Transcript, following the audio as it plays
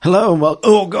Hello and welcome.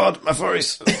 Oh God, my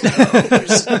voice.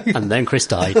 And then Chris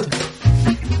died.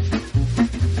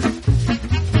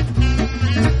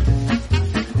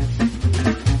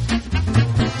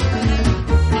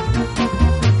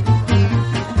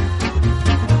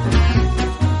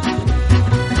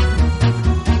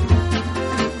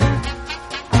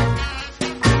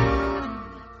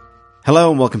 Hello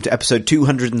and welcome to episode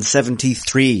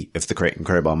 273 of The Crate and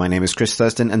Crowbar. My name is Chris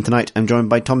Thurston and tonight I'm joined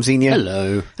by Tom Senior.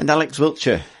 Hello. And Alex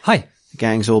Wiltshire. Hi. The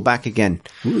gang's all back again.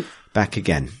 Ooh. Back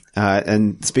again.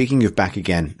 And speaking of back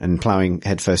again and ploughing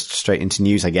headfirst straight into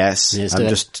news, I guess. Yes, I'm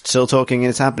just still talking and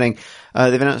it's happening.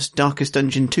 They've announced Darkest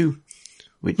Dungeon 2,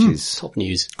 which is Top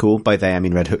news. cool. By they, I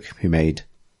mean Red Hook, who made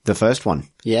the first one.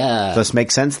 Yeah. Thus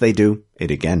makes sense they do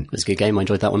it again. It was a good game. I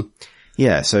enjoyed that one.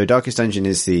 Yeah, so Darkest Dungeon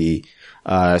is the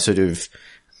sort of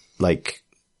like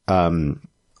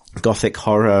gothic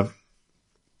horror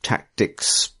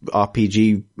tactics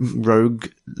RPG rogue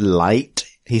light,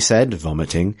 he said,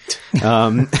 vomiting.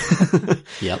 Yep.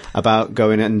 About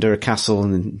going under a castle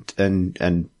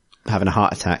and having a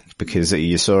heart attack because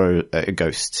you saw a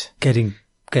ghost. Getting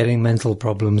mental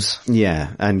problems.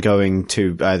 Yeah, and going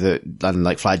to either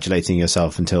like flagellating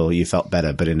yourself until you felt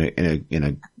better, but in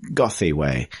a gothy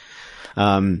way.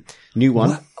 New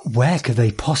one. Where could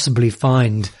they possibly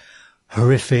find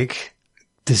horrific,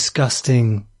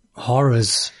 disgusting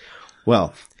horrors?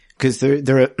 Well, because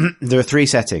there are three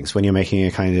settings when you're making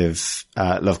a kind of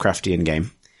Lovecraftian game.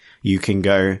 You can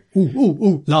go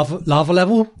Lava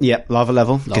level? Yep, lava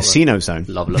level, casino zone.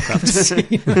 Love Lovecraft.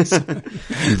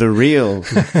 The real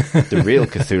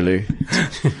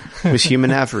Cthulhu was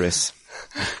human avarice.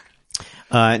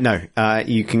 No,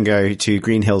 you can go to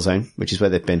Green Hill Zone, which is where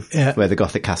they've been, where the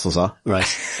Gothic castles are. Right.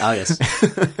 Oh, yes.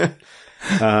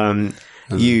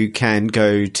 You can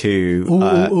go to,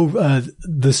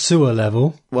 the sewer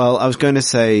level. well, I was going to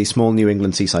say small New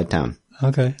England seaside town,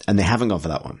 Okay. and they haven't gone for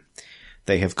that one.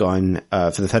 They have gone,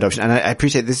 for the third option, and I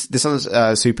appreciate this sounds,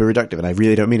 super reductive, and I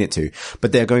really don't mean it to,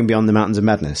 but they're going beyond the Mountains of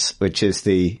Madness, which is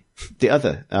the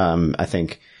other, I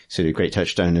think, sort of great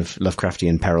touchstone of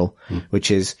Lovecraftian peril, which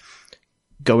is,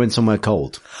 go in somewhere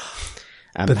cold.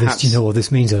 And But perhaps, do you know what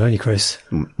this means, don't you, Chris?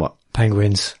 what?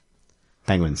 Penguins.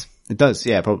 Penguins. It does,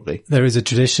 yeah, probably. There is a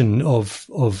tradition of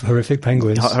horrific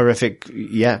penguins. Horrific,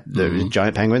 yeah, the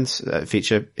giant penguins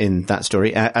feature in that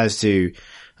story, as do,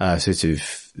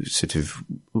 sort of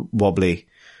wobbly,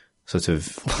 sort of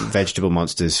vegetable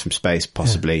monsters from space,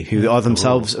 possibly, who are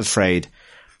themselves afraid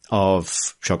of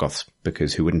Shoggoths,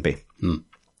 because who wouldn't be?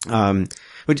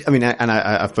 Which, I mean,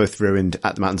 I've both ruined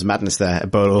At the Mountains of Madness there,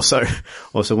 but also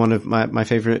one of my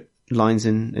favorite lines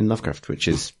in Lovecraft, which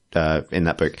is, in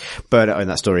that book, but in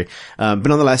that story. But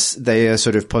nonetheless, they are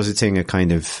sort of positing a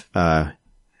kind of,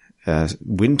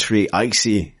 wintry,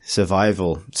 icy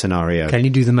survival scenario. Can you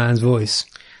do the man's voice?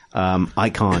 I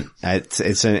can't.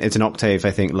 It's an octave,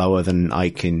 I think, lower than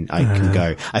I can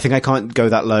go. I think I can't go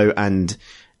that low and,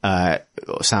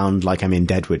 sound like I'm in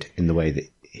Deadwood in the way that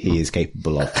he is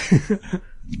capable of.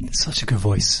 Such a good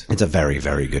voice. It's a very,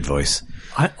 very good voice.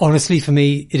 Honestly, for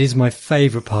me, it is my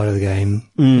favourite part of the game.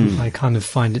 I kind of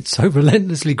find it so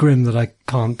relentlessly grim that I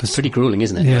can't Pretty grueling,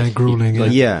 isn't it? Yeah, grueling.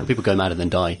 Like, Yeah. People go mad and then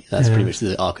die. That's pretty much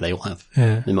the arc they all have.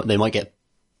 Yeah. They might get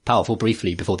powerful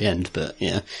briefly before the end, but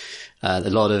yeah. A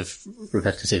lot of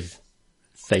repetitive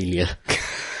failure.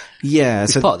 Yeah.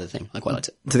 It's So, part of the thing. I quite liked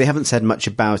it. so they haven't said much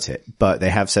about it, but they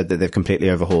have said that they've completely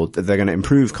overhauled, that they're going to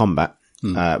improve combat,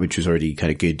 which was already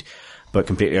kind of good, but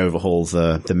completely overhaul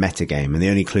the meta game. And the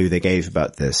only clue they gave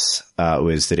about this,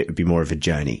 was that it would be more of a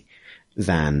journey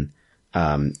than,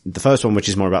 the first one, which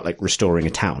is more about like restoring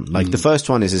a town. Like the first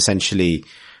one is essentially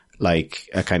like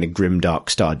a kind of grimdark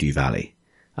Stardew Valley,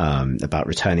 about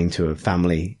returning to a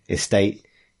family estate,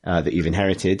 that you've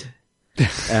inherited.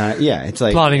 Yeah, it's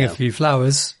like, Planting a few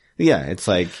flowers, yeah, it's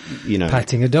like, you know,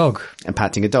 patting a dog. and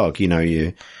patting a dog, you know,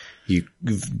 you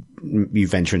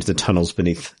venture into the tunnels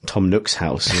beneath Tom Nook's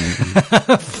house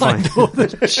and Find all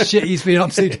the shit he's been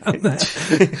up to down there.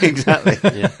 exactly.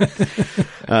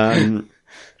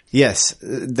 Yes,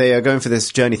 they are going for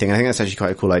this journey thing. I think that's actually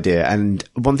quite a cool idea. And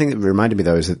one thing that reminded me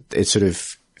though is that it sort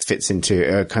of fits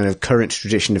into a kind of current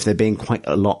tradition of there being quite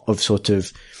a lot of sort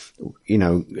of, you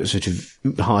know, sort of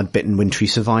hard-bitten wintry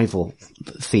survival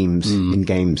themes in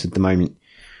games at the moment.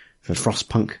 For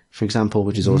Frostpunk, for example,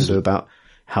 which is also about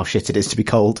how shit it is to be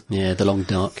cold. Yeah, The Long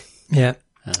Dark. Yeah.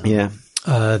 Yeah.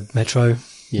 Metro.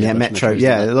 Yeah, Metro.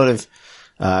 Yeah, a lot of,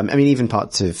 I mean, even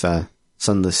parts of,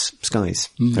 Sunless Skies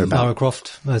are about. Lara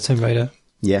Croft, Tomb Raider.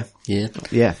 Yeah. Yeah.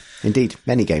 Yeah, indeed.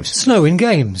 Many games. Snow in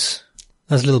games.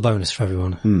 That's a little bonus for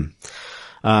everyone.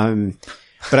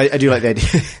 But I do like the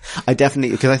idea. I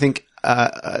definitely, because I think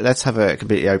let's have a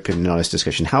completely open and honest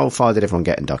discussion. How far did everyone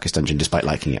get in Darkest Dungeon despite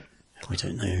liking it? I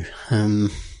don't know.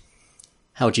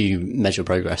 How do you measure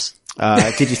progress?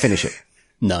 Did you finish it?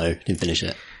 No, didn't finish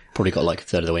it. Probably got like a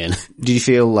third of the way in. Did you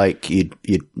feel like you'd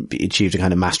achieved a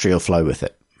kind of mastery or flow with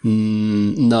it?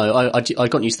 No, I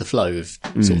got used to the flow of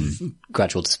sort of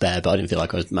gradual despair, but I didn't feel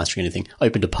like I was mastering anything. I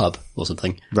opened a pub or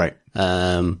something. Right.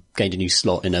 Gained a new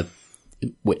slot in a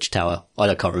witch tower.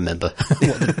 I can't remember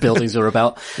what the buildings were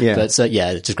about. Yeah. But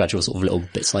just gradual sort of little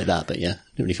bits like that. But yeah,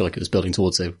 didn't really feel like it was building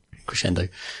towards a crescendo.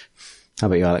 How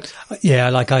about you, Alex? Yeah,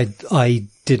 like I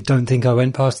don't think I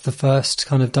went past the first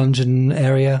kind of dungeon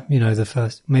area. You know, the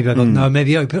first, maybe I got,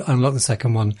 maybe I unlocked the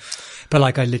second one, but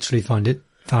like I literally found it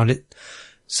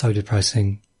so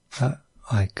depressing that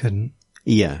I couldn't.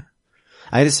 Yeah.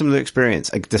 I had a similar experience,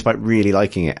 despite really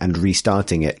liking it and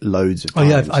restarting it loads of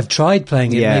times. Oh yeah, I've tried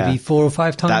playing it maybe 4 or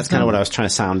 5 times. That's kind of what I was trying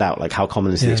to sound out, like how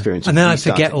common is the experience. And then I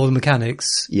forget all the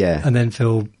mechanics. Yeah. And then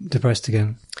feel depressed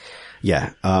again.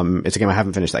 Yeah. It's a game I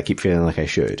haven't finished that I keep feeling like I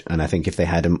should. And I think if they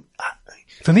had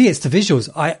For me, it's the visuals.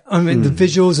 I mean, the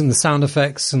visuals and the sound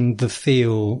effects and the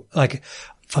feel, like,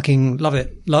 fucking love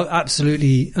it.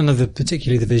 Absolutely. And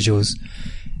particularly the visuals.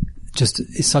 Just,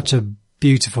 it's such a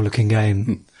beautiful looking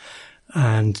game.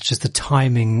 And just the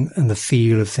timing and the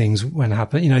feel of things when it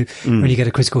happens. You know, when you get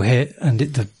a critical hit and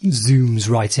it zooms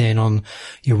right in on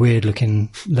your weird looking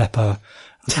leper.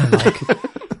 And like,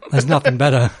 there's nothing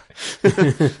better.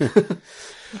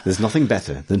 There's nothing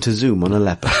better than to zoom on a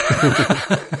leper.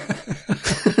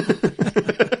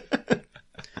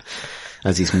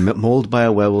 As he's mauled by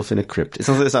a werewolf in a crypt. It's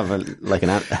also like an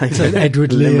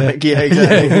Edward Lear. Yeah,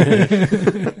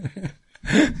 exactly.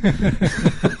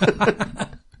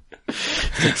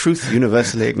 The truth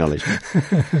universally acknowledged.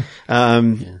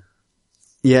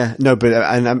 Yeah, no, but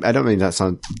and I don't mean that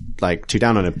sound like too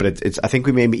down on it, but it's. I think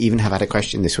we maybe even have had a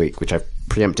question this week, which I've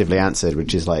preemptively answered,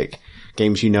 which is like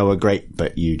games you know are great,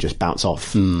 but you just bounce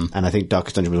off. And I think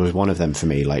Darkest Dungeon was always one of them for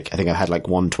me. Like I think I had like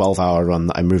one 12-hour run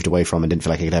that I moved away from and didn't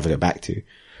feel like I could ever go back to.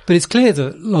 But it's clear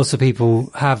that lots of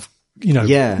people have, you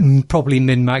know, probably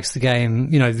min-maxed the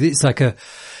game. You know, it's like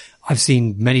I've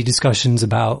seen many discussions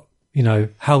about, you know,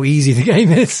 how easy the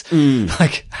game is,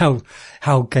 like how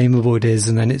gameable it is,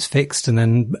 and then it's fixed, and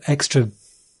then extra,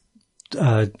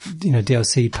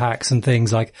 DLC packs and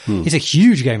things. Like, it's a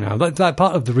huge game now. Like, that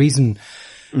part of the reason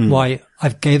why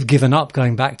I've given up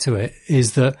going back to it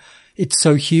is that it's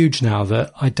so huge now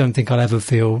that I don't think I'll ever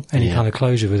feel any kind of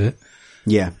closure with it.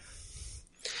 Yeah.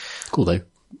 Cool though.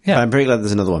 Yeah. I'm pretty glad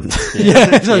there's another one.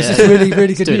 Yeah. So it's just really,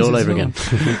 really good do it news all as over well.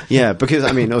 again. Yeah, because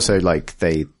I mean, also like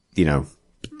they, you know,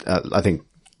 I think,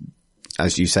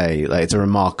 as you say, like it's a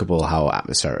remarkable how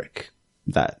atmospheric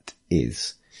that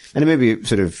is. And it may be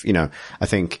sort of, you know, I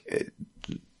think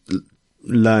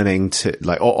learning to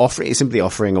like, or simply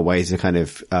offering a way to kind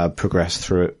of, progress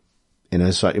through it in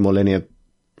a slightly more linear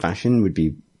fashion would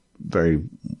be very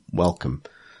welcome.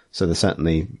 So they're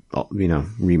certainly, you know,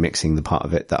 remixing the part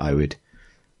of it that I would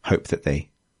hope that they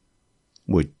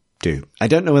would do. I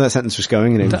don't know where that sentence was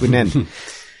going and it wouldn't end.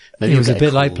 It was a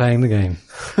bit like playing the game.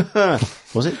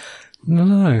 Was it?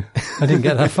 No, I didn't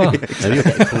get that far. Maybe you'll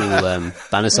get a cool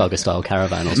Banner Saga style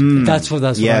caravan or something. That's what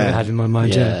I had in my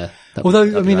mind. Yeah.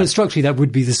 Although, I mean, structurally that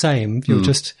would be the same. You're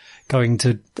just going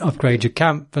to upgrade your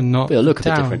camp and not. But it'll look a bit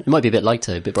down. different. It might be a bit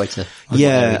lighter, a bit brighter.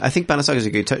 Yeah, I think Banner Saga is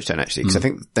a good touchstone actually, because I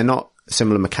think they're not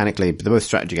similar mechanically, but they're both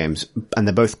strategy games and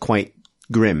they're both quite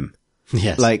grim.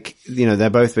 Yes. Like, you know, they're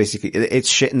both basically, it's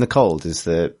shit in the cold is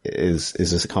a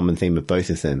common theme of both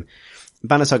of them.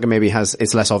 Banner Saga maybe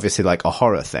it's less obviously like a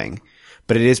horror thing,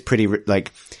 but it is pretty,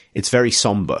 like, it's very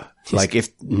somber. It's like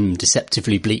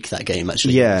deceptively bleak, that game,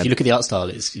 actually. Yeah. If you look at the art style,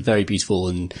 it's very beautiful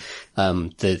and,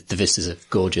 the vistas are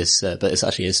gorgeous, but it's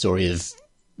actually a story of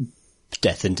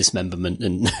death and dismemberment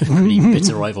and really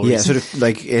bitter rivalries. Yeah, sort of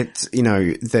like it's, you know,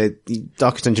 the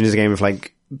Darkest Dungeon is a game of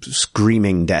like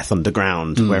screaming death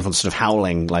underground where everyone's sort of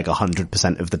howling like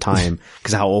 100% of the time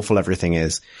because how awful everything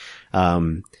is.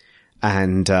 And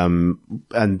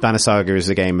Banner Saga is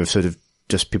a game of sort of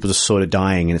just people just sort of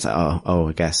dying and it's like, oh,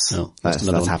 I guess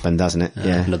that's happened, doesn't it?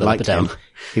 Yeah. Like him.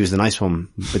 He was the nice one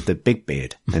with the big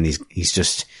beard and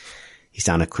he's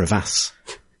down a crevasse.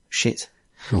 Shit.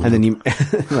 And then you,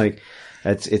 like,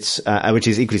 it's which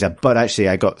is equally sad. But actually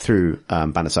I got through,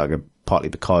 Banner Saga partly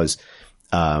because,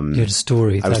 you had a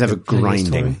story. I was never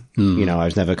grinding, you know, I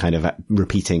was never kind of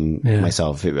repeating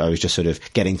myself. I was just sort of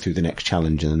getting through the next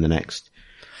challenge and then the next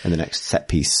set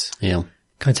piece. Yeah.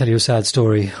 Can I tell you a sad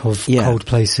story of cold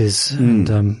places? And,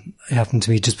 it happened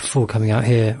to me just before coming out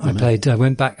here. I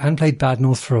went back and played Bad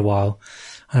North for a while.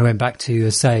 And I went back to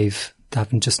a save that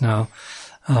happened just now.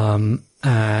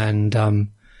 and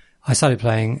I started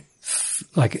playing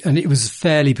and it was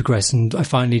fairly progressed, and I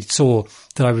finally saw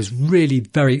that I was really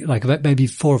very about maybe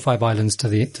 4 or 5 islands to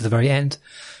the very end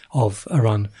of a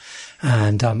run,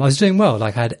 and I was doing well.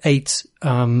 Like I had 8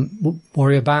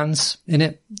 warrior bands in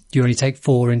it. You only take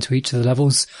 4 into each of the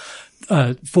levels.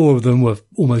 4 of them were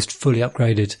almost fully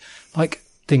upgraded. Like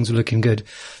things were looking good.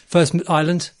 First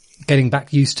island, getting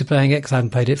back used to playing it because I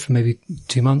hadn't played it for maybe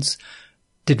 2 months.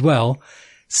 Did well.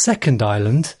 Second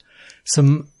island,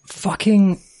 some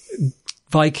fucking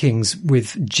Vikings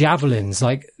with javelins,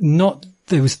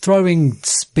 they was throwing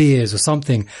spears or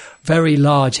something, very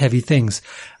large, heavy things.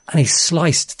 And he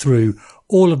sliced through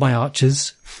all of my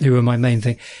archers, who were my main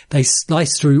thing. They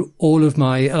sliced through all of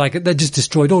my, they just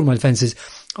destroyed all of my defenses.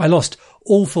 I lost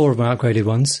all 4 of my upgraded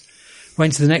ones,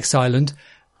 went to the next island,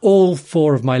 all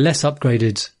 4 of my less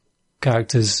upgraded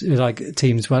characters,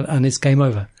 teams went, and it's game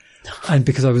over. And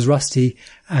because I was rusty,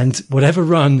 and whatever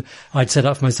run I'd set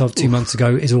up for myself 2 months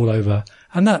ago is all over.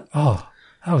 And that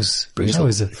was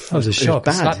a shock.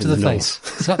 Slap to the face.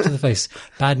 Slap to the face.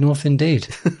 Bad north indeed.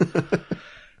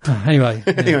 Anyway,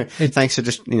 thanks for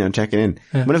just, checking in.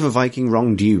 Yeah. What have a Viking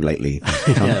wronged you lately?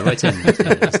 Yeah, right in.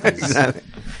 Exactly.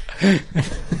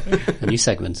 A new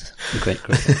segment. Great.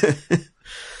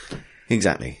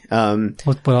 Exactly.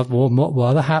 What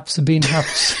other haps have been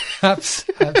haps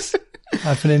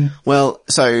happening? Well,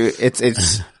 so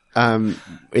it's time.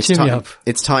 It's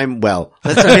time. Well,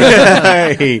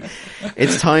 it's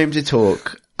time to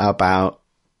talk about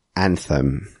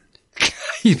Anthem.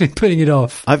 You've been putting it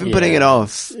off. I've been putting it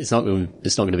off. It's not going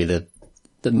to be the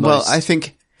most. Well, I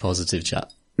think positive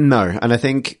chat. No, and I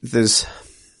think it's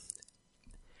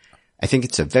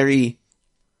a very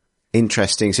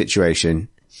interesting situation,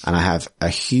 and I have a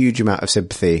huge amount of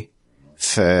sympathy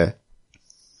for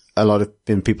a lot of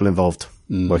people involved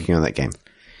working on that game.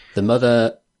 The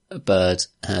mother bird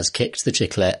has kicked the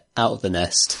chicklet out of the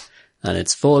nest, and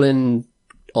it's fallen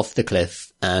off the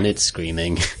cliff, and it's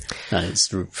screaming, and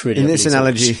it's really. In this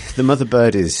analogy, the mother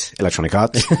bird is Electronic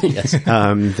Arts. Yes.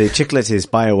 The chicklet is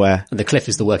BioWare. And the cliff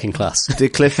is the working class. The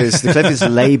cliff is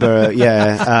labour.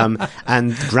 Yeah.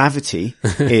 And gravity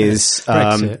is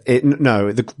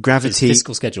the gravity. It's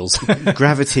fiscal schedules.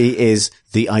 Gravity is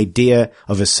the idea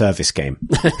of a service game.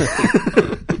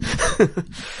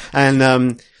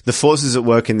 And the forces at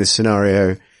work in this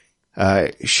scenario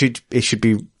should be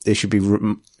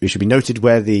noted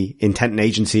where the intent and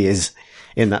agency is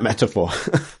in that metaphor.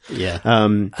 Yeah.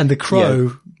 And the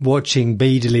crow watching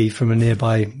beadily from a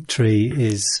nearby tree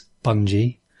is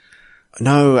Bungie.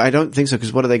 No, I don't think so,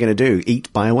 because what are they going to do?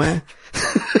 Eat BioWare?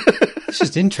 It's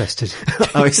just interested.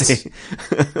 Oh, I see.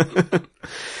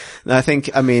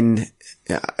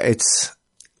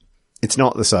 It's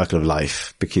not the circle of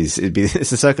life, because it's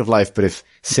the circle of life, but if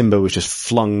Simba was just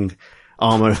flung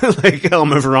arm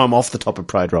over arm off the top of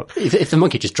Pride Rock. If the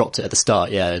monkey just dropped it at the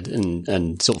start,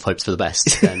 and sort of hopes for the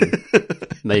best, then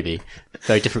maybe.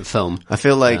 Very different film. I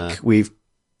feel like we've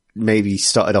maybe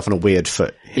started off on a weird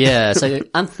foot. Yeah, so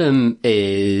Anthem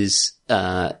is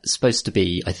supposed to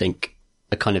be, I think,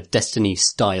 a kind of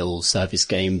Destiny-style service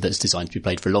game that's designed to be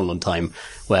played for a long, long time,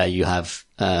 where you have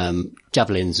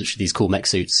javelins, which are these cool mech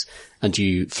suits, and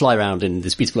you fly around in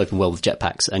this beautiful open world with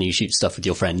jetpacks, and you shoot stuff with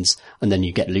your friends, and then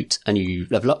you get loot, and you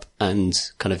level up,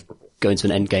 and kind of go into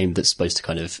an end game that's supposed to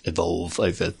kind of evolve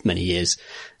over many years.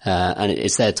 And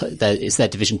it's their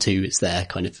Division 2, it's their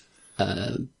kind of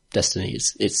Destiny,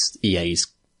 it's EA's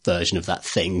version of that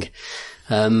thing.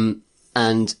 And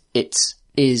it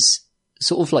is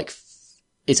sort of like,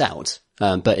 it's out,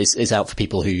 but it's out for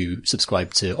people who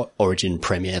subscribe to Origin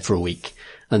Premier for a week.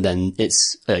 And then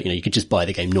it's, you could just buy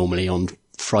the game normally on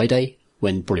Friday,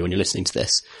 probably when you're listening to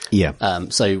this. Yeah.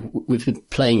 So we've been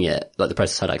playing it, like the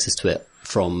press has had access to it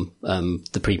from,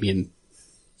 the premium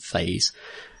phase.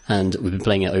 And we've been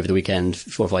playing it over the weekend,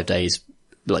 4 or 5 days,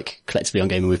 like collectively on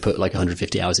Game, and we've put like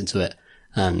 150 hours into it.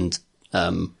 And,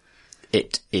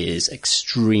 it is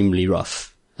extremely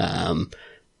rough. And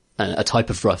a type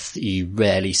of rough that you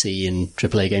rarely see in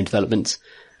AAA game development.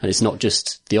 And it's not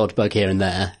just the odd bug here and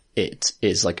there. It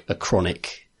is like a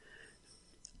chronically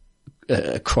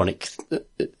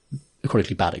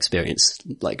bad experience,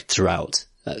 like throughout,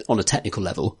 on a technical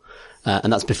level.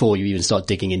 And that's before you even start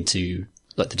digging into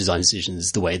like the design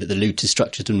decisions, the way that the loot is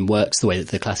structured and works, the way that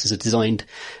the classes are designed,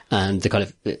 and the kind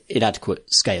of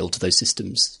inadequate scale to those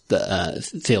systems that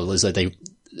feel as though they,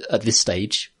 at this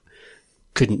stage,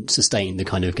 couldn't sustain the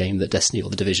kind of game that Destiny or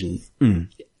the Division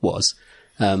was.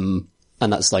 And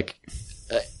that's like,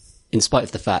 in spite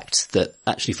of the fact that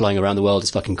actually flying around the world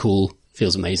is fucking cool,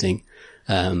 feels amazing,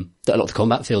 that a lot of the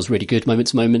combat feels really good moment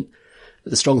to moment.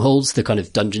 The strongholds, the kind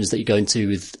of dungeons that you go into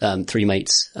with 3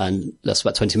 mates, and that's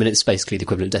about 20 minutes, basically the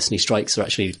equivalent of Destiny strikes, are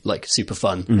actually like super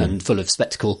fun and full of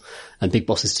spectacle and big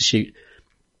bosses to shoot.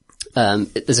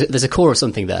 There's a core of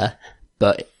something there,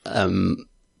 but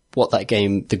what that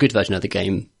game, the good version of the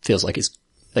game, feels like it's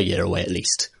a year away at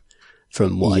least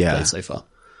from what I've played so far.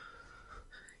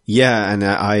 Yeah, and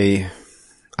I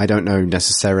don't know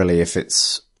necessarily if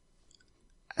it's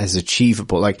as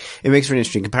achievable. Like, it makes for an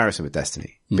interesting comparison with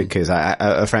Destiny, because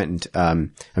a friend,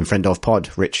 and friend of pod,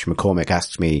 Rich McCormick,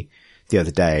 asked me the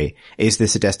other day, is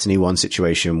this a Destiny 1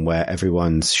 situation where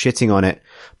everyone's shitting on it,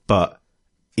 but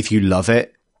if you love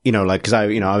it, you know, like, cause I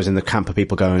was in the camp of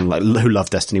people going like, who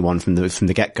love Destiny 1 from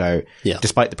the get-go,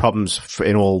 despite the problems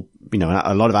in all, you know,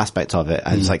 a lot of aspects of it.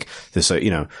 And it's like,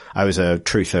 I was a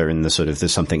truther in the sort of,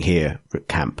 there's something here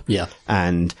camp. Yeah.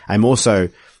 And I'm also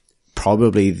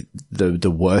probably the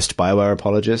worst BioWare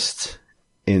apologist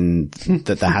in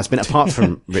that there has been, apart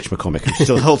from Rich McCormick, who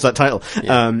still holds that title.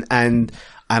 Yeah. And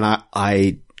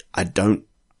I don't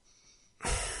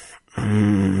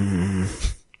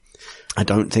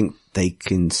think they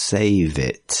can save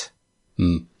it.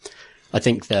 I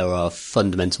think there are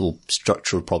fundamental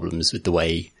structural problems with the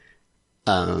way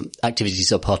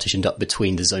activities are partitioned up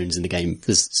between the zones in the game.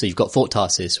 So you've got Fort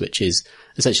Tarsis, which is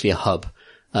essentially a hub,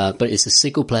 but it's a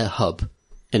single player hub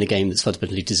in a game that's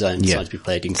fundamentally designed to be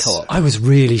played in co-op. I was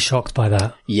really shocked by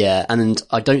that. Yeah, and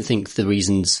I don't think the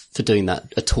reasons for doing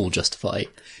that at all justify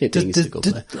it being a single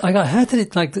player. I heard that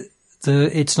it like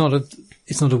it's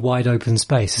not a wide open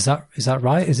space. Is that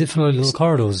right? Is it full of little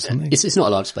corridors or something? It's not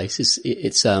a large space.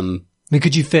 It's I mean,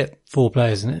 could you fit 4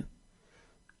 players in it?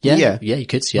 Yeah, you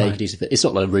could. Yeah, you could easily fit. It's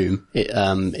not like a room.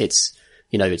 It's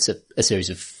a series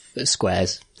of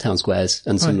squares, town squares,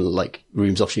 and some like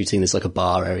rooms offshooting. There's like a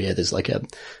bar area. There's like a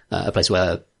place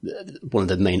where one of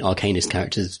the main Arcanist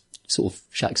characters sort of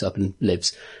shacks up and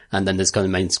lives. And then there's kind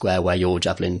of the main square where your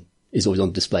javelin is always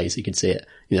on display, so you can see it.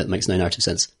 You know, that makes no narrative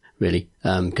sense, really,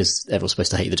 because everyone's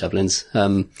supposed to hate the javelins.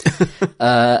 And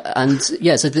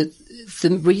yeah, so the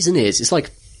reason is, it's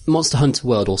like Monster Hunter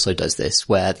World also does this,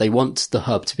 where they want the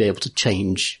hub to be able to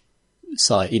change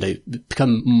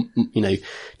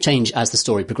change as the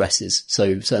story progresses.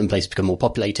 So certain places become more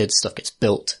populated, stuff gets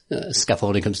built,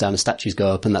 scaffolding comes down, and statues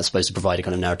go up, and that's supposed to provide a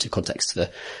kind of narrative context for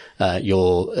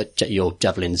your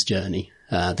javelin's journey.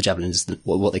 The javelins,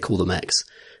 what they call the mechs.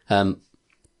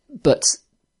 But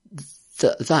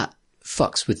that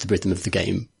fucks with the rhythm of the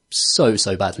game so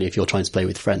badly if you're trying to play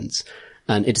with friends.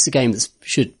 And it's a game that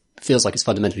feels like it's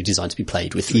fundamentally designed to be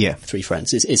played with three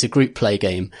friends. It's a group play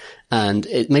game, and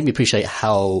it made me appreciate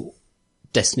how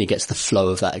Destiny gets the flow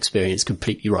of that experience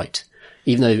completely right.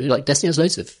 Even though, like, Destiny has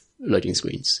loads of loading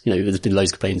screens. You know, there's been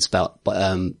loads of complaints about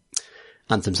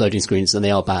Anthem's loading screens, and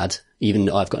they are bad. Even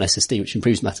I've got an SSD, which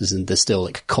improves matters, and there's still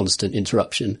like constant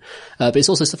interruption. But it's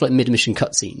also stuff like mid-mission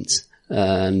cutscenes.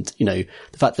 And, you know,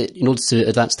 the fact that in order to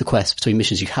advance the quest between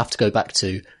missions, you have to go back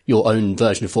to your own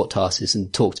version of Fort Tarsis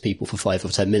and talk to people for 5 or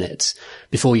 10 minutes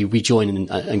before you rejoin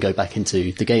and go back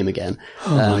into the game again.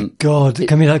 Oh my God.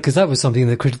 I mean, because that was something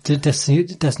that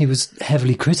Destiny was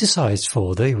heavily criticized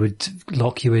for. They would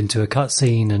lock you into a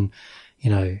cutscene and, you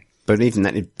know. But even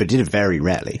that, but did it very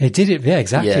rarely. It did it, yeah,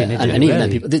 exactly. Yeah, and even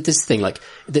then, people, this thing, like,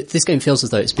 this game feels as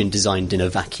though it's been designed in a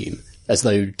vacuum. As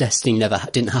though Destiny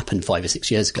didn't happen 5 or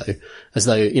 6 years ago. As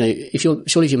though, you know, if you're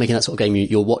making that sort of game,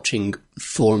 you're watching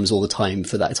forums all the time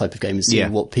for that type of game and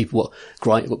seeing what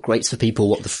grates for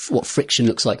people, what friction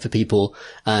looks like for people.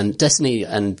 And Destiny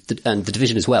and the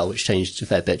Division as well, which changed a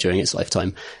fair bit during its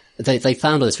lifetime. They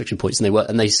found all those friction points,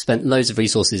 and they spent loads of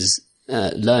resources,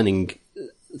 learning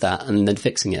that and then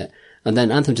fixing it. And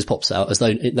then Anthem just pops out as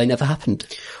though they never happened.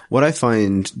 What I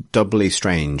find doubly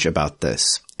strange about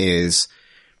this is,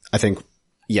 I think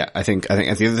the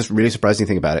other really surprising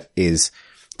thing about it is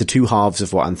the two halves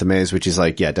of what Anthem is, which is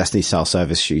like, Destiny style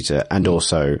service shooter and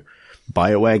also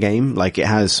BioWare game. Like, it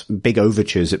has big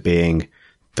overtures at being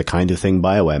the kind of thing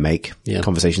BioWare make. Yeah.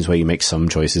 Conversations where you make some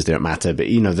choices that don't matter, but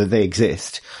you know that they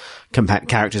exist.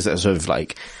 Characters that are sort of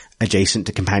like adjacent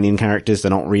to companion characters.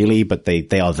 They're not really, but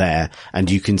they are there. And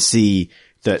you can see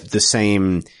that the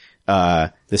same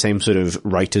sort of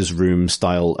writer's room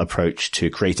style approach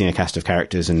to creating a cast of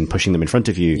characters and pushing them in front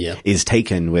of you is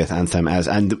taken with Anthem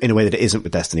and in a way that it isn't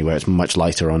with Destiny, where it's much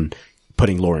lighter on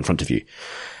putting lore in front of you.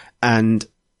 And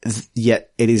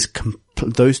yet it is,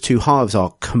 those two halves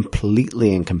are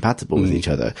completely incompatible with each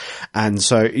other. And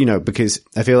so, you know, because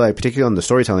I feel like, particularly on the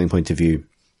storytelling point of view,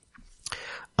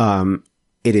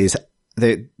 it is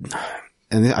and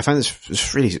I find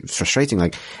this really frustrating.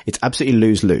 Like, it's absolutely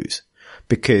lose-lose.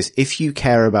 Because if you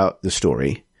care about the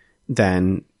story,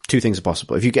 then two things are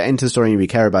possible. If you get into the story and you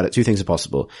care about it, two things are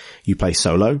possible. You play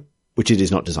solo, which it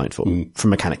is not designed for. From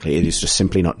mechanically, it is just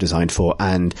simply not designed for,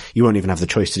 and you won't even have the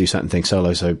choice to do certain things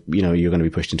solo, so, you know, you're going to be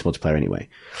pushed into multiplayer anyway.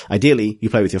 Ideally, you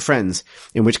play with your friends,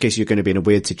 in which case you're going to be in a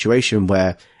weird situation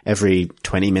where every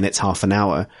 20 minutes, half an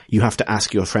hour, you have to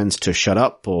ask your friends to shut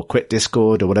up or quit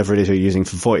Discord or whatever it is you're using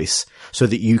for voice so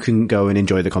that you can go and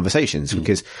enjoy the conversations,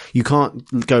 because you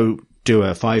can't go do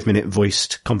a 5-minute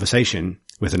voiced conversation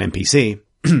with an NPC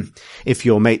if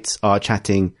your mates are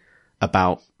chatting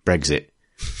about Brexit.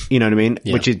 You know what I mean?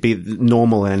 Yeah. Which would be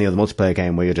normal in any other multiplayer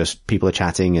game where people are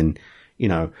chatting, and, you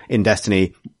know, in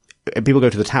Destiny, people go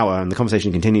to the tower and the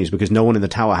conversation continues because no one in the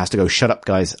tower has to go, shut up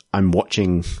guys, I'm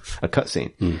watching a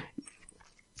cutscene.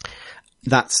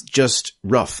 That's just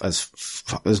rough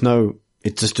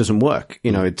it just doesn't work.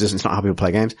 You know, it's not how people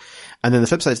play games. And then the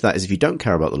flip side to that is if you don't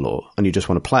care about the lore and you just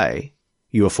want to play,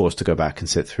 you are forced to go back and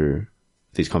sit through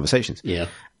these conversations. Yeah.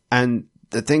 And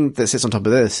the thing that sits on top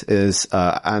of this is,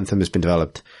 Anthem has been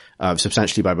developed,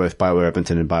 substantially by both BioWare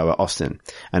Edmonton and BioWare Austin.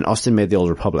 And Austin made the Old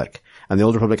Republic. And the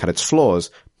Old Republic had its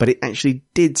flaws, but it actually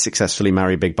did successfully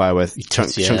marry big BioWare,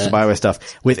 chunks of BioWare stuff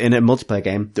within a multiplayer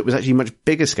game that was actually much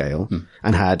bigger scale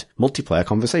and had multiplayer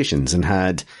conversations and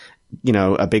had, you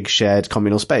know, a big shared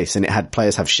communal space. And it had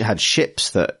players had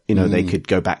ships that, you know, they could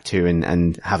go back to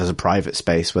and have as a private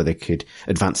space where they could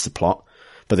advance the plot.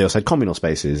 But they also had communal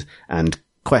spaces and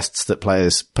quests that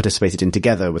players participated in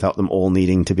together without them all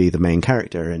needing to be the main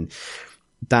character. And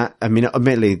that, I mean,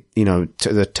 admittedly, you know,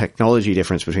 the technology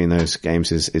difference between those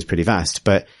games is pretty vast,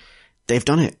 but they've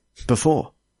done it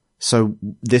before. So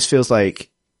this feels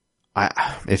like,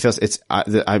 I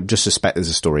just suspect there's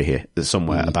a story here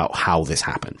somewhere about how this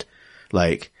happened.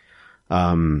 Like,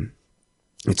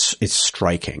 it's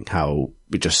striking how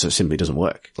it just simply doesn't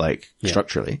work, like,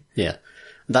 structurally. Yeah.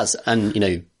 And, you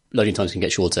know, loading times can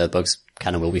get shorter, bugs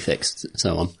can and will be fixed, and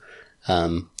so on.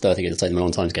 Though I think it'll take them a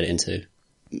long time to get it into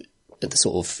the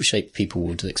sort of shape people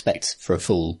would expect for a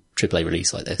full AAA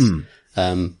release like this.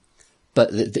 But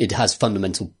it has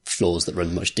fundamental flaws that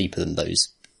run much deeper than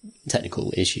those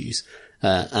technical issues.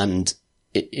 And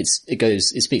it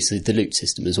speaks to the loot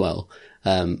system as well.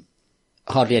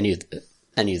 Hardly any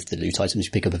of the loot items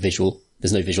you pick up a visual.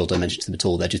 There's no visual dimension to them at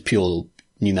all. They're just pure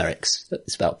numerics.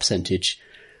 It's about percentage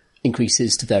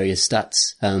increases to various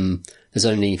stats. There's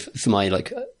only, for my,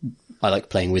 I like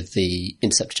playing with the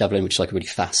Interceptor Javelin, which is like a really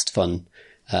fast, fun,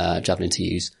 javelin to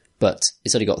use, but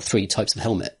it's only got 3 types of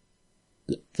helmet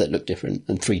that look different,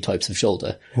 and 3 types of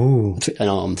shoulder, an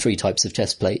arm, 3 types of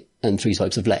chest plate, and 3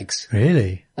 types of legs.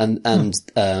 Really? And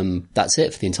that's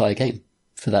it for the entire game,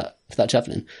 for that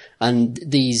javelin. And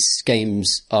these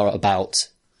games are about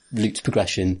loot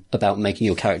progression, about making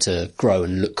your character grow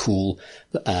and look cool,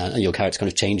 and your character kind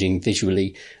of changing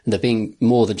visually, and there being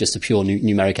more than just a pure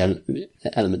numeric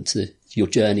element to your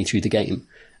journey through the game.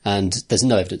 And there's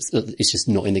no evidence that it's just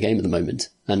not in the game at the moment.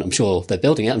 And I'm sure they're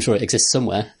building it. I'm sure it exists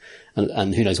somewhere,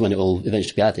 and who knows when it will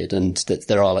eventually be added. And that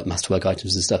there are like masterwork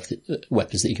items and stuff,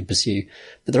 weapons that you can pursue,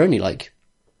 but there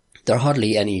are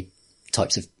hardly many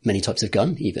types of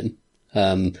gun even,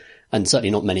 and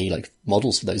certainly not many like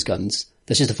models for those guns.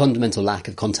 There's just a fundamental lack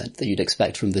of content that you'd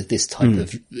expect from this type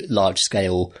of large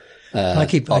scale. I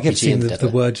kept seeing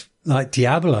the word like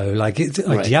Diablo,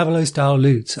 Right. Diablo style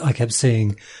loot. I kept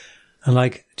seeing, and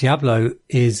like Diablo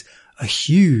is a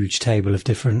huge table of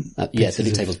different. The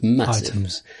loot table's massive.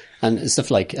 Items. And stuff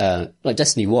like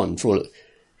Destiny 1, for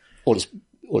all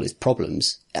its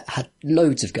problems, it had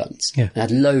loads of guns. Yeah. It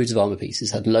had loads of armor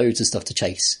pieces, had loads of stuff to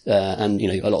chase, and, you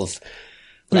know, a lot of.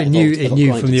 It knew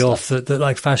from the off that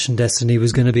like fashion Destiny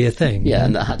was going to be a thing. Yeah,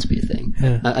 and that had to be a thing.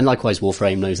 Yeah. And likewise,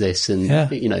 Warframe knows this,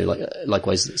 and you know,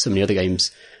 likewise, so many other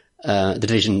games. The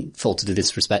Division faltered in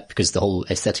this respect because the whole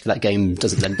aesthetic of that game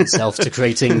doesn't lend itself to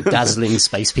creating dazzling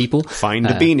space people. Find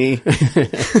a beanie.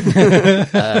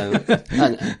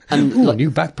 And a new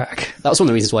backpack. That was one of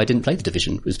the reasons why I didn't play The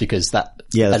Division, was because the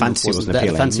fantasy wasn't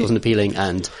appealing. The fantasy wasn't appealing,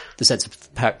 and the sense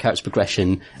of character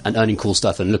progression and earning cool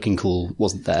stuff and looking cool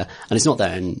wasn't there. And it's not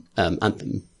there in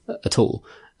Anthem at all.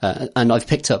 And I've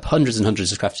picked up hundreds and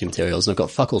hundreds of crafting materials, and I've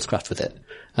got fuck all to craft with it.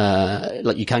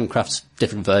 Like you can craft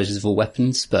different versions of all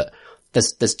weapons, but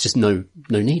there's just no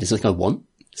need. There's nothing I want.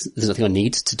 There's nothing I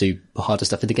need to do harder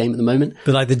stuff in the game at the moment.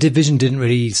 But like the Division didn't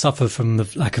really suffer from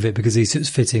the lack of it because it was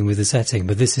fitting with the setting.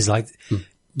 But this is like,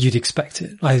 you'd expect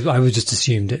it. I would just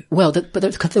assumed it. Well, but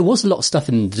there was a lot of stuff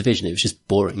in the Division. It was just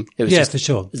boring. It was just for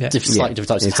sure. Slightly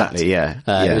different types of hats.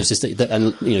 It was just,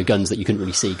 and you know, guns that you couldn't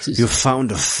really see. You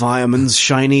found a fireman's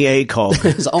shiny ACOG.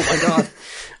 It's like, oh my god.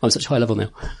 I'm such a high level now.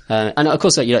 And of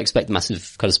course, you don't expect the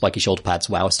massive kind of spiky shoulder pads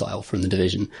WoW style from the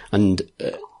Division.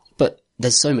 But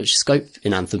there's so much scope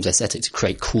in Anthem's aesthetic to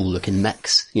create cool looking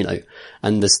mechs, you know,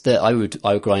 and I would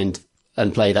grind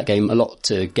and play that game a lot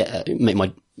to make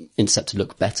my Interceptor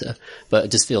look better, but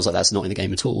it just feels like that's not in the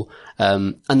game at all.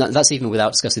 And that's even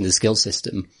without discussing the skill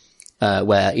system,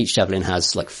 where each Javelin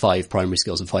has like 5 primary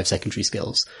skills and 5 secondary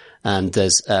skills. And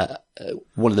there's,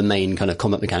 one of the main kind of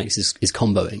combat mechanics is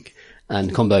comboing.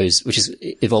 And combos, which is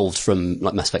evolved from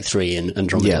like Mass Effect 3 and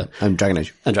Andromeda. Yeah, and Dragon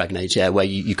Age. And Dragon Age, yeah, where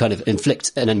you kind of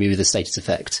inflict an enemy with a status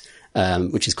effect,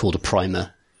 which is called a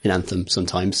primer in Anthem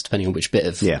sometimes, depending on which bit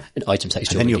of item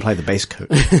text you're And then you apply the base code.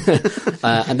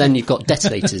 and then you've got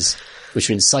detonators, which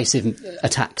are incisive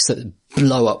attacks that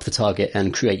blow up the target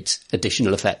and create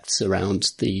additional effects around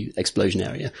the explosion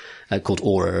area, called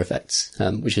aura effects,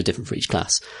 which are different for each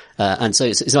class. And so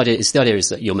the idea is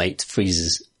that your mate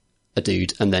freezes a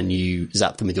dude and then you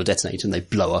zap them with your detonator and they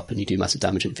blow up and you do massive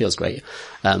damage and it feels great.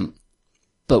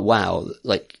 But wow,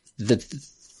 like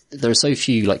there are so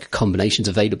few like combinations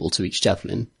available to each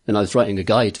Javelin. And I was writing a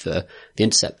guide for the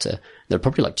Interceptor. There are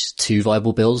probably like just 2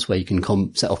 viable builds where you can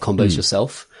set off combos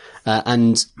yourself.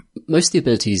 And most of the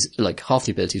abilities, like half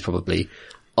the abilities probably,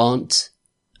 aren't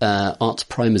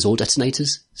primers or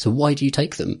detonators. So why do you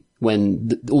take them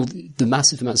when all the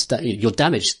massive amounts of your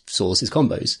damage source is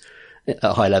combos at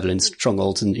a high level in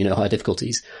strongholds and, you know, higher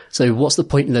difficulties? So what's the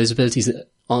point in those abilities that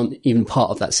aren't even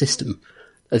part of that system?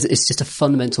 It's just a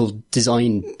fundamental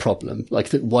design problem.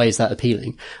 Like, why is that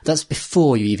appealing? That's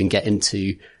before you even get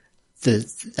into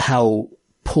how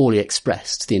poorly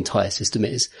expressed the entire system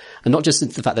is. And not just the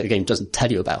fact that the game doesn't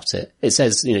tell you about it. It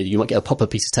says, you know, you might get a pop-up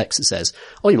piece of text that says,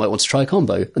 oh, you might want to try a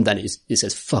combo. And then it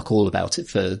says fuck all about it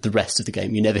for the rest of the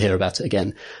game. You never hear about it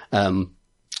again.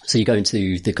 So you go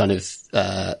into the kind of,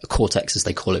 Cortex, as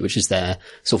they call it, which is their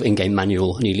sort of in-game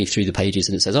manual, and you leaf through the pages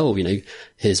and it says, oh, you know,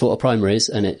 here's what a primer is,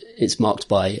 and it's marked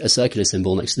by a circular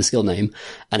symbol next to the skill name,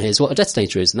 and here's what a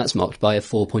detonator is, and that's marked by a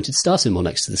 4-pointed star symbol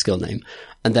next to the skill name.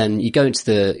 And then you go into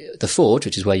the Forge,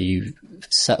 which is where you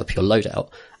set up your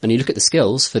loadout, and you look at the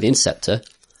skills for the Interceptor,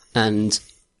 and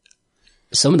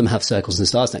some of them have circles and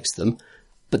stars next to them,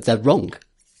 but they're wrong.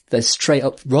 They're straight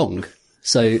up wrong.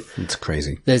 So it's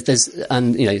crazy. There's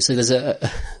a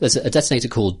detonator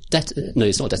called no,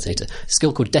 it's not a detonator. A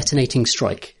skill called Detonating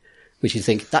Strike, which you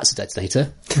think that's a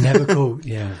detonator. Never cool.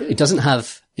 Yeah. It doesn't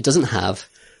have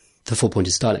the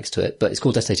 4-pointed star next to it, but it's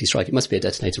called Detonating Strike. It must be a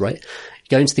detonator, right? You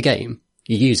go into the game,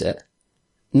 you use it.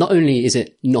 Not only is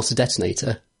it not a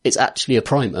detonator, it's actually a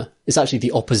primer. It's actually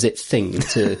the opposite thing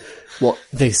to what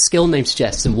the skill name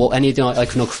suggests and what any of the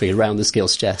iconography around the skill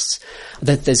suggests.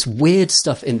 There's weird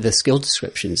stuff in the skill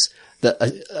descriptions that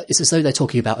it's as though they're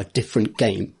talking about a different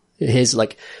game. Here's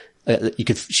like, you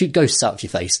could shoot ghosts out of your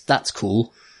face. That's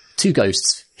cool. 2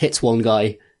 ghosts, hits one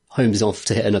guy, homes off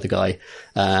to hit another guy,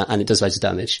 and it does loads of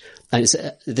damage. And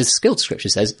the skill description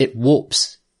says it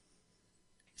warps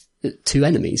 2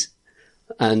 enemies.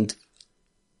 And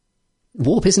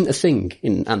warp isn't a thing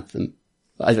in Anthem.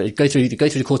 I go through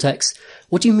the Cortex.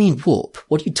 What do you mean warp?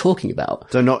 What are you talking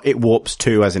about? So not it warps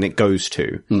to as in it goes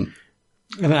to. And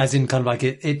as in kind of like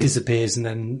it disappears and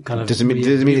then kind of does it mean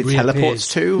it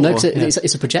teleports to? No,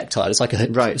 it's a projectile. It's like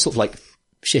a sort of like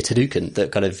shit Hadouken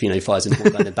that kind of, you know, fires into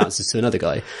one guy and then bounces to another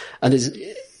guy. And it's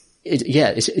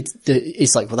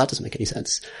like, well, that doesn't make any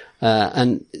sense.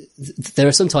 And there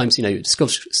are sometimes, you know,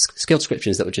 skill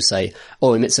descriptions that would just say,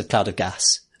 oh, emits a cloud of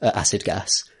gas, acid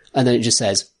gas. And then it just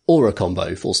says aura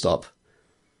combo, full stop.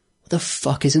 What the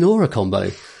fuck is an aura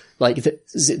combo? Like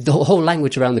the whole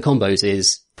language around the combos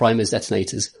is primers,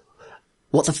 detonators.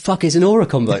 What the fuck is an aura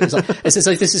combo? It's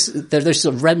like, there's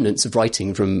sort of remnants of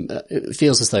writing from, it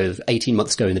feels as though 18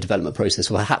 months ago in the development process,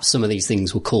 well, perhaps some of these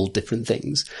things were called different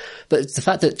things. But it's the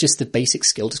fact that just the basic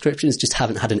skill descriptions just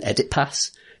haven't had an edit pass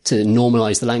to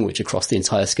normalize the language across the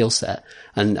entire skill set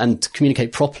and to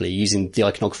communicate properly using the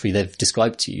iconography they've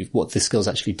described to you, what the skills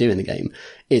actually do in the game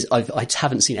is, I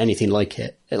haven't seen anything like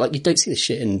it. Like, you don't see this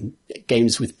shit in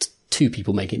games with 2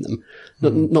 people making them.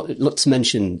 Not to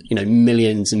mention, you know,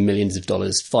 millions and millions of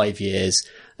dollars, 5 years,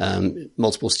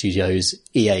 multiple studios,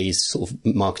 EA's sort of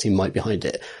marketing might behind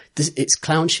it. It's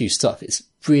clown shoe stuff. It's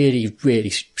really, really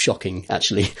shocking,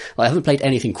 actually. I haven't played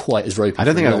anything quite as ropey. I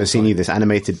don't think I've ever seen you this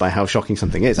animated by how shocking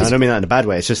something is. I don't mean that in a bad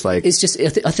way. It's just like...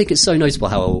 I think it's so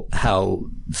noticeable how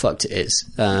fucked it is.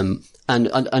 And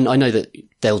I know that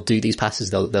they'll do these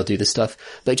passes, they'll do this stuff,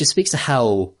 but it just speaks to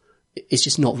how it's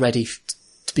just not ready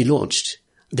to be launched.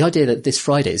 The idea that this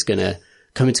Friday is going to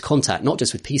come into contact, not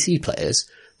just with PC players,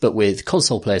 but with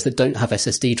console players that don't have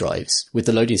SSD drives with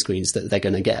the loading screens that they're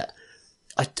going to get.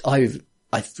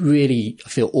 I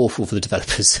feel awful for the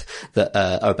developers that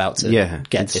are about to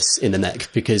get this in the neck,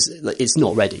 because it's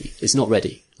not ready. It's not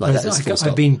ready. Like that is full stop.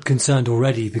 I've been concerned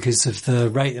already because of the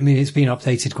rate. I mean, it's been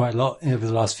updated quite a lot over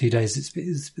the last few days.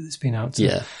 It's been out.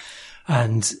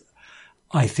 And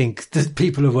I think that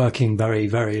people are working very,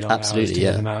 very long hours to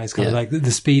get them out. It's kind of like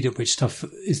the speed at which stuff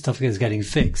is getting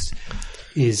fixed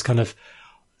is kind of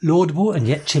laudable and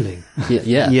yet chilling.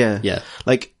 Yeah.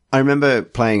 Like, I remember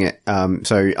playing it,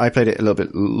 so I played it a little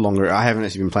bit longer. I haven't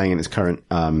actually been playing in its current,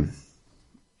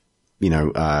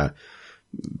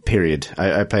 period.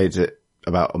 I played it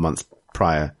about a month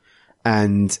prior,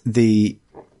 and the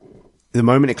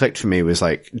moment it clicked for me was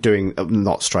like doing,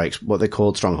 not strikes, what they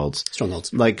called strongholds.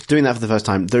 Like doing that for the first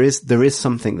time, there is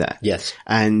something there. Yes.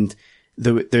 And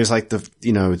there's like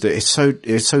it's so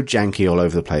janky all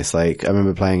over the place. Like, I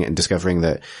remember playing it and discovering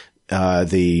that,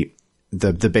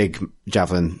 the big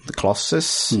javelin, the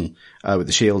Colossus, with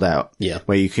the shield out,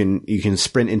 where you can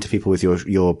sprint into people with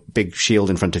your big shield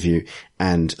in front of you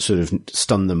and sort of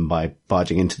stun them by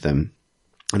barging into them.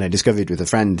 And I discovered with a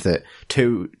friend that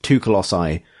two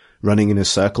Colossi running in a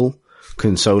circle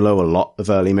can solo a lot of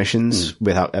early missions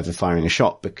without ever firing a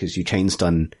shot, because you chain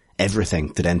stun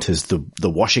everything that enters the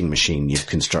washing machine you've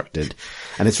constructed.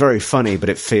 And it's very funny, but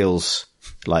it feels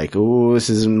like, oh, this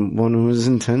isn't what it was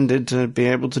intended to be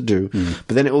able to do.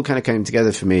 But then it all kind of came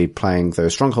together for me playing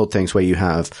those stronghold things where you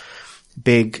have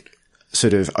big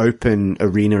sort of open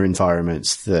arena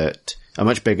environments that are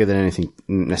much bigger than anything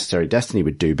necessarily Destiny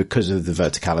would do because of the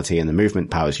verticality and the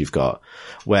movement powers you've got,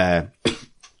 where,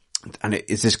 and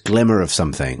it's this glimmer of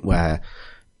something where,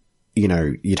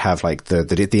 you'd have like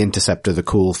the Interceptor, the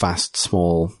cool, fast,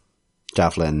 small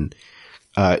javelin,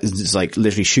 it's like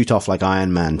literally shoot off like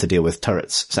Iron Man to deal with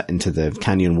turrets set into the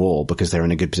canyon wall because they're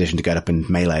in a good position to get up and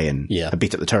melee and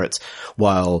beat up the turrets,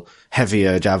 while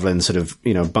heavier javelins sort of,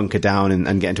 bunker down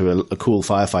and get into a cool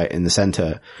firefight in the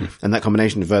center. And that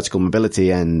combination of vertical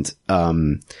mobility and,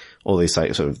 all these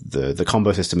like sort of the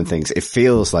combo system and things, it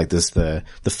feels like there's the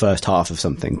first half of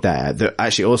something there that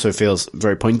actually also feels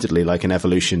very pointedly like an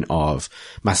evolution of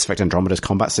Mass Effect Andromeda's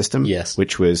combat system. Yes.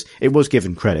 Which it was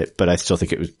given credit, but I still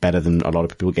think it was better than a lot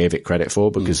of people gave it credit for,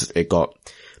 because it got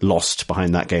lost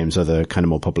behind that game's other kind of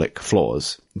more public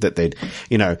flaws that there's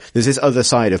this other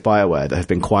side of BioWare that have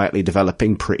been quietly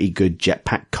developing pretty good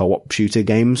jetpack co-op shooter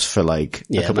games for like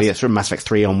a couple of years, from Mass Effect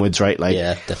 3 onwards, right? Like,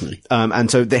 yeah, definitely.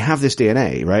 And so they have this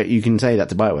DNA, right? You can say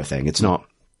that's a BioWare thing. It's not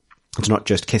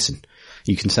just kissing.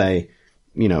 You can say,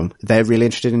 they're really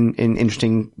interested in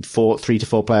interesting 3 to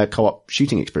 4 player co-op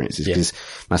shooting experiences, because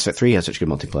Mass Effect 3 has such good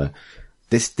multiplayer.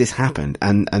 This happened,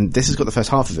 and this has got the first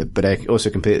half of it, but I also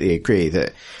completely agree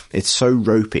that it's so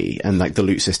ropey, and like the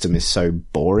loot system is so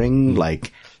boring.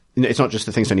 Like, it's not just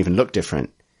the things don't even look different.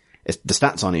 The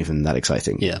stats aren't even that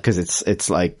exciting. Yeah. Cause it's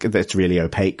like, it's really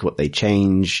opaque what they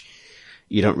change.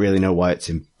 You don't really know why it's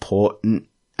important.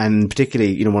 And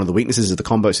particularly, one of the weaknesses of the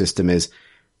combo system is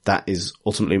that is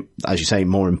ultimately, as you say,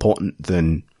 more important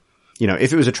than,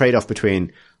 if it was a trade-off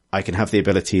between I can have the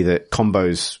ability that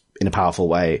combos in a powerful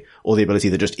way, or the ability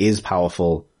that just is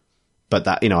powerful, but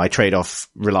that, I trade off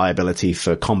reliability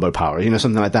for combo power,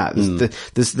 something like that.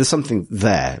 There's something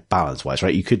there balance-wise,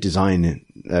 right? You could design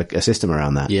a system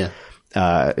around that. Yeah.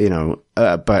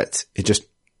 But it just,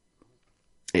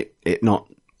 it's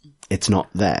not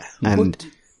there. And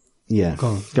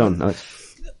go on,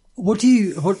 Alex. What's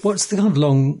the kind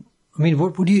of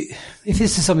what do you, if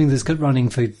this is something that's running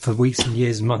for weeks and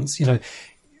years and months,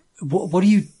 what are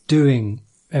you doing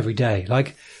every day?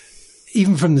 Like,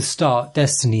 even from the start,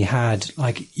 Destiny had,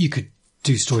 like, you could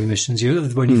do story missions.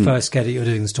 When you first get it, you're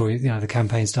doing the story, the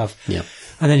campaign stuff. Yeah.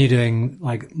 And then you're doing,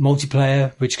 like,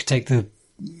 multiplayer, which could take the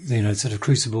sort of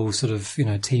Crucible, sort of,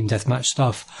 team deathmatch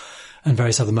stuff and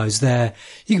various other modes there.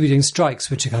 You could be doing strikes,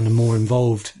 which are kind of more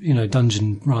involved,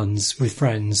 dungeon runs with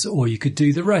friends, or you could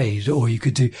do the raid, or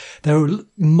there are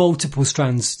multiple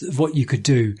strands of what you could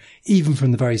do, even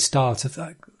from the very start of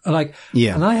that. Like,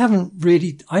 and I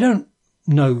don't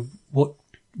know what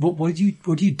do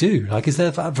you do? Like, is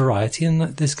there a variety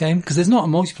in this game? Because there's not a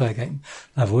multiplayer game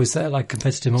level. Is there like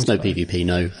competitive multiplayer? There's no PvP,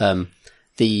 no.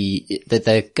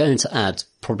 They're going to add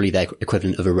probably their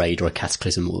equivalent of a raid or a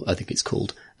cataclysm, I think it's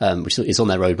called, which is on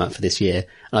their roadmap for this year.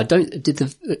 And did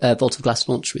the Vault of Glass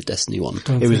launch with Destiny 1?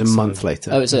 It was a month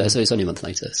later. Oh, so it's only a month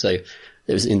later. So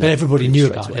it was but everybody knew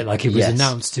about it. Like, it was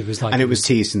announced. It was like, and it was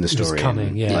teased in the story. It was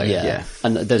coming. Yeah.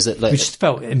 And there's which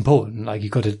felt important. Like,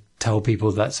 you've got to tell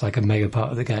people that's like a mega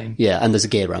part of the game. Yeah. And there's a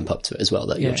gear ramp up to it as well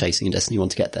that you're chasing in Destiny 1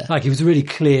 to get there. Like, it was a really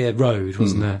clear road,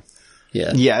 wasn't there?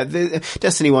 Yeah. Yeah, the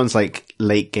Destiny 1's like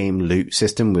late game loot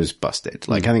system was busted.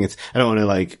 Like I think I don't want to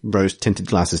like rose tinted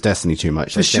glasses Destiny too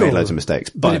much. Like, they made loads of mistakes,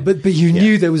 but you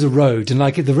knew there was a road, and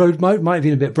like the road might have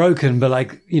been a bit broken, but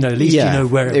like, you know, at least you know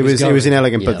where it was going. It was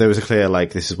inelegant, but there was a clear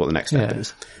like this is what the next step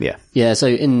is. Yeah. Yeah. So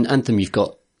in Anthem, you've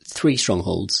got 3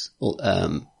 strongholds.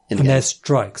 And they're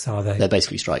strikes, are they? They're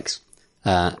basically strikes.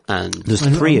 And there's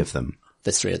 3 of them.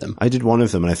 There's 3 of them. I did one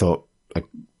of them, and I thought,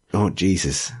 oh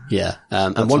Jesus. Yeah.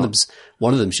 And one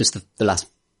of them's just the last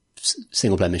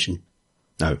single player mission.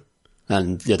 No.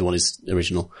 And the other one is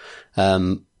original.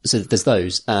 So there's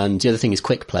those. And the other thing is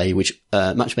quick play, which,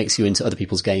 match makes you into other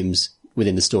people's games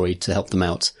within the story to help them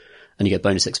out. And you get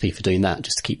bonus XP for doing that,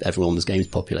 just to keep everyone's games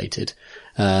populated.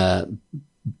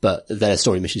 But they're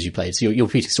story missions you played. So you're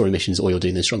repeating story missions or you're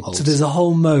doing the strongholds. So there's a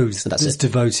whole mode that's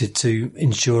devoted to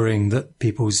ensuring that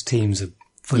people's teams are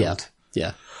filled.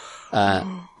 Yeah.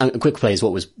 And quick play is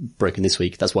what was broken this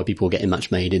week. That's why people were getting match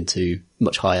made into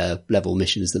much higher level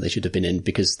missions than they should have been in,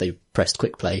 because they pressed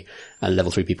quick play, and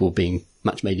level 3 people were being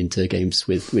match made into games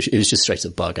which it was just straight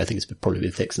up bug. I think it's probably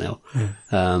been fixed now.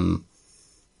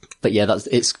 But yeah,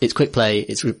 it's quick play.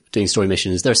 It's doing story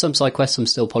missions. There are some side quests I'm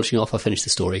still polishing off. I finished the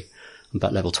story. I'm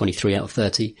about level 23 out of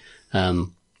 30.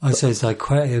 So it's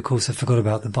like, of course, I forgot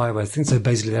about the BioWare thing. So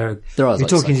basically you're like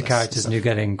talking to characters and you're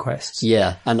getting quests.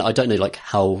 Yeah. And I don't know like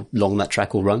how long that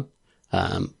track will run.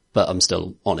 But I'm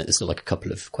still on it. There's still like a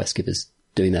couple of quest givers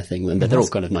doing their thing, and they're all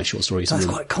kind of nice short stories. That's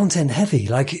quite content heavy.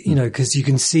 Like, you know, cause you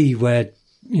can see where,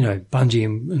 you know, Bungie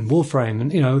and Warframe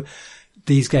and, you know,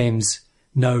 these games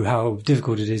know how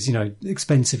difficult it is, you know,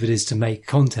 expensive it is to make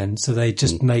content. So they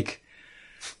just make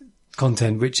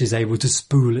content which is able to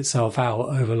spool itself out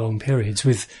over long periods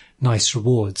with nice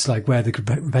rewards, like where the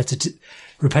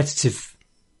repetitive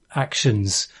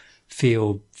actions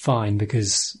feel fine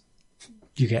because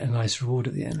you get a nice reward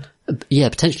at the end. Yeah,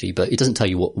 potentially, but it doesn't tell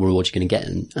you what reward you're going to get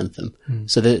in Anthem.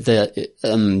 So in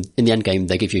the end game,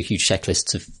 they give you a huge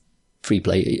checklist of free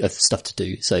play of stuff to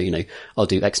do. So, you know, I'll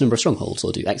do X number of strongholds,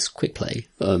 or do X quick play.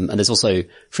 And there's also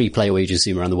free play where you just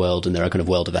zoom around the world and there are kind of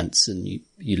world events and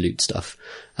you loot stuff.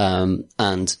 And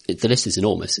the list is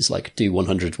enormous. It's like, do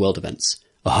 100 world events.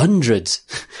 100!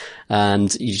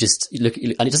 And you just look,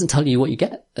 and it doesn't tell you what you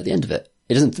get at the end of it.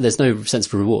 There's no sense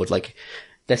of reward. Like,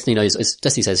 Destiny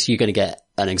says you're going to get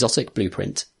an exotic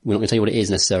blueprint. We're not going to tell you what it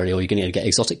is necessarily, or you're going to get an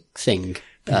exotic thing.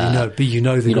 But you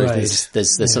know the grade.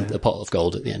 There's a pot of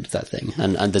gold at the end of that thing.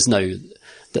 And there's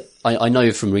I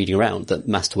know from reading around that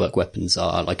masterwork weapons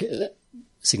are like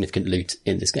significant loot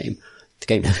in this game. The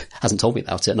game hasn't told me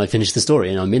about it, and I finished the story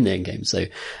and I'm in the end game. So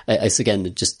it's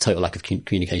again, just total lack of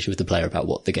communication with the player about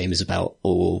what the game is about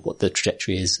or what the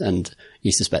trajectory is. And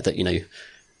you suspect that, you know,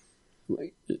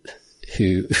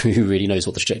 who really knows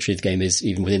what the trajectory of the game is,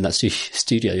 even within that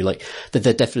studio, like that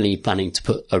they're definitely planning to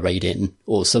put a raid in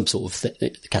or some sort of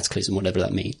cataclysm, whatever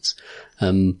that means.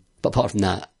 But apart from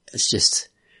that, it's just.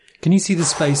 Can you see the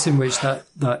space in which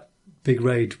that big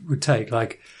raid would take?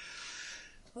 Like,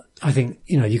 I think,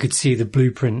 you know, you could see the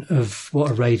blueprint of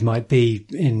what a raid might be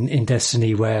in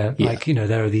Destiny, where like, you know,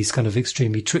 there are these kind of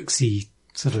extremely tricksy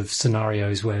sort of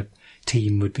scenarios where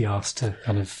team would be asked to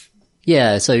kind of.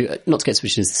 Yeah, so not to get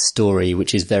switched into the story,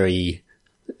 which is very,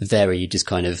 very just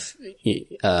kind of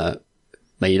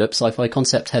made up sci-fi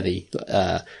concept heavy.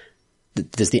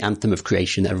 There's the anthem of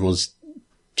creation that everyone's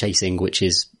chasing, which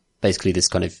is basically this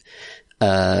kind of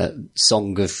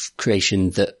song of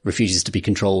creation that refuses to be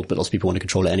controlled, but lots of people want to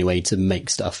control it anyway to make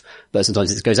stuff. But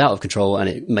sometimes it goes out of control and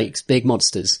it makes big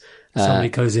monsters. Somebody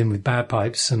goes in with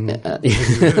bagpipes and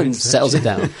settles it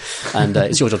down. And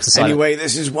it's your job to silence. Anyway,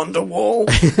 this is Wonderwall.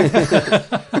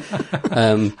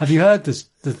 Have you heard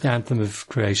the anthem of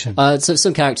creation? So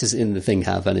some characters in the thing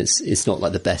have, and it's not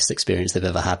like the best experience they've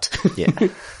ever had. Yeah.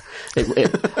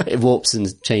 It warps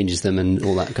and changes them and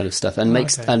all that kind of stuff, and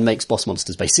makes boss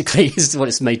monsters. Basically, is what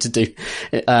it's made to do.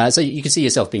 So you can see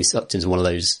yourself being sucked into one of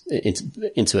those,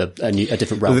 into a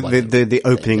different realm. The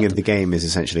opening of the game is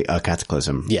essentially a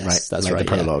cataclysm. Yes, right? that's like right.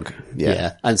 The prologue.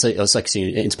 Yeah. And so it's like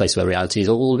seeing into a place where reality is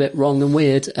all a bit wrong and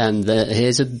weird, and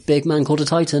here's a big man called a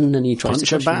Titan, and he tries to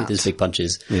crush you with his big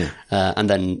punches. Yeah. And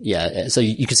then so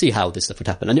you can see how this stuff would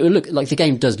happen, and it would look like the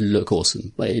game does look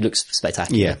awesome. Like, it looks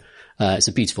spectacular. Yeah. It's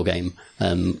a beautiful game.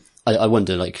 I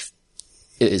wonder, like,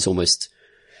 it's almost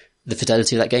the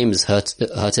fidelity of that game has hurt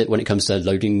it when it comes to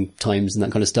loading times and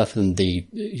that kind of stuff, and the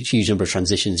huge number of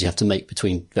transitions you have to make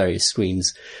between various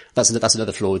screens. That's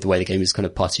another flaw with the way the game is kind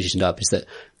of partitioned up, is that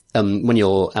when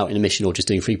you're out in a mission or just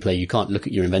doing free play, you can't look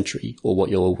at your inventory or what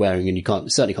you're wearing, and you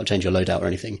certainly can't change your loadout or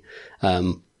anything,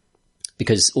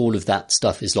 because all of that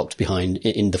stuff is locked behind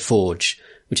in the Forge,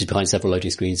 which is behind several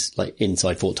loading screens, like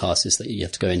inside Fort Tarsis that you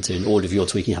have to go into, and all of your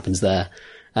tweaking happens there.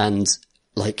 And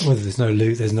like, Whether there's no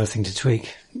loot, there's nothing to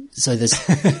tweak. so there's,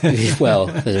 well,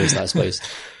 there is that, I suppose.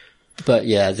 But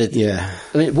yeah,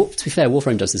 I mean, to be fair,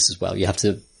 Warframe does this as well. You have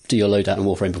to do your loadout in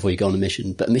Warframe before you go on a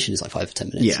mission, but a mission is like 5 or 10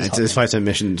 minutes. Yeah, it's 5-10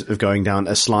 missions of going down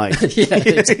a slide. Yeah,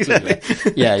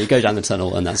 exactly. Yeah, you go down the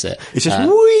tunnel and that's it. It's just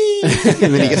whee,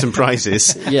 and then you get some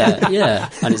prizes. Yeah,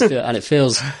 and it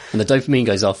feels, and the dopamine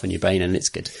goes off in your brain, and it's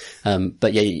good.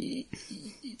 But yeah,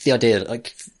 the idea,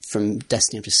 like from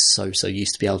Destiny, I'm just so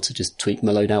used to be able to just tweak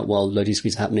my loadout while loading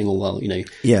screens are happening, or while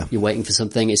you're waiting for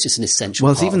something. It's just an essential.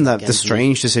 Well, it's part even of the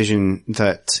strange decision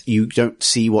that you don't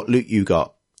see what loot you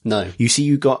got. No, you see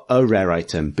you got a rare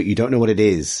item, but you don't know what it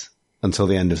is until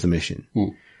the end of the mission.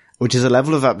 Which is a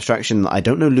level of abstraction that I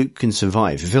don't know loot can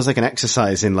survive. It feels like an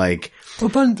exercise in like... Well,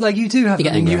 but like you do have,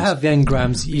 you have the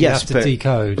engrams you have to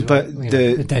decode. But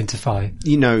identify.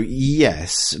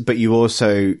 Yes, but you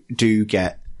also do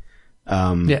get,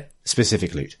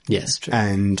 specific loot. Yes, true.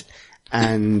 And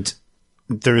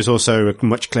there is also a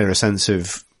much clearer sense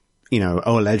of,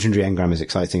 a legendary engram is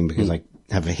exciting because I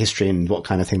have a history and what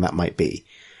kind of thing that might be.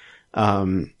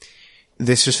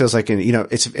 This just feels like,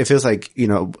 it feels like,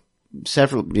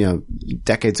 several,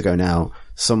 decades ago now,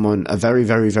 a very,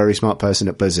 very, very smart person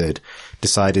at Blizzard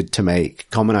decided to make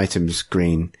common items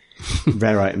green,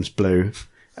 rare items blue,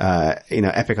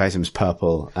 epic items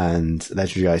purple, and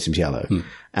legendary items yellow.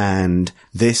 And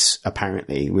this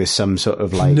apparently was some sort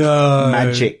of like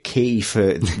magic key for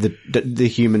the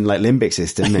human like limbic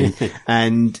system.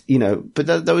 But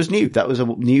that was new. That was a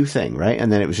new thing, right?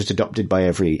 And then it was just adopted by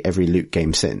every loot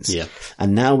game since. Yeah.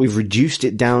 And now we've reduced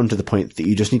it down to the point that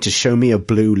you just need to show me a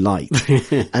blue light.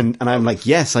 and I'm like,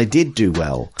 yes, I did do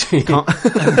well. Yeah,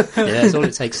 that's all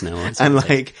it takes now. And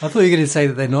like, I thought you were going to say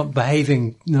that they're not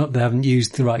behaving, they haven't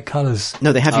used the right colours.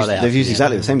 No, they've used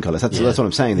exactly the same colours. That's what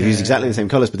I'm saying. They've used exactly the same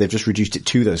colours, but they've just reduced it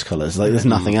to those colours. Like there's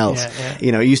nothing else.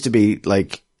 It used to be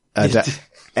like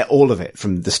all of it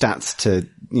from the stats to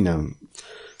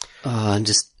and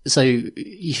just so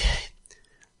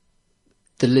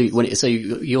the loot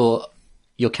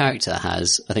your character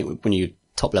has, I think when you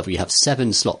top level, you have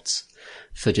 7 slots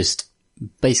for just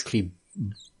basically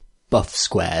buff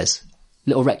squares,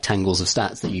 little rectangles of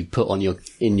stats that you put on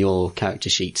in your character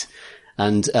sheet.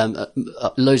 And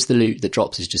loads of the loot that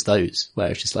drops is just those,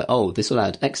 where it's just like, oh, this will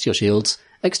add X to your shields,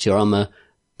 X to your armor,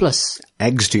 plus...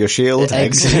 Eggs to your shield.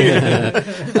 Eggs.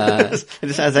 It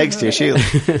just adds eggs to your shield.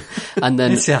 And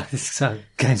then... this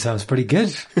game sounds pretty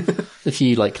good. A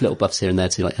few like little buffs here and there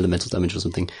to like elemental damage or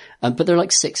something. But there are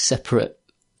like 6 separate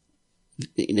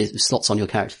slots on your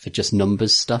character for just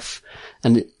numbers stuff.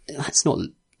 And that's not...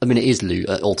 I mean, it is loot,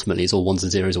 ultimately, it's all ones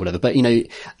and zeros or whatever, but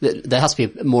there has to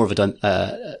be more of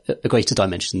a greater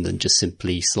dimension than just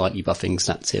simply slightly buffing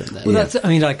stats here and there. Well, that's, I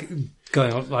mean, like,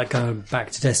 going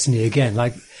back to Destiny again,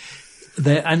 like,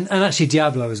 and actually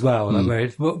Diablo as well, like, where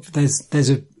there's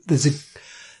a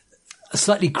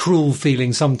slightly cruel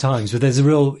feeling sometimes, but there's a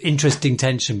real interesting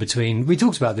tension between, we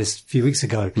talked about this a few weeks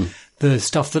ago, the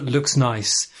stuff that looks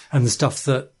nice and the stuff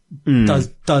that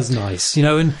does nice,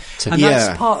 and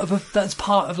that's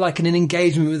part of like an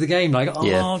engagement with the game. Like,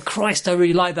 Christ, I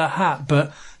really like that hat,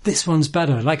 but this one's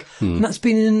better. Like, and that's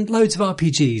been in loads of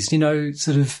RPGs,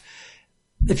 sort of,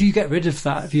 if you get rid of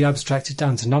that, if you abstract it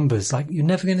down to numbers, like, you're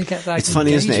never going to get that. It's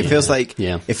funny, isn't it?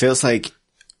 It feels like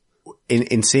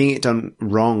in seeing it done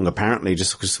wrong, apparently,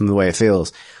 just because from the way it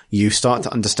feels, you start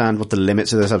to understand what the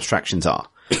limits of those abstractions are.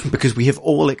 Because we have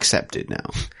all accepted now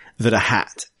that a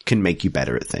hat can make you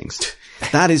better at things.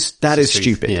 That is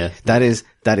stupid. Yeah. That is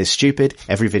stupid.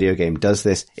 Every video game does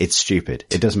this. It's stupid.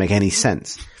 It doesn't make any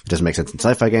sense. It doesn't make sense in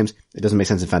sci-fi games. It doesn't make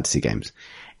sense in fantasy games.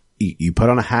 You put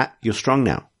on a hat, you're strong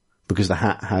now because the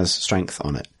hat has strength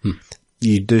on it.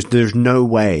 There's no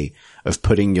way of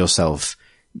putting yourself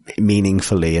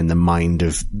meaningfully in the mind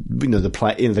of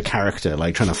the character,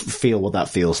 like trying to feel what that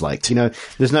feels like.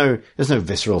 There's no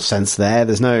visceral sense there.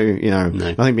 There's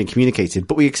nothing being communicated,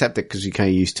 but we accept it because you're kind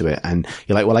of used to it. And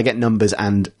you're like, well, I get numbers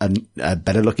and a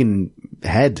better looking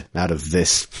head out of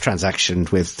this transaction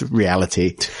with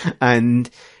reality.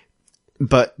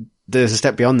 But there's a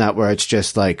step beyond that where it's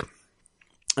just like,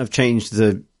 I've changed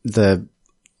the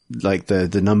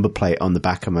number plate on the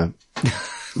back of my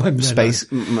space.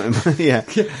 Yeah.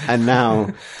 And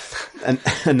now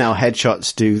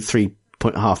headshots do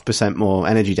 3.5% more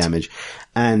energy damage.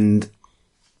 And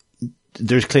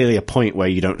there's clearly a point where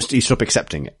you stop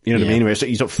accepting it. You know what I mean? Where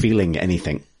you stop feeling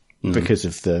anything because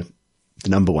of the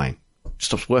number wang. It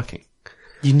stops working.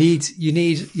 You need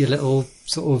your little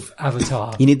sort of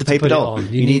avatar. You need the paper doll.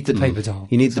 You need the paper doll.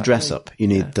 You need the dress up. You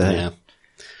need the...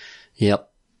 Yep.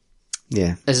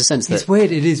 Yeah. There's a sense that It's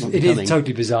weird. It is becoming-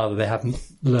 totally bizarre that they haven't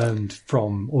learned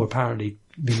from, or apparently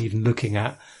been even looking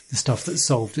at the stuff that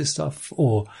solved this stuff,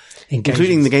 or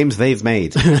Including the games they've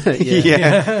made.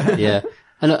 yeah. Yeah.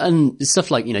 And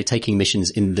stuff like, taking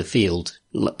missions in the field.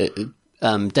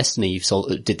 Destiny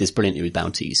did this brilliantly with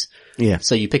bounties. Yeah.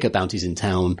 So you pick up bounties in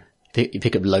town, you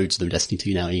pick up loads of them in Destiny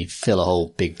 2 now, you fill a whole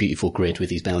big, beautiful grid with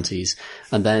these bounties,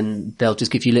 and then they'll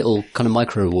just give you little kind of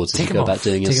micro rewards as you go about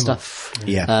doing your stuff.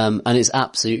 Yeah. And it's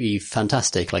absolutely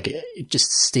fantastic. Like,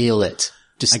 just steal it.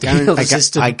 Just steal the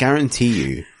system. I guarantee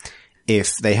you,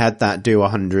 if they had that do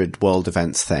 100 world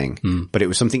events thing, but it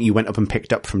was something you went up and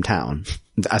picked up from town,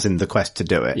 as in the quest to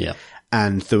do it, Yeah.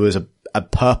 and there was a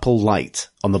purple light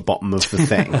on the bottom of the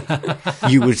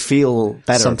thing, you would feel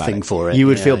better Something about it. for it. You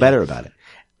would Yeah, feel yeah. better about it.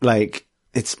 Like,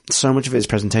 it's so much of it is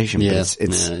presentation, Yeah. but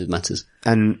it's it matters.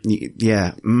 and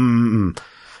yeah,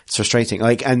 it's frustrating.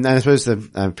 Like, and I suppose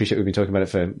I appreciate we've been talking about it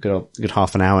for a good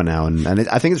half an hour now, and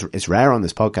I think it's rare on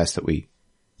this podcast that we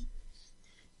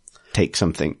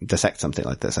dissect something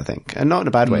like this, I think. And not in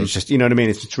a bad way. It's just, you know what I mean?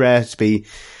 It's rare to be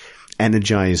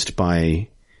energized by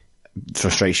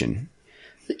frustration.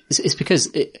 It's because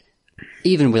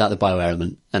even without the BioWare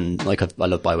element, and like I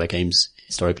love BioWare games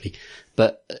historically,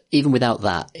 but even without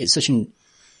that, it's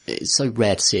so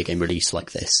rare to see a game released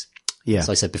like this. Yeah. As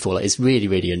I said before, like, it's really,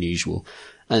 really unusual.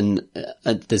 And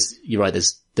you're right,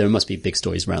 there must be big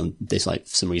stories around this, like,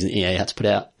 for some reason EA had to put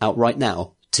it out right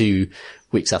now, 2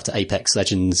 weeks after Apex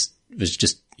Legends was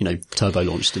just, turbo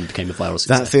launched and became a viral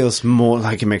success. That feels more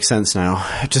like it makes sense now.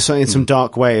 Just in some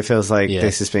dark way, it feels like Yeah.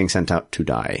 this is being sent out to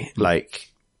die. Like,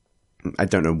 I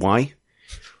don't know why.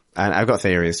 And I've got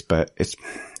theories, but it's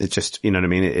just, you know what I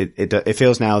mean? It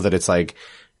feels now that it's like,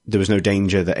 there was no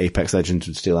danger that Apex Legends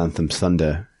would steal Anthem's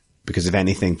thunder, because if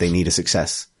anything, they need a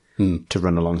success to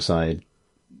run alongside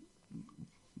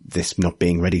this not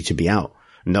being ready to be out.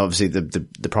 And obviously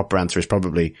the proper answer is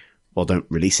probably, well, don't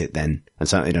release it then, and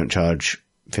certainly don't charge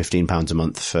 £15 a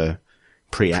month for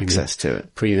pre-access to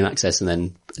it. Premium access, and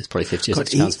then it's probably 50 or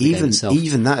 60 pounds for the game itself.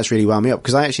 Even that has really wound me up,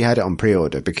 because I actually had it on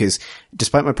pre-order, because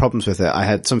despite my problems with it, I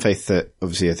had some faith that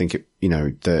obviously I think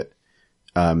that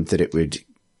it would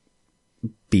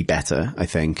be better, I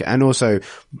think. And also,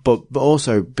 but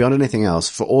also beyond anything else,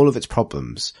 for all of its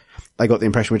problems, I got the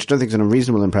impression, which I don't think is an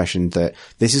unreasonable impression, that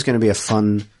this is going to be a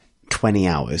fun 20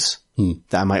 hours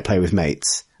that I might play with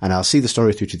mates, and I'll see the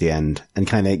story through to the end and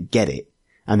kind of get it,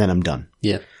 and then I'm done.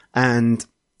 Yeah. And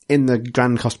in the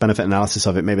grand cost benefit analysis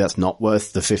of it, maybe that's not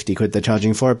worth the 50 quid they're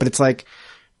charging for it, but it's like,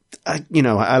 I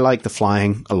like the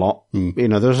flying a lot.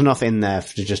 There's enough in there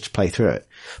to just play through it.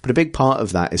 But a big part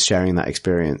of that is sharing that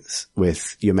experience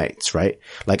with your mates, right?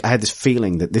 Like, I had this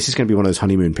feeling that this is going to be one of those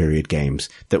honeymoon period games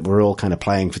that we're all kind of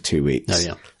playing for 2 weeks. Oh,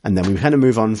 yeah. And then we kind of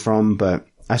move on from, but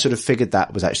I sort of figured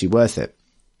that was actually worth it.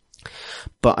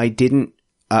 But I didn't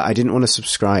want to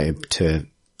subscribe to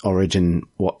Origin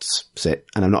What's It,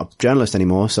 and I'm not a journalist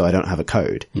anymore, so I don't have a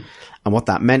code. And what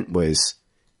that meant was,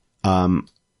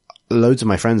 loads of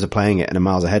my friends are playing it and are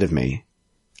miles ahead of me.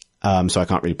 So I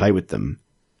can't really play with them,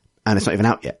 and it's not even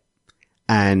out yet.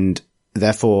 And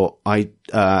therefore I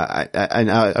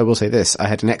will say this, I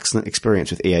had an excellent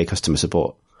experience with EA customer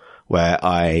support, where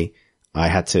I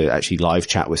had to actually live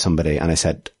chat with somebody, and I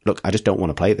said, look, I just don't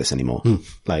want to play this anymore.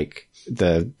 Like,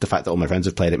 the fact that all my friends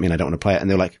have played it mean I don't want to play it. And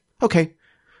they're like, okay,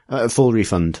 full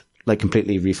refund, like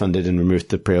completely refunded and removed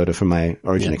the pre-order from my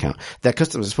Origin account. Their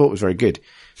customer support was very good.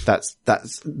 But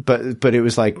it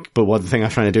was like, but one thing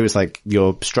I'm trying to do is like,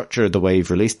 your structure, the way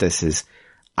you've released this is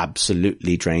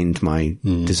absolutely drained my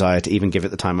desire to even give it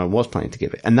the time I was planning to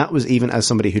give it. And that was even as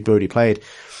somebody who'd already played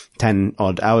 10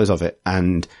 odd hours of it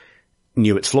and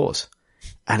knew its flaws.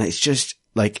 And it's just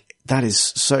like, that is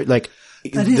so like,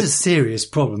 that is a serious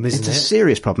problem, isn't it? It's a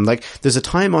serious problem. Like, there's a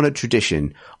time-honored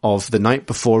tradition of the night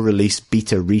before release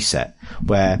beta reset,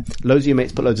 where loads of your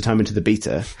mates put loads of time into the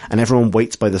beta, and everyone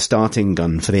waits by the starting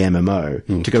gun for the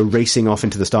MMO to go racing off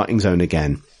into the starting zone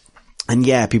again. And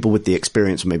yeah, people with the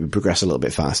experience will maybe progress a little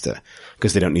bit faster,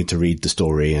 because they don't need to read the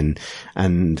story and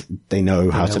they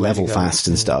know how to level fast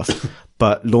and stuff.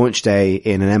 But launch day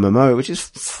in an MMO, which is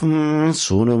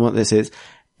sort of what this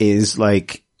is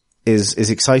like, is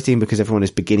exciting because everyone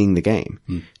is beginning the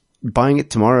game. Buying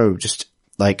it tomorrow, just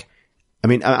like, I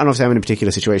mean, and obviously I'm in a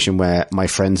particular situation where my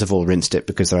friends have all rinsed it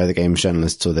because they're either games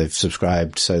journalists or they've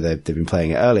subscribed, so they've been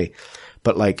playing it early.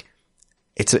 But like,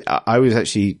 I was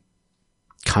actually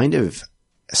kind of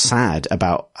sad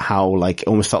about how, like, it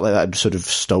almost felt like that had sort of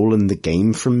stolen the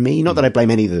game from me. Not that I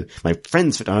blame any of my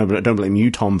friends for it. I don't blame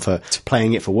you, Tom, for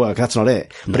playing it for work. That's not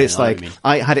it. But it's like,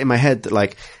 I had it in my head that,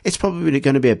 like, it's probably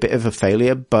going to be a bit of a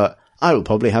failure, but I will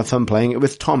probably have fun playing it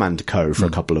with Tom and co for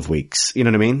a couple of weeks. You know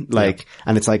what I mean? Like,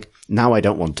 and it's like, now I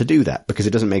don't want to do that because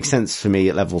it doesn't make sense for me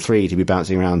at level 3 to be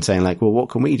bouncing around saying like, well, what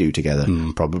can we do together?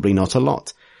 Probably not a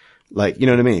lot. Like, you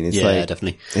know what I mean? It's like,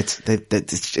 definitely.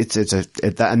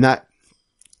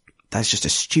 That's just a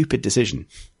stupid decision.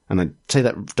 And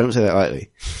don't say that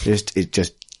lightly.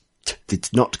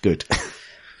 It's not good.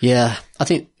 Yeah. I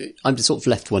think I'm sort of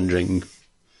left wondering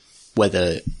what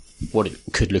it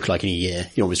could look like in a year.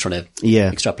 You're always trying to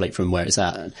extrapolate from where it's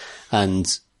at. And,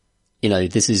 you know,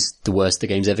 this is the worst the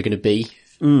game's ever going to be.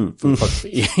 You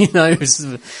know,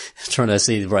 trying to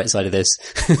see the right side of this.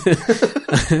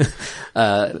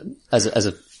 As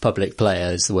a public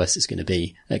player, it's the worst it's going to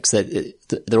be. Because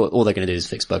all they're going to do is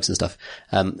fix bugs and stuff.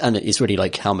 And it's really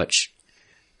like how much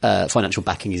financial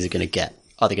backing is it going to get?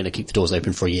 Are they going to keep the doors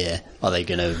open for a year? Are they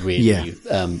going to really,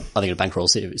 are they going to bankroll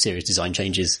serious design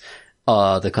changes?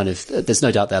 There's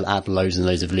no doubt they'll add loads and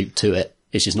loads of loot to it.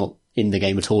 It's just not in the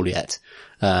game at all yet.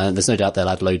 There's no doubt they'll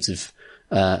add loads of,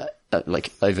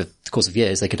 like over the course of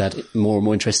years, they could add more and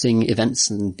more interesting events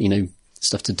and, you know,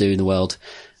 stuff to do in the world.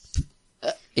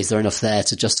 Is there enough there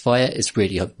to justify it? It's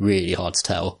really, really hard to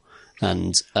tell.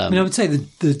 And, I mean, I would say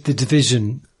the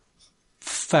Division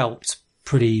felt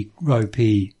pretty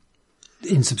ropey,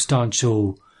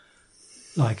 insubstantial,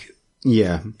 like,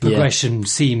 progression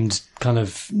seemed kind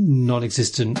of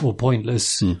non-existent or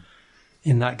pointless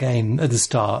in that game at the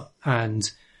start.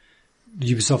 And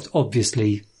Ubisoft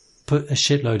obviously put a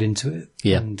shitload into it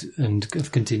and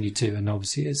have continued to, and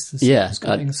obviously it's the same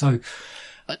going. So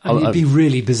I mean, it'd be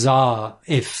really bizarre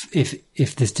if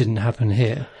this didn't happen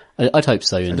here. I'd hope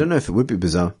so. I don't know if it would be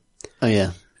bizarre. Oh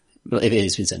yeah. Well, if it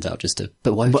has been sent out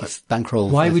but why would you bankroll?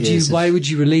 Why would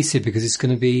you release it? Because it's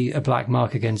going to be a black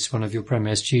mark against one of your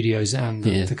premier studios and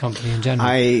the company in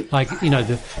general. You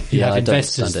have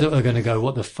investors that are going to go,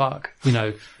 what the fuck? You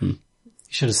know, you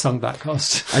should have sunk that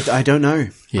cost. I don't know.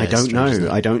 I don't know.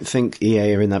 I don't think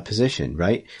EA are in that position,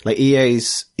 right? Like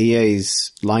EA's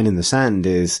line in the sand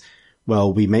is,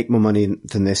 well, we make more money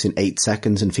than this in 8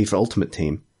 seconds in FIFA Ultimate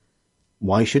Team.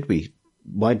 Why should we?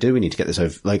 Why do we need to get this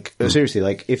over? Like, seriously,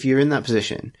 like, if you're in that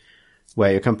position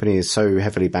where your company is so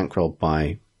heavily bankrolled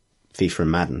by FIFA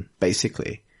and Madden,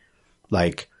 basically,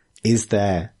 like, is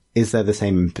there the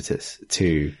same impetus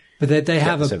to... But they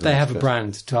have a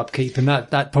brand to upkeep, and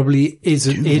that probably is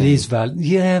valid.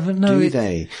 Yeah, but no. Do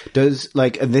they?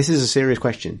 And this is a serious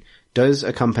question. Does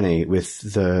a company with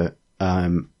the,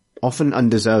 often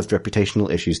undeserved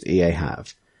reputational issues that EA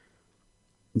have,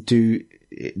 do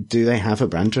they have a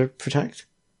brand to protect?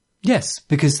 Yes,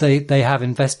 because they have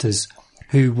investors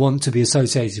who want to be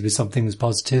associated with something that's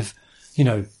positive, you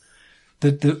know,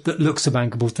 that looks a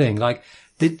bankable thing. Like,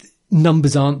 the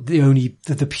numbers aren't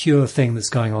the pure thing that's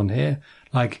going on here.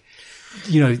 Like,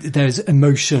 you know, there's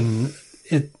emotion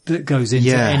that goes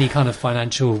into any kind of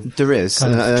financial. There is.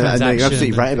 Kind of transaction. You're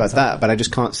absolutely right about that, but I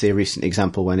just can't see a recent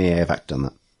example when EA have acted on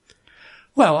that.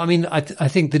 Well, I mean, I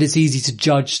think that it's easy to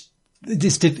judge.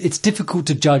 It's difficult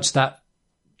to judge that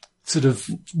sort of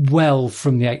well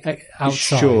from the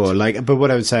outside. Sure, but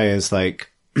what I would say is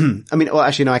like, I mean, well,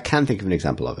 actually, no, I can think of an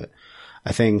example of it.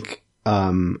 I think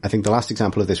the last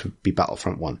example of this would be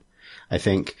Battlefront 1. I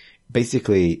think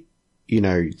basically, you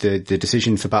know, the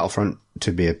decision for Battlefront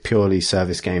to be a purely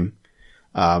service game,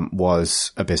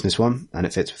 was a business one, and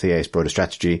it fits with EA's broader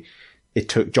strategy. It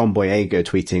took John Boyega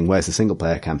tweeting, "Where's the single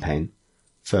player campaign?"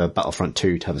 for Battlefront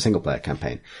 2 to have a single player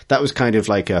campaign. That was kind of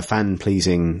like a fan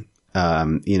pleasing,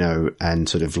 you know, and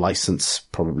sort of licensor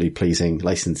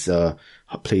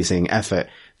pleasing effort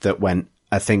that went,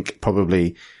 I think,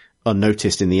 probably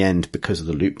unnoticed in the end because of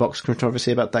the loot box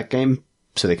controversy about that game.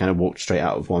 So they kind of walked straight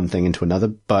out of one thing into another.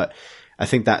 But I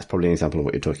think that's probably an example of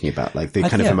what you're talking about, like the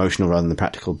kind of emotional rather than the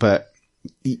practical. But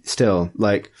still,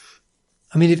 like,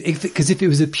 I mean, because if it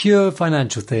was a pure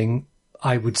financial thing,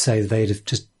 I would say they'd have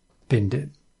just binned it.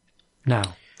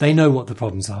 Now they know what the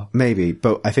problems are. Maybe,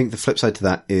 but I think the flip side to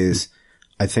that is,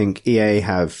 I think EA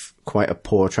have quite a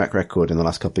poor track record in the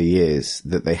last couple of years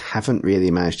that they haven't really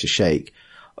managed to shake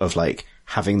of like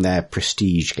having their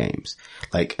prestige games.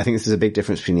 Like, I think this is a big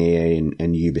difference between EA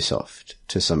and Ubisoft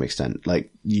to some extent.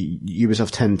 Like,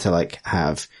 Ubisoft tend to like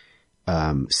have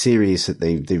series that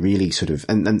they really sort of,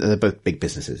 and they're both big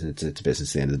businesses. It's a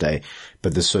business at the end of the day,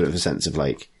 but there's sort of a sense of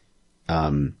like,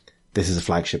 this is a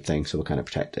flagship thing, so we'll kind of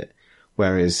protect it.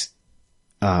 Whereas,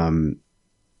 I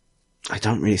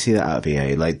don't really see that out of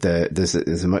EA. Like, there's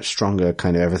a much stronger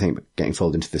kind of everything getting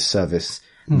folded into this service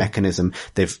mechanism.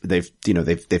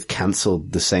 They've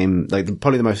cancelled the same, like,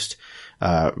 probably the most,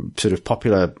 sort of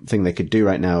popular thing they could do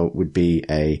right now would be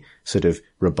a sort of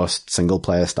robust single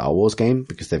player Star Wars game,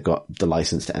 because they've got the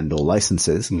license to end all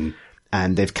licenses.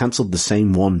 And they've cancelled the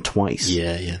same one twice.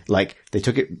 Yeah. Like, they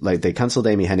cancelled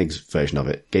Amy Hennig's version of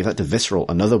it, gave that to Visceral,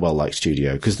 another well-liked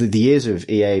studio, because the years of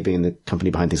EA being the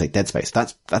company behind things like Dead Space,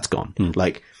 that's gone.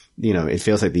 Like, you know, it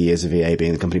feels like the years of EA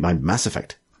being the company behind Mass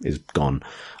Effect is gone.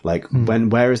 Like,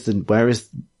 where is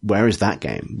that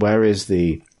game?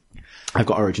 I've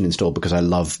got Origin installed because I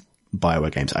love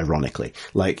BioWare games, ironically.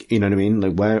 Like, you know what I mean?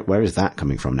 Like, where is that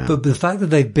coming from now? But the fact that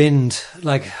they've binned,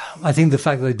 I think the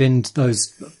fact that they've binned those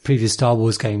previous Star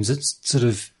Wars games, it's sort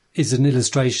of, is an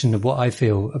illustration of what I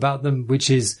feel about them, which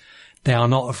is they are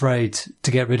not afraid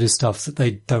to get rid of stuff that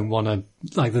they don't want to,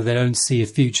 like, that they don't see a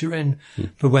future in.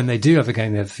 But when they do have a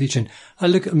game they have a future in,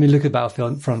 look at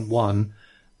Battlefront 1,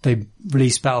 they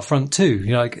released Battlefront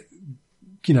 2,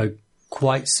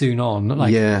 quite soon on.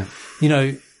 Like, yeah. You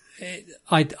know,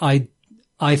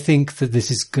 I think that this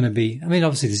is going to be, I mean,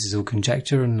 obviously this is all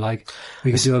conjecture and like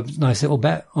we could do a nice little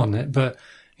bet on it, but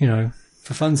you know,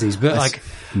 for funsies, but like,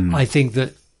 I think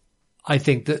that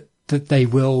they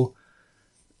will,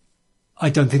 I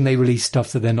don't think they release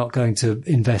stuff that they're not going to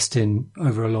invest in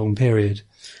over a long period.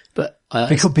 But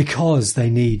because they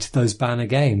need those banner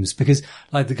games, because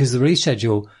the release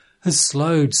schedule has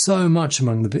slowed so much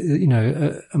among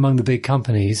the big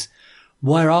companies.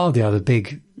 Where are the other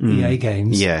big EA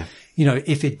games? Yeah. You know,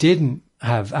 if it didn't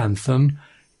have Anthem,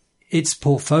 its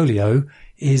portfolio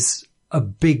is a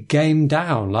big game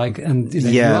down. Like, and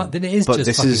you know, then it is but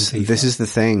just this is the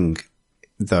thing,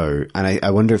 though, and I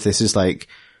wonder if this is like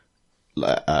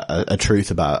a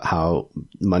truth about how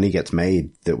money gets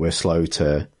made that we're slow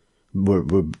to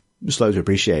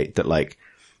appreciate. That, like,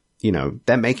 you know,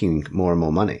 they're making more and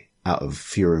more money out of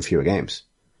fewer and fewer games.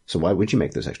 So why would you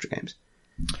make those extra games?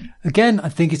 Again, I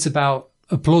think it's about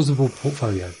a plausible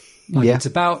portfolio. Like, it's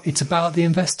about the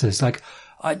investors. Like,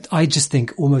 I just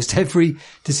think almost every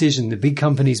decision that big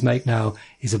companies make now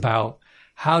is about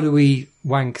how do we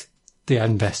wank the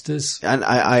investors. And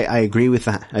I agree with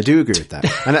that. I do agree with that.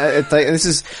 And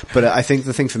but I think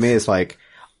the thing for me is, like,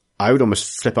 I would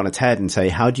almost flip on its head and say,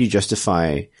 how do you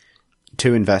justify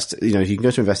to invest? You know, you can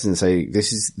go to investors and say,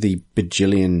 this is the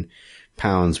bajillion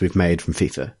pounds we've made from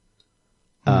FIFA.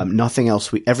 Everything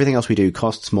else we do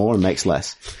costs more and makes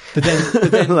less. But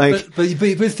then, like, but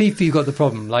with FIFA, you've got the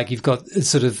problem. Like, you've got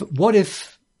sort of, what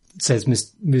if, says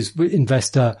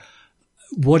investor,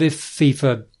 what if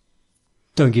FIFA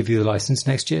don't give you the license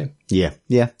next year? Yeah.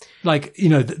 Like, you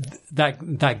know,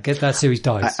 that series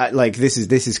dies. Like, this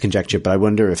is conjecture, but I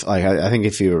wonder if, like, I think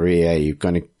if you were EA,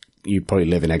 you'd probably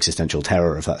live in existential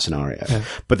terror of that scenario. Yeah.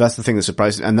 But that's the thing that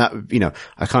surprises, and that, you know,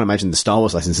 I can't imagine the Star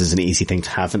Wars license is an easy thing to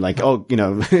have, and like, oh, you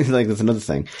know, like, that's another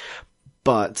thing.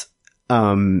 But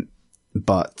I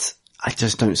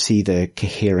just don't see the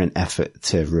coherent effort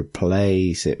to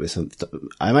replace it with something.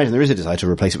 I imagine there is a desire to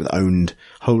replace it with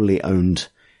wholly owned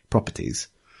properties.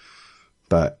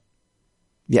 But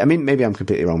yeah, I mean, maybe I'm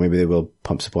completely wrong. Maybe they will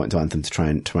pump support into Anthem to try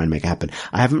and make it happen.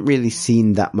 I haven't really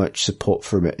seen that much support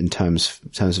from it in terms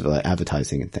of like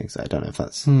advertising and things. I don't know if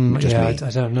that's just me.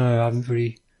 I don't know. I haven't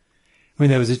really. I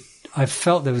mean, I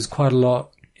felt there was quite a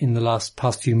lot in the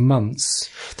past few months.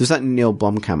 There's that Neil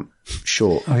Blomkamp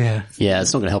short. Oh yeah. Yeah,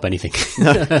 it's not going to help anything.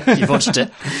 You've watched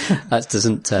it. That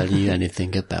doesn't tell you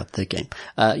anything about the game.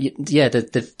 Yeah,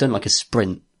 they've done like a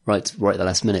sprint. Right at the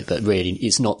last minute, but really,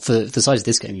 it's not for the size of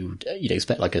this game. You'd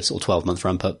expect like a sort of 12-month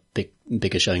ramp up,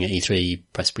 bigger showing at E3,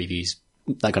 press previews,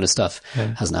 that kind of stuff.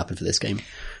 Yeah. Hasn't happened for this game.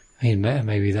 I mean,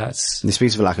 maybe that's. It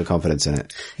speaks of a lack of confidence in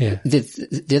it. Yeah.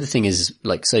 The other thing is,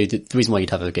 like, so the reason why you'd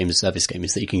have a game as a service game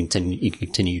is that you can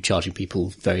continue charging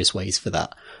people various ways for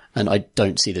that, and I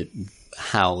don't see that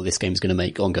how this game is going to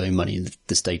make ongoing money in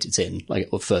the state it's in, like,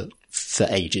 or for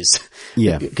ages.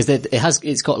 Yeah. Because it does have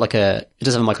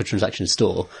a microtransaction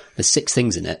store. There's 6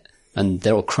 things in it, and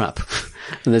they're all crap.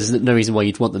 And there's no reason why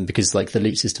you'd want them, because like the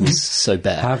loot system is so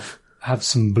bare. Have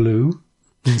some blue,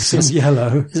 some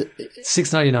yellow,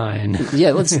 $6.99.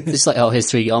 Yeah, well, it's like, oh, here's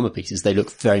 3 armor pieces. They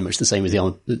look very much the same as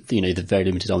the very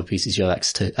limited armor pieces you have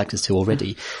access to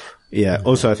already. Yeah.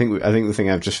 Also, I think the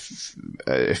thing I've just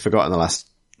forgotten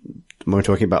when we're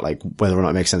talking about like whether or not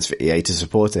it makes sense for EA to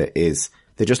support it, is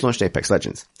they just launched Apex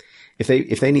Legends.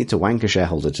 If they need to wank a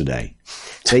shareholder today,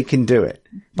 they can do it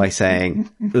by saying,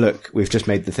 look, we've just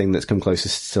made the thing that's come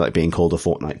closest to like being called a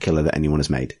Fortnite killer that anyone has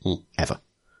made ever.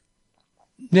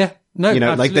 Yeah. No, you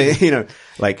know, absolutely.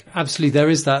 like absolutely. There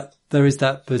is that,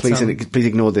 but please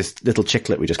ignore this little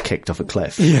chicklet we just kicked off a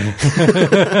cliff. Yeah.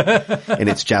 In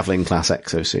its Javelin class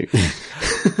exosuit.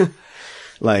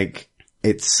 Like,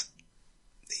 it's,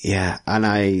 yeah. And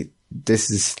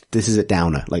this is a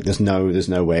downer. Like there's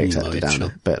no way except a downer.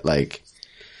 Sure. But like,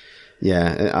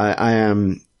 yeah,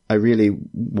 I really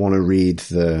want to read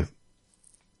the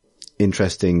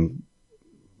interesting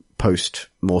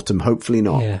post-mortem. Hopefully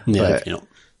not. Yeah. Hopefully not.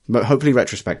 But hopefully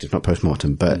retrospective, not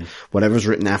post-mortem. But whatever's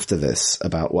written after this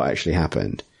about what actually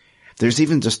happened. There's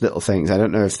even just little things. I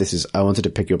don't know if this is, I wanted to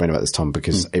pick your brain about this, Tom,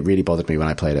 because it really bothered me when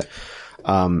I played it.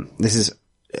 This is,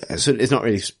 so it's not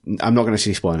really, I'm not going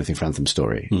to spoil anything for Anthem's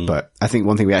story, but I think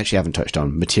one thing we actually haven't touched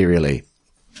on materially,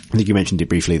 I think you mentioned it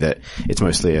briefly, that it's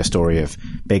mostly a story of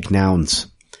big nouns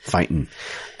fighting.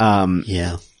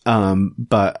 Yeah.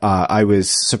 But I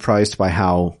was surprised by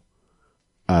how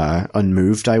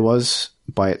unmoved I was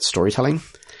by its storytelling.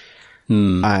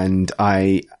 And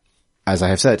as I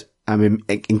have said, I'm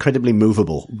incredibly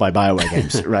movable by BioWare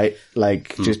games, right?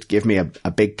 Like, just give me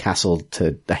a big castle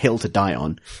a hill to die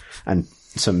on and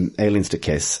some aliens to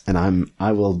kiss, and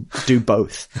I will do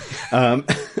both. And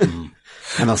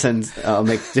I'll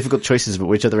make difficult choices about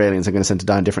which other aliens I'm going to send to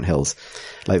die on different hills.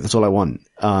 Like, that's all I want.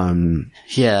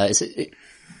 Yeah,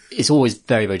 it's always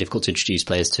very, very difficult to introduce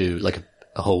players to like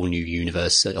a whole new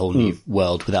universe, a whole new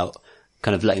world without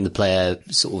kind of letting the player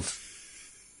sort of,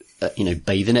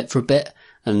 bathe in it for a bit.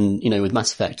 And, with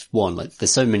Mass Effect 1, like,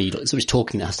 there's so much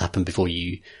talking that has to happen before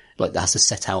you, like, that has to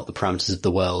set out the parameters of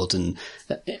the world, and,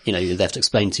 they have to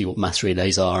explain to you what mass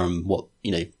relays are and what,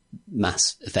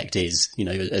 Mass Effect is,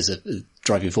 as a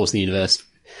driving force in the universe.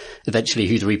 Eventually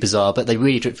who the Reapers are, but they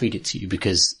really drip feed it to you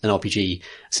because an RPG,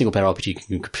 single player RPG,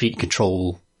 can completely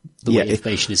control the way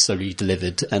information is slowly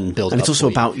delivered and built up. And it's also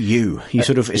about you. You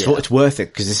sort of, it's worth it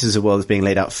because this is a world that's being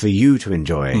laid out for you to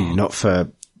enjoy, not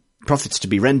for profits to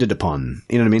be rendered upon.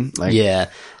 You know what I mean? Like, yeah.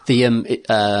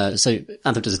 So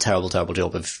Anthem does a terrible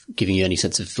job of giving you any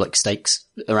sense of like stakes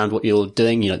around what you're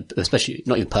doing, especially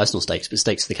not even personal stakes, but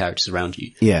stakes for the characters around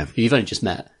you. Yeah. Who you've only just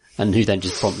met and who then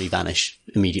just promptly vanish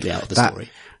immediately out of the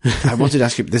story. I wanted to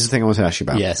ask you, this is the thing I wanted to ask you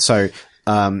about. Yes. So,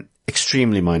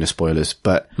 extremely minor spoilers,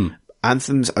 but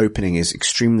Anthem's opening is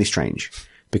extremely strange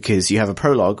because you have a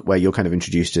prologue where you're kind of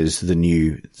introduced as the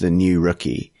new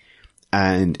rookie.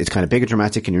 And it's kind of big and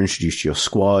dramatic, and you're introduced to your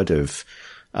squad of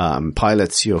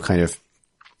pilots.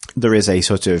 There is a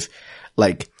sort of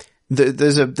like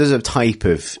there's a type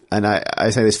of, and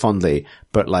I say this fondly,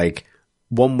 but like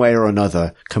one way or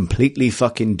another, completely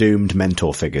fucking doomed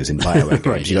mentor figures in BioWare games.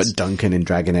 Right, You got Duncan in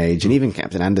Dragon Age, and even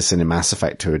Captain Anderson in Mass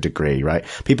Effect to a degree, right?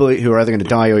 People who are either going to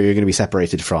die or you're going to be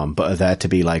separated from, but are there to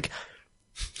be like,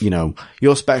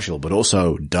 you're special, but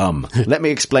also dumb. Let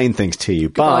me explain things to you.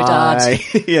 Goodbye, Bye.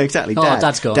 Dad. Yeah, exactly.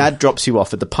 Dad's gone. Dad drops you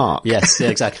off at the park. Yes, yeah,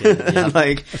 exactly. Yeah.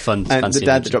 Like, fun, and the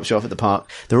dad that drops you off at the park,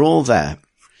 they're all there.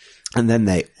 And then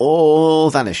they all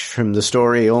vanish from the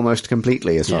story almost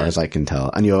completely, as far as I can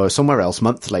tell. And you're somewhere else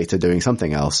months later doing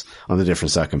something else under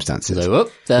different circumstances.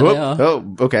 So, there they are.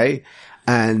 Oh, okay.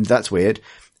 And that's weird.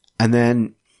 And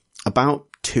then about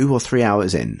 2 or 3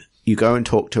 hours in, you go and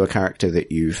talk to a character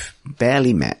that you've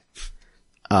barely met,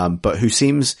 but who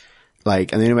seems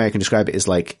like, and the only way I can describe it is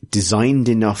like designed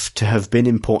enough to have been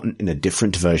important in a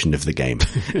different version of the game.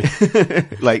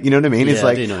 Like, you know what I mean? Yeah, it's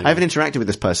like, I haven't interacted with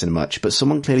this person much, but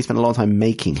someone clearly spent a lot of time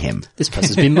making him. This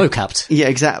person's been mocapped. Yeah,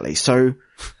 exactly. So,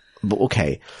 but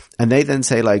okay. And they then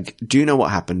say like, do you know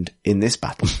what happened in this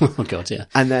battle? Oh god, yeah.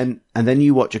 And then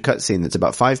you watch a cutscene that's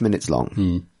about 5 minutes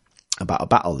long about a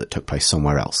battle that took place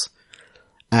somewhere else.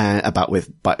 So the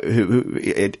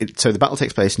battle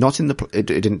takes place not in it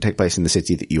didn't take place in the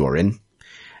city that you are in.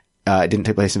 It didn't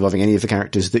take place involving any of the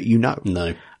characters that you know.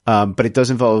 No. But it does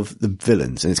involve the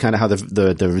villains, and it's kind of how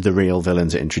the real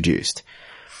villains are introduced.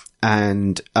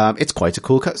 And, it's quite a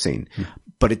cool cutscene,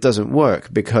 but it doesn't work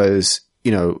because,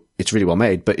 it's really well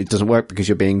made, but it doesn't work because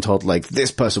you're being told like this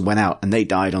person went out and they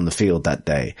died on the field that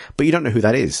day, but you don't know who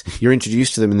that is. You're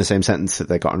introduced to them in the same sentence that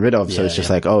they've gotten rid of. So it's just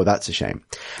like, oh, that's a shame.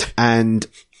 And,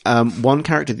 one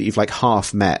character that you've like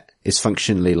half met is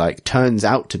functionally like turns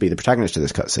out to be the protagonist of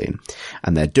this cutscene,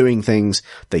 and they're doing things.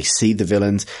 They see the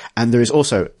villains, and there is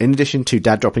also, in addition to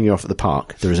Dad dropping you off at the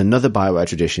park, there is another BioWare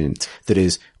tradition that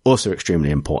is also extremely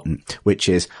important, which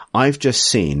is I've just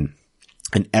seen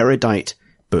an erudite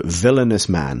but villainous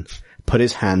man put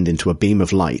his hand into a beam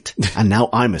of light, and now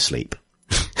I'm asleep.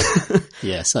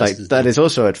 Yes, like that is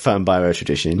also a firm BioWare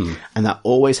tradition, and that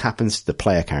always happens to the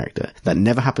player character. That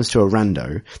never happens to a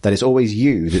rando. That is always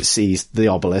you that sees the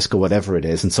obelisk or whatever it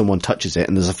is, and someone touches it,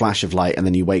 and there's a flash of light, and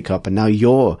then you wake up, and now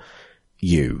you're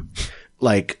you.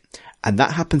 Like, and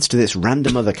that happens to this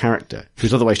random other character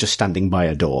who's otherwise just standing by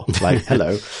a door, like,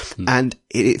 hello. And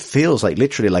it feels like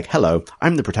literally like, hello,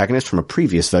 I'm the protagonist from a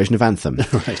previous version of Anthem.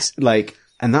 Right. Like,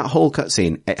 and that whole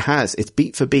cutscene, it's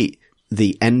beat for beat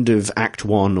the end of Act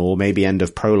 1 or maybe end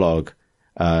of Prologue,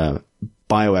 BioWare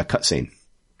cutscene.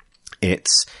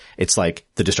 It's like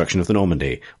the destruction of the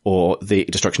Normandy, or the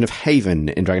destruction of Haven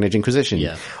in Dragon Age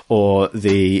Inquisition, or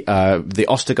the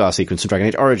Ostagar sequence in Dragon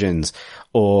Age Origins,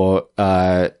 or,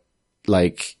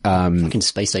 fucking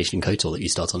space station in KOTOR that you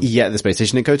start on. Yeah, the space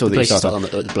station in KOTOR that you start on.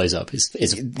 That blows up is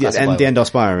and the Endor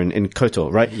Spire in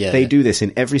KOTOR, right? Yeah. They do this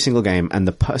in every single game, and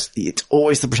it's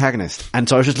always the protagonist. And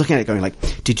so I was just looking at it going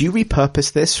like, did you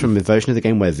repurpose this from a version of the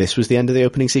game where this was the end of the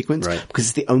opening sequence? Right. Because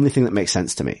it's the only thing that makes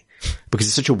sense to me. Because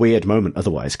it's such a weird moment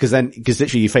otherwise. Because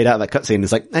literally you fade out of that cutscene and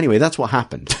it's like, anyway, that's what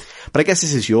happened. But I guess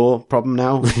this is your problem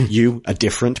now. You, a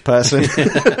different person.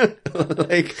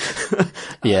 Like,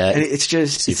 yeah. And it's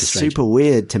just super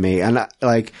weird to me. And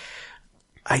they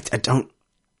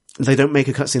don't make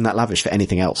a cutscene that lavish for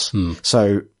anything else.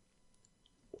 So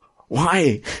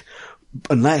why?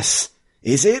 Unless,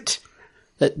 is it?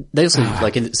 They also,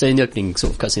 in the opening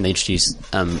sort of cutscene, they introduce,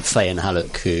 Faye and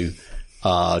Haluk, who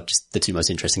are just the two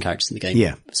most interesting characters in the game.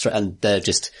 Yeah. And they're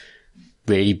just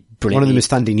really brilliant. One of them is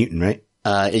Thandie Newton, right?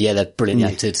 Yeah, they're brilliantly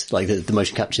acted. Like the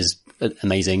motion capture's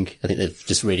amazing. I think they've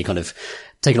just really kind of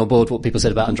taken on board what people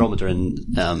said about Andromeda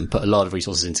and, put a lot of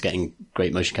resources into getting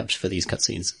great motion capture for these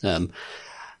cutscenes.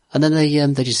 And then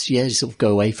they just sort of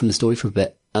go away from the story for a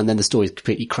bit. And then the story is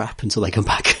completely crap until they come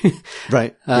back.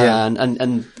 Right.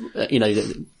 And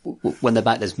when they're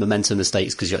back, there's momentum in the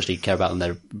stakes because you actually care about them.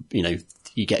 They're,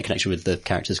 you get a connection with the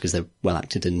characters because they're well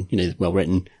acted and, well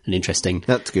written and interesting.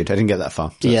 That's good. I didn't get that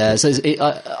far. So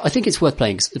I think it's worth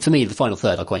playing. For me, the final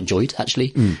third I quite enjoyed,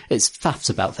 actually. It's faffed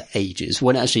about for ages.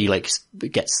 When it actually,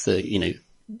 gets the,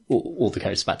 all the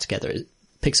characters back together, it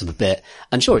picks up a bit.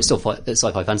 And sure, it's still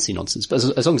sci-fi fantasy nonsense, but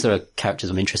as long as there are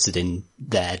characters I'm interested in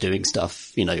there doing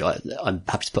stuff, I'm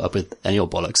happy to put up with any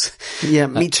old bollocks. Yeah,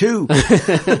 me too. But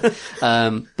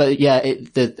yeah,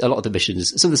 a lot of the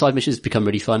missions, some of the side missions become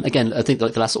really fun. Again, I think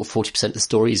the last sort of 40% of the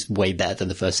story is way better than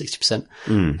the first 60%.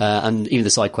 And even the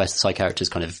side quests, the side characters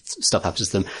kind of stuff happens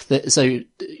to them. So to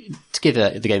give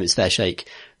the game its fair shake,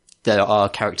 there are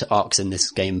character arcs in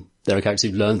this game. There are characters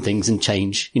who learn things and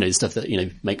change, the stuff that,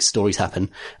 makes stories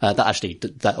happen.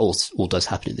 That all does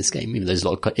happen in this game. Even though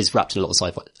it's wrapped in a lot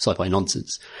of sci-fi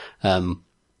nonsense. And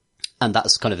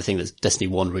that's kind of the thing that Destiny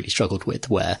 1 really struggled with,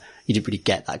 where you didn't really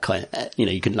get that kind of,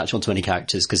 you couldn't latch onto any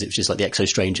characters because it was just like the Exo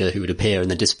Stranger who would appear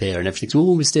and then disappear and everything's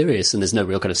all mysterious and there's no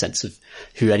real kind of sense of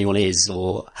who anyone is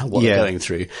or what they're going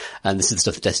through. And this is the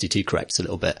stuff that Destiny 2 corrects a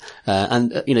little bit.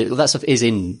 That stuff is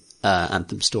in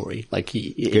Anthem's story.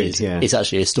 It's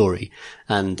actually a story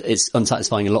and it's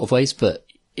unsatisfying in a lot of ways, but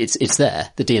it's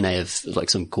there. The DNA of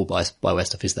some cool BioWare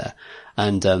stuff is there.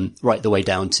 And, right the way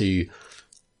down to,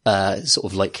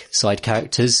 sort of side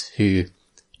characters who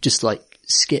just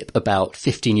skip about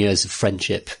 15 years of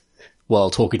friendship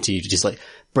while talking to you to just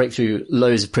break through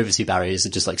loads of privacy barriers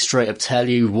and just straight up tell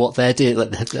you what their deal,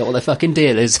 what their fucking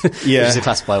deal is. Yeah. Which is a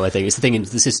classic BioWare thing. It's the thing in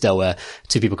the Citadel where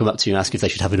two people come up to you and ask if they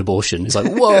should have an abortion. It's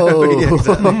whoa!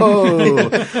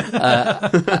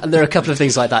 And there are a couple of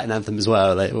things like that in Anthem as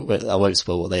well. I won't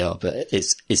spoil what they are, but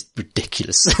it's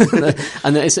ridiculous.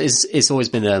 And it's always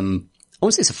been, I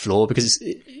won't say it's a flaw because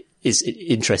it's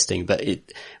interesting, but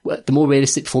the more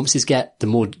realistic performances get, the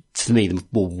more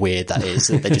weird that is.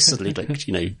 They just suddenly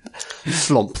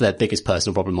flomp their biggest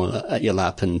personal problem at your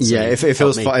lap and say, it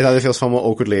either feels far more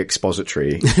awkwardly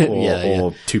expository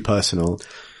or too personal.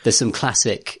 There's some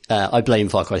classic, I blame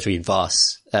Far Cry 3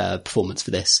 Vars, performance for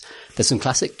this. There's some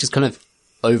classic just kind of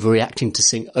overacting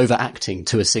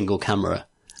to a single camera.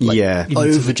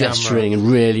 Over gesturing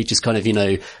and really just kind of,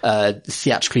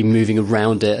 theatricallymoving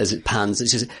around it as it pans.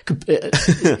 It's just,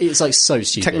 it's so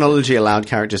stupid. Technology allowed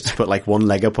characters to put one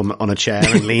leg up on a chair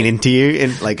and lean into you in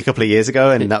a couple of years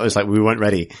ago. And that was we weren't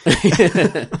ready.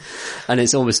 And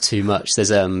it's almost too much.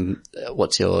 There's, every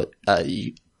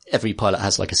pilot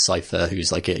has a cipher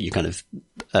who's you kind of,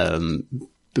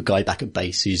 the guy back at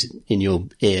base who's in your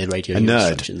ear radio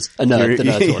instructions. The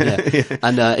nerd one, yeah.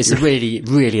 And, it's a really,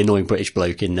 really annoying British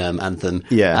bloke in, Anthem.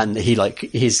 Yeah. And he I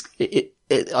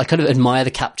kind of admire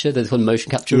the capture, the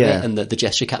motion capture of it and the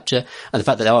gesture capture and the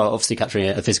fact that they are obviously capturing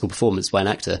a physical performance by an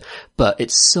actor, but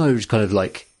it's so kind of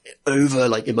over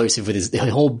emotive with his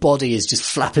whole body is just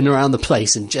flapping around the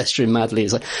place and gesturing madly.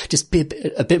 It's just be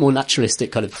a bit more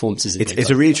naturalistic kind of performances. It's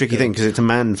a really tricky thing because it's a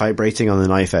man vibrating on the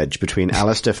knife edge between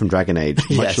Alistair from Dragon Age,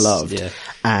 much loved,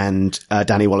 and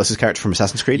Danny Wallace's character from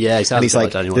Assassin's Creed. Yeah, he sounds and he's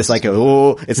like Danny Wallace.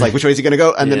 It's which way is he going to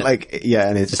go? And then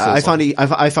and it's I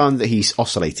found that he's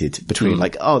oscillated between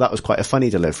that was quite a funny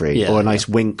delivery or a nice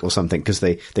wink or something because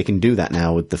they can do that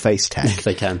now with the face tech.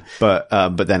 They can,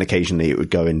 but then occasionally it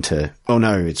would go into oh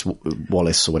no, it's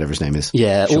Wallace or whatever his name is.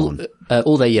 Yeah, Sean.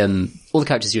 all the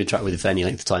characters you interact with for any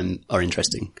length of time are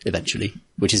interesting eventually,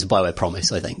 which is a BioWare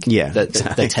promise, I think. Yeah,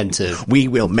 they tend to. We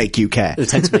will make you care. They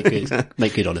tend to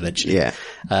make good on eventually. Yeah.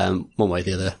 One way or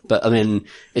the other. But I mean,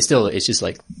 it's just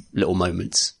like little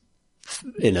moments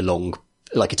in a long.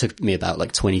 Like it took me about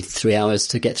like 23 hours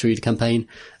to get through the campaign,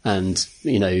 and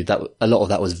you know that a lot of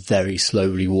that was very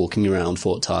slowly walking around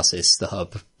Fort Tarsis, the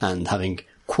hub, and having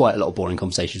quite a lot of boring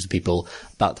conversations with people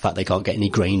about the fact they can't get any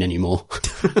grain anymore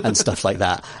and stuff like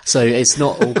that. So it's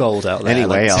not all gold out there.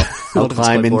 Anyway, I'll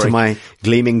climb into my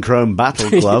gleaming chrome battle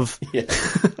glove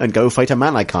and go fight a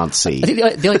man I can't see. I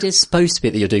think the idea is supposed to be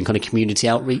that you're doing kind of community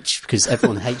outreach because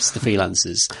everyone hates the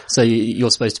freelancers. So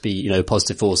you're supposed to be, you know, a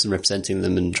positive force and representing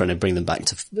them and trying to bring them back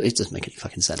to, it doesn't make any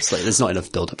fucking sense. Like there's not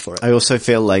enough build up for it. I also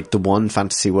feel like the one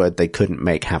fantasy word they couldn't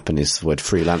make happen is the word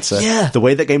freelancer. Yeah. The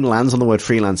way that game lands on the word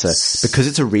freelancer, because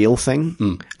it's a real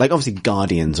thing. Like obviously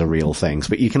guardians are real things,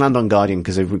 but you can land on guardian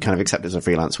because we kind of accept it as a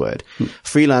freelance word.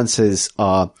 Freelancers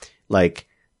are like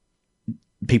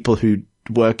people who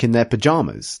work in their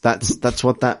pajamas. That's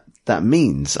what that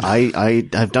means. I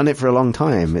have done it for a long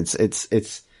time. It's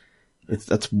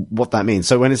that's what that means.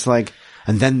 So when it's like,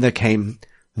 and then there came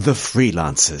the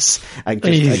freelancers. I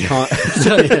can't.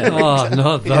 Oh,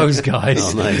 not those guys.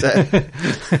 Oh, no.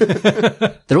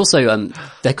 They're also,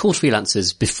 they're called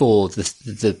freelancers before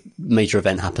the major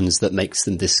event happens that makes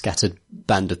them this scattered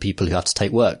band of people who have to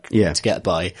take work to get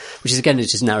by, which is again,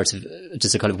 it's just narrative,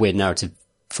 just a kind of weird narrative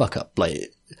fuck up.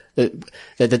 Like, they're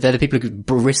the people who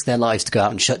risk their lives to go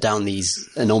out and shut down these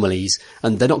anomalies,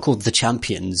 and they're not called the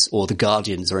champions or the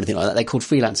guardians or anything like that. They're called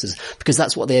freelancers because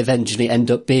that's what they eventually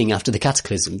end up being after the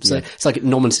cataclysm. So it's like it's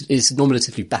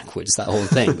nominatively backwards, that whole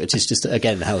thing, which is just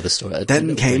again how the story.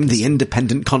 Then came the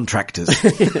independent contractors.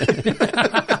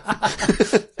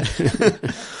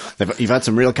 You've had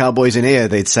some real cowboys in here,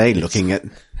 they'd say, looking at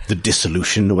the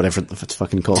dissolution or whatever it's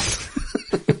fucking called.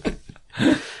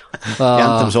 The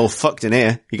Anthem's all fucked in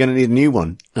here. You're going to need a new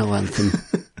one. Oh, Anthem.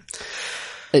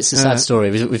 It's a sad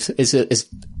story. We've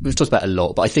talked about it a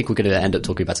lot, but I think we're going to end up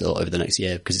talking about it a lot over the next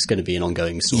year because it's going to be an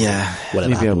ongoing story. Yeah,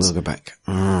 whatever maybe happens. I will go back.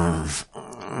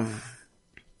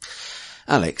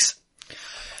 Alex.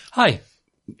 Hi.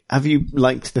 Have you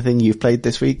liked the thing you've played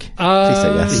this week? Please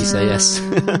say yes. Please say yes.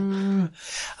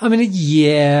 I mean,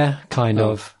 yeah, kind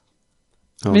of.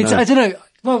 Oh, I mean, no. I don't know.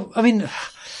 Well, I mean,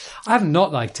 I have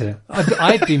not liked it.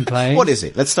 I've been playing. What is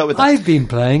it? Let's start with that. I've been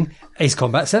playing Ace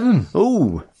Combat 7.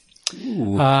 Ooh.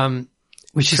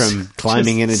 Which is From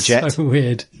climbing in a jet, so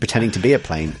weird. pretending to be a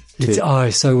plane.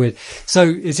 It's so weird. So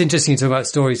it's interesting to talk about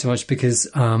story so much because,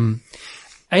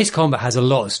 Ace Combat has a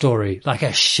lot of story, like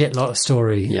a shit lot of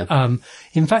story. Yeah.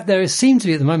 In fact, there seems to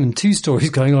be at the moment 2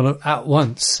 stories going on at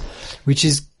once, which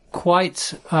is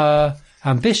quite,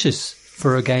 ambitious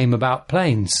for a game about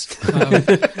planes.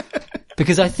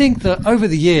 Because I think that over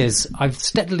the years, I've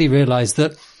steadily realized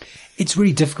that it's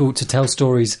really difficult to tell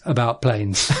stories about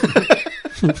planes.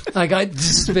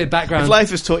 Just a bit of background. If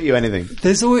life has taught you anything.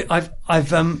 There's always,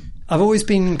 I've always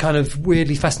been kind of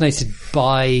weirdly fascinated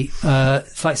by,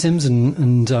 flight sims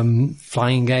and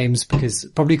flying games because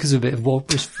of a bit of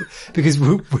wish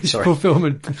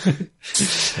fulfillment.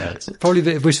 Probably a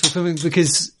bit of wish fulfillment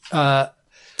because,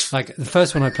 like the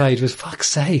first one I played was fuck's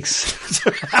sakes.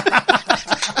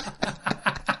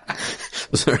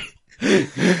 Sorry. I'm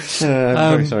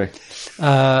very sorry.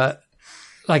 One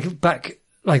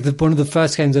of the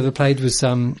first games I ever played was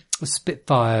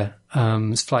Spitfire,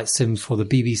 flight sim for the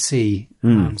BBC.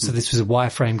 So this was a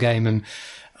wireframe game, and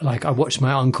like I watched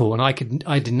my uncle, and I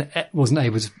wasn't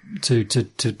able to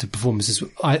perform this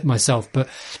myself, but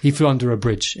he flew under a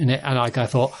bridge in it, and I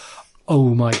thought,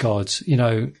 oh my god,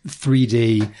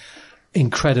 3D.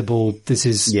 Incredible. This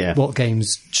is what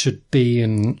games should be.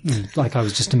 And like, I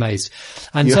was just amazed.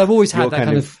 And so I've always had that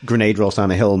kind of grenade rolls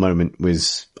down a hill moment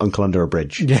was Uncle Under a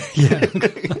Bridge. Yeah.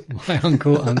 My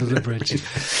uncle under the bridge.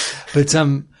 But,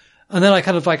 and then I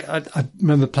kind of like, I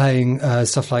remember playing,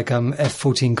 stuff like,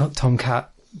 F-14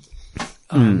 Tomcat,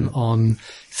 on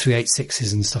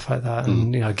 386s and stuff like that.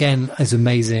 And, again, it's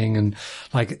amazing. And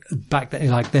like back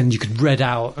then, then you could red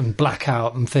out and black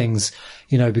out and things,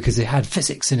 because they had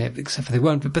physics in it, except for they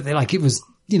weren't, but it was,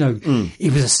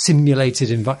 it was a simulated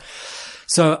environment.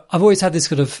 So I've always had this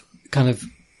kind of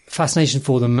fascination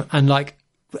for them. And like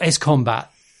Ace Combat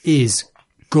is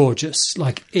gorgeous.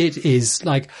 Like it is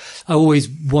like, I always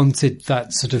wanted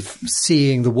that sort of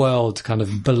seeing the world kind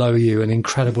of below you and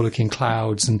incredible looking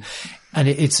clouds and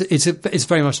it's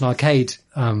very much an arcade,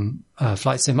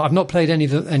 flight sim. I've not played any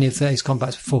of the Ace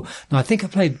Combats before. No, I think I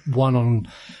played one on,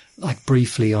 like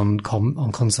briefly on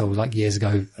console like years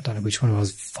ago. I don't know which one I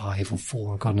was, 5 or 4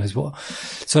 or God knows what.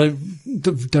 So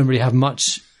don't really have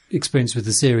much experience with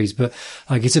the series, but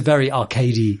like it's a very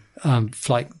arcadey,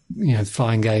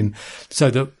 flying game,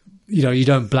 so that, you know, you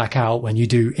don't black out when you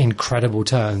do incredible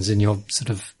turns in your sort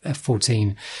of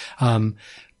F-14.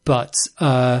 But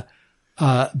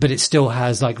it still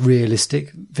has like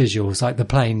realistic visuals, like the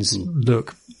planes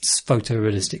look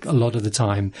photorealistic a lot of the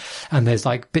time. And there's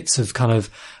like bits of kind of,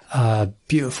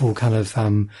 beautiful kind of,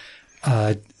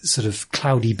 sort of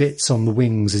cloudy bits on the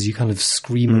wings as you kind of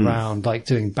scream around, like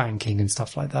doing banking and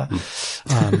stuff like that.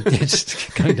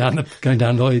 Just going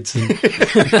down Lloyd's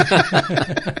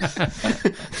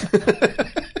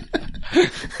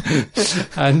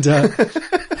and,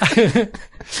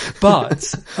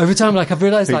 but over time, like I've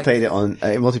realized, We played it on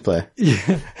multiplayer.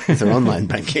 Yeah. It's an online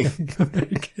banking. Very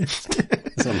good.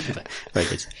 Very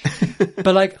good.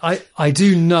 But like, I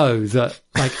do know that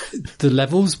like the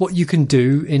levels, what you can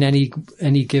do in any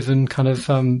given kind of,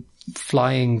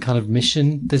 flying kind of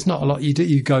mission, there's not a lot you do.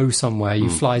 You go somewhere,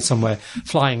 you fly somewhere.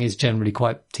 Flying is generally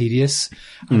quite tedious.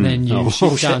 And then you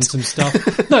shoot down some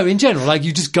stuff. No, in general, like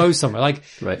you just go somewhere. Like,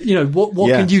 right. You know,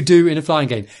 what can you do in a flying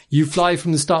game? You fly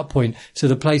from the start point to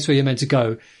the place where you're meant to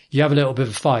go. You have a little bit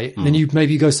of a fight, then you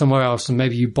maybe go somewhere else and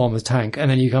maybe you bomb a tank,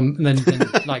 and then you come, and then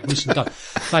like mission done.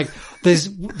 Like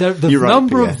the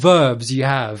number of verbs you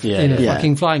have in a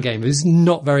fucking flying game is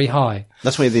not very high.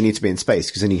 That's why they need to be in space,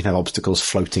 because then you can have obstacles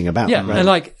floating about. Yeah, right? And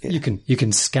like you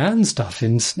can scan stuff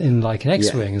in like an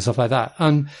X-wing and stuff like that.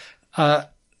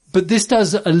 But this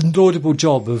does a laudable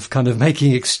job of kind of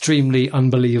making extremely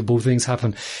unbelievable things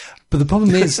happen. But the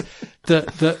problem is that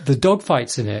the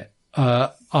dogfights in it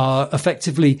are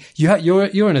effectively you're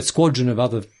in a squadron of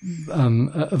other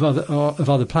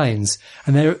planes,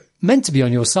 and they're meant to be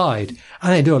on your side,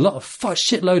 and they do a lot of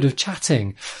shitload of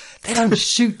chatting. They don't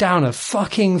shoot down a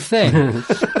fucking thing.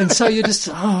 And so you're just,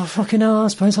 fucking hell, I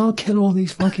suppose I'll kill all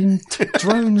these fucking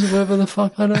drones or whatever the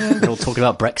fuck, I don't know. They're all talking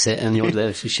about Brexit and you're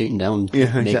there shooting down.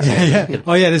 Yeah, exactly. Yeah.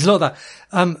 Oh yeah, there's a lot of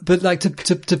that. But like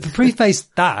to preface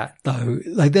that though,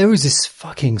 like there was this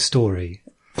fucking story.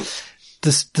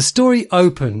 The story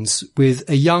opens with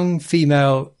a young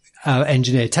female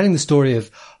engineer telling the story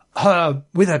of her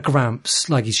with her gramps.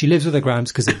 Like she lives with her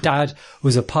gramps because her dad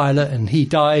was a pilot and he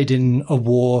died in a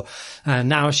war, and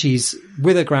now she's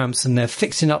with her gramps and they're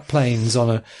fixing up planes on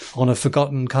a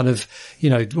forgotten kind of, you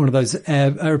know, one of those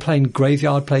airplane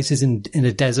graveyard places in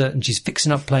a desert, and she's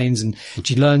fixing up planes, and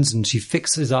she learns and she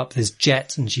fixes up this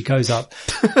jet and she goes up.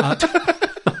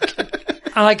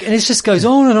 And it just goes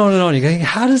on and on and on. You're going,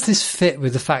 how does this fit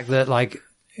with the fact that, like,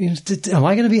 you know, am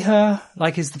I going to be her?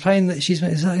 Like, is the plane that she's,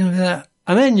 is that going to be that?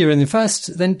 And then you're in the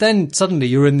first, then suddenly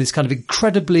you're in this kind of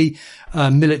incredibly,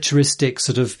 militaristic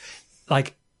sort of,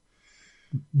 like,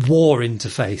 war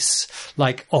interface,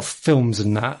 like off films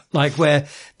and that, like where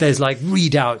there's like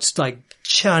readouts, like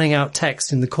churning out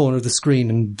text in the corner of the screen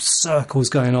and circles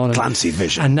going on. Clancy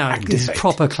vision. And now it's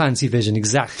proper Clancy vision,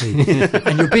 exactly.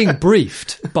 And you're being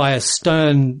briefed by a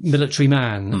stern military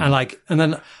man. And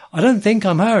then I don't think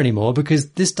I'm her anymore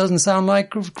because this doesn't sound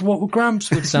like what Gramps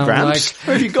would sound Gramps? like.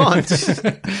 Where have you gone?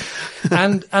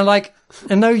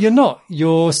 and no, you're not.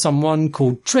 You're someone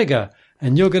called Trigger.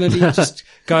 And you're going to be just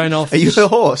going off. Are you a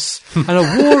horse? And a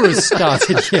war has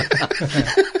started. Yeah.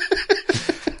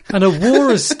 And a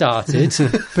war has started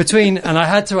between, and I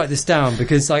had to write this down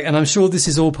because like, and I'm sure this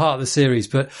is all part of the series,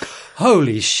 but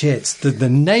holy shit, the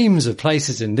names of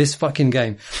places in this fucking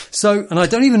game. So, and I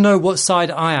don't even know what side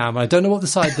I am. I don't know what the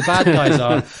side the bad guys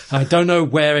are. I don't know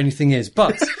where anything is,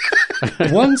 but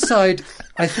one side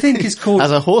I think is called,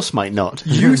 as a horse might not,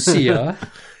 Usia.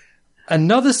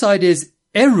 Another side is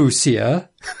Erusia,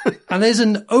 and there's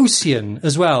an Ocean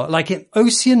as well. Like an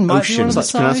Ocean might be one of the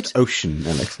sides. Ocean,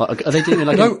 Alex. Are they doing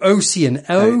like no, Ocean.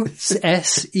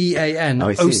 O-S-E-A-N.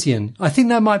 Ocean. I think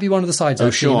that might be one of the sides.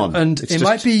 Ocean. And it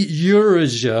might be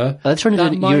Eurasia. They're trying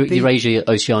to do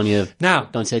Eurasia, Oceania. Now,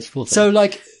 1984. So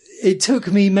like, it took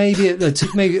me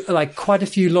like quite a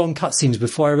few long cutscenes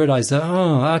before I realized that,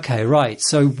 oh, okay, right.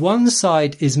 So one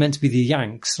side is meant to be the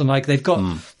Yanks, and like they've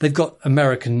got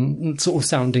American sort of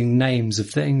sounding names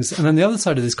of things. And then the other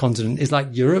side of this continent is like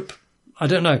Europe. I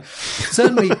don't know.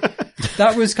 Certainly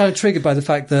that was kind of triggered by the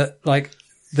fact that like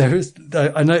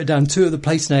I noted down 2 of the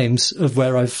place names of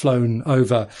where I've flown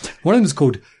over. One of them is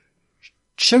called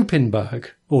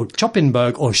Chopinburg or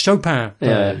Chopinburg or Chopinburg.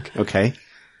 Yeah. Okay.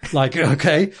 Like,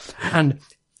 okay. And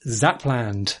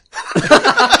Zapland.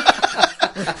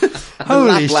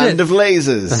 Holy shit. Land of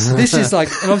lasers. This is like,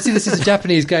 and obviously this is a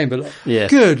Japanese game, but like, Yeah.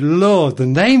 good lord, the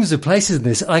names of places in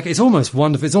this, like, it's almost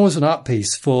wonderful. It's almost an art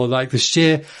piece for like the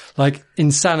sheer, like,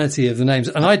 insanity of the names.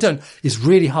 And it's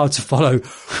really hard to follow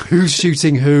who's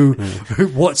shooting who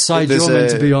what side There's you're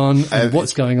meant to be on, and I've-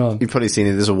 what's going on. You've probably seen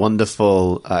it. There's a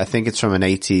wonderful, I think it's from an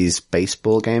 80s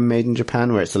baseball game made in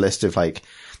Japan, where it's a list of like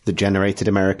the generated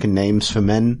American names for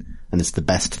men. And it's the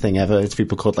best thing ever. It's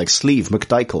people called like Sleeve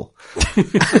McDykel.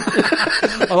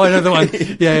 Oh, I know the one.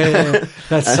 Yeah.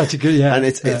 That's such a good, yeah. And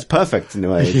it's perfect in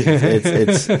a way.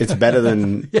 It's better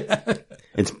than,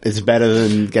 it's better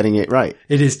than getting it right.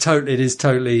 It is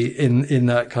totally in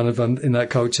that kind of, in that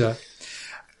culture.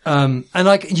 And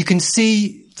like, you can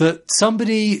see that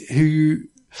somebody who,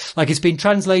 like, it's been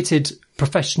translated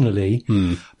professionally,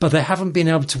 but they haven't been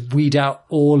able to weed out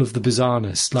all of the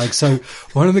bizarreness. Like, so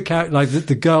one of the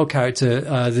the girl character,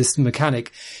 this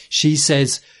mechanic, she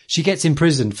says she gets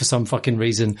imprisoned for some fucking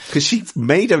reason. Cause she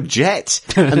made a jet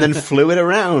and then flew it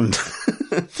around.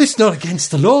 It's not against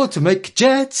the law to make a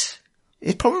jet.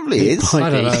 It probably is. I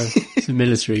don't know. It's a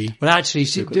military. But actually,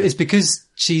 it's because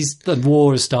the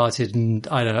war has started and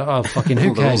I don't know. Oh, fucking who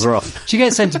All the cares? rules are off. She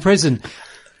gets sent to prison.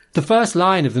 The first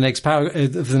line of the next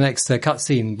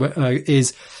cutscene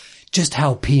is, just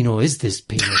how penal is this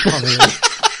penal colony?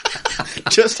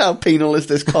 Just how penal is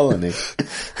this colony?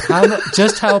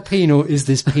 Just how penal is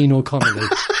this penal colony?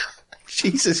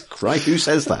 Jesus Christ, who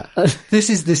says that? This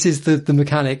is the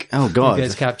mechanic. Oh, God. Who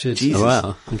gets captured. Jesus. Oh,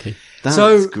 wow. Okay. That's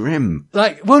So- grim.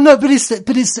 Like, well, no, but it's,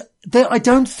 I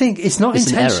don't think it's not It's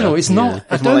an intentional. error, It's not. yeah.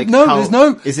 I It's more don't like know.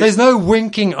 how- There's no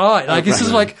winking eye. Like, this right.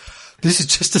 is like, this is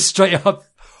just a straight up.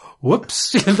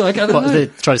 Whoops. Like, I don't Well, know. they're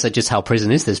trying to say just how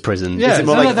prison is this prison? Yeah. Is it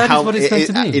more no, like that is how, what it's meant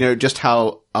to mean. you know, just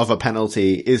how of a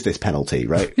penalty is this penalty,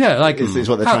 right? Yeah, like- is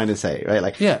what they're how- trying to say, right?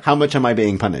 Like, Yeah. how much am I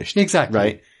being punished? Exactly.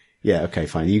 Right? Yeah, okay,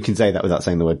 fine. You can say that without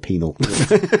saying the word penal.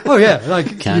 Oh yeah,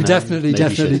 like Can, you definitely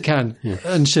maybe should. can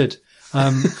and should.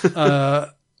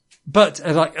 But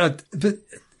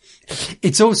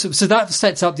it's also, so that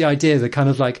sets up the idea that kind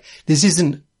of like, this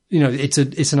isn't, you know, it's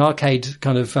an arcade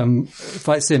kind of,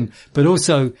 flight sim, but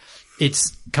also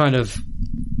it's kind of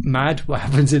mad what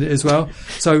happens in it as well.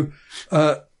 So,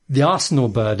 the Arsenal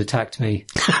bird attacked me.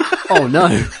 Oh no.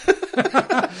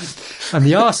 And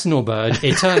the Arsenal bird,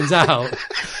 it turns out,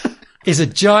 is a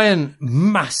giant,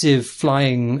 massive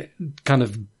flying kind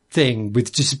of thing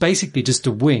with just basically just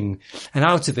a wing. And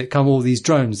out of it come all these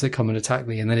drones that come and attack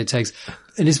me. And then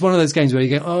and it's one of those games where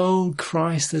you go, oh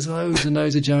Christ, there's loads and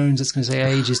loads of drones. It's going to take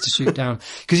ages to shoot down.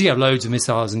 Cause you have loads of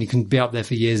missiles and you can be up there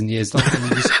for years and years. Like, and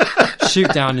you just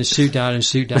shoot down and shoot down and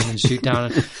shoot down and shoot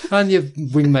down. And your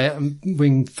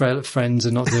wing friends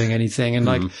are not doing anything. And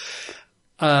like,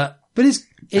 but it's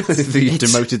You've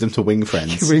demoted them to wing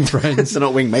friends. wing friends. They're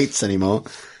not wing mates anymore.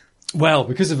 Well,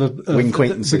 because of Wing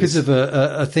acquaintances. because of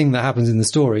a thing that happens in the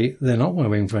story, they're not my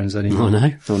wing friends anymore. Oh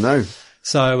no. Oh no.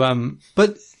 So,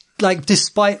 but like,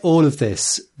 despite all of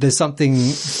this, there's something,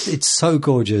 it's so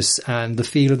gorgeous and the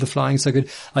feel of the flying is so good.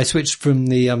 I switched from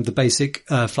the basic,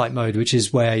 flight mode, which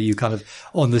is where you kind of,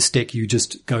 on the stick, you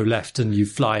just go left and you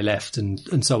fly left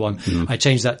and so on. I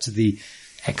changed that to the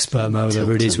expert mode,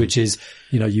 whatever it is, which is,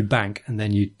 you know, you bank and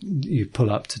then you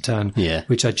pull up to turn, Yeah.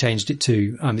 which I changed it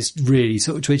to. It's really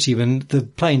sort of twitchy, and the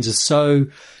planes are so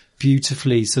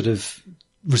beautifully sort of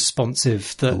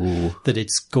responsive that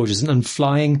it's gorgeous. And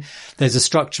flying, there's a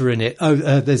structure in it.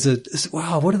 There's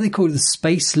what do they call it? The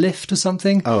space lift or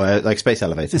something? Oh, like space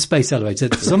elevator. The space elevator.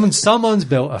 Someone's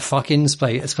built a fucking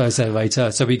space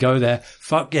elevator. So we go there.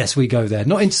 Fuck yes, we go there.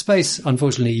 Not into space,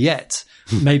 unfortunately, yet.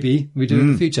 Maybe we do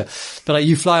in the future. But like,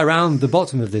 you fly around the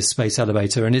bottom of this space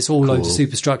elevator and it's all loads of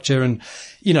superstructure and,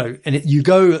 you know, and you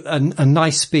go a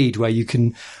nice speed where you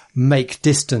can make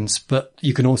distance, but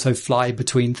you can also fly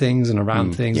between things and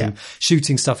around things and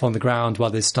shooting stuff on the ground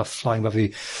while there's stuff flying above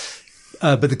you.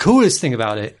 But the coolest thing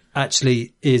about it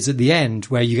actually is at the end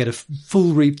where you get a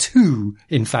full replays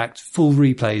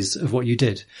of what you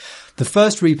did. The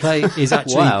first replay is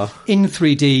actually Wow. in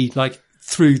 3D, like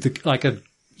through like a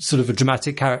sort of a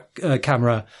dramatic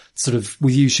camera, sort of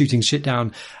with you shooting shit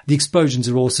down. The explosions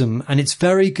are awesome. And it's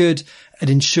very good at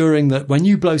ensuring that when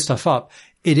you blow stuff up,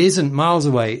 it isn't miles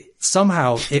away.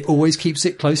 Somehow it always keeps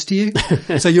it close to you.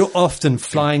 So you're often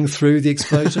flying through the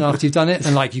explosion after you've done it.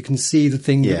 And like, you can see the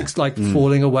thing that's like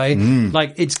falling away.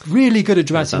 Like, it's really good at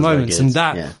dramatic sounds very moments. good. And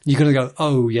that you're going to go,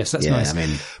 oh yes, that's Yeah, nice. I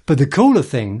mean- But the cooler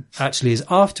thing actually is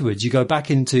afterwards you go back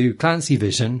into Clancy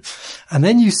Vision and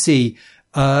then you see,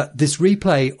 this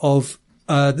replay of,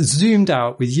 zoomed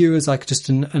out with you as like just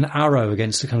an arrow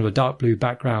against a kind of a dark blue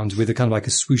background with a kind of like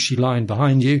a swooshy line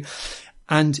behind you.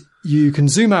 And you can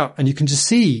zoom out and you can just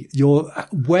see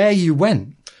where you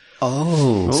went.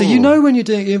 Oh. So you know when you're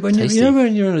doing, when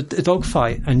you're in a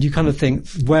dogfight and you kind of think,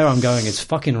 where I'm going is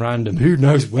fucking random. Who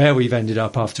knows where we've ended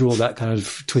up after all that kind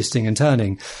of twisting and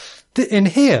turning. In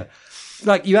here,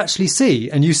 like you actually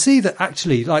see, and you see that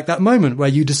actually, like that moment where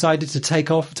you decided to take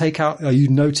out, you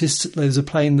noticed there's a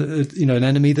plane that, an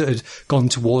enemy that had gone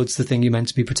towards the thing you meant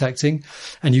to be protecting,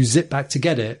 and you zip back to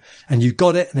get it, and you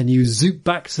got it, and then you zoop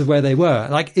back to where they were.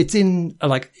 Like it's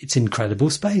incredible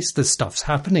space. There's stuff's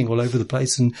happening all over the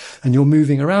place, and you're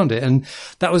moving around it. And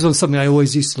that was something I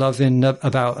always used to love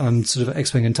about sort of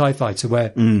X-Wing and TIE Fighter,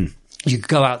 where you could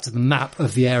go out to the map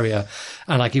of the area,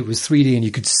 and like it was 3D, and you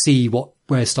could see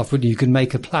where stuff would. You could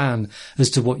make a plan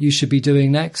as to what you should be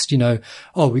doing next.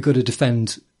 We've got to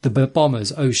defend the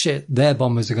bombers. Oh shit, their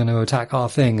bombers are going to attack our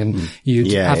thing, and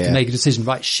you have to make a decision.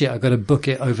 Right, shit, I've got to book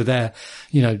it over there.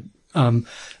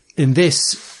 In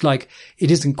this, like,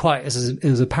 it isn't quite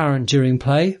as apparent during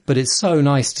play, but it's so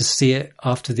nice to see it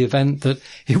after the event that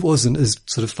it wasn't as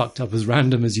sort of fucked up as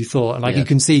random as you thought. And like, you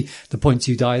can see the points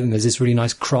you died, and there's this really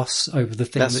nice cross over the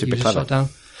thing that you just shot down.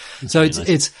 So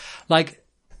it's like,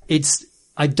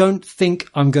 I don't think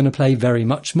I'm going to play very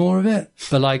much more of it,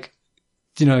 but like,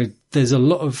 there's a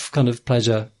lot of kind of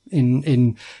pleasure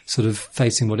in sort of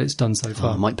facing what it's done so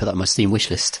far. I might put that on my Steam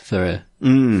wishlist for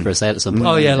a sale at some point.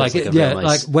 Oh yeah, like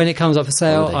when it comes up for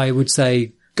sale, holiday. I would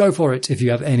say go for it if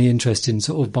you have any interest in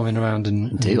sort of bombing around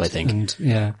I think. And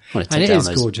yeah. I want to take down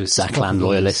those gorgeous. Zaklan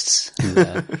loyalists,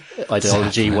 and,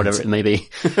 ideology, whatever it may be.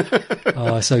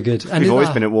 Oh, so good. And we've always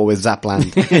been at war with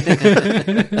Zapland.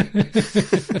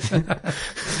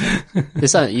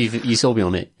 You sold me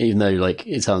on it, even though like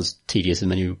it sounds tedious in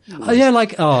many.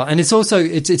 And it's also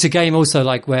it's a game also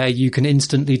like where you can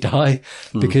instantly die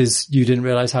because you didn't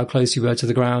realize how close you were to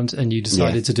the ground, and you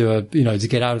decided to do to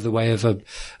get out of the way of a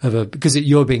because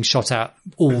you're being shot at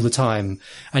all the time,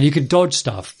 and you can dodge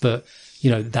stuff, but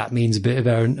that means a bit of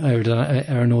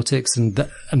aeronautics,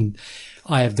 and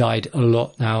I have died a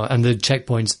lot now, and the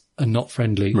checkpoints are not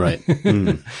friendly. Right.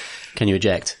 Can you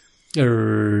eject?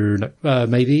 Maybe.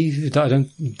 I don't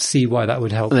see why that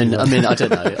would help. I mean, I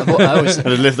don't know. I always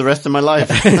I'd live the rest of my life.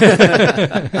 Try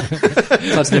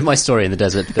to live my story in the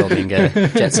desert, building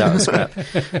jets out of scrap.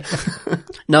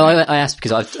 No, I asked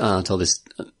because I've told this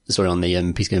story on the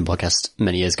PC Gaming podcast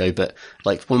many years ago, but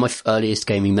like one of my earliest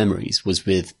gaming memories was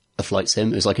with a flight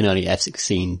sim. It was like an early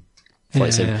F-16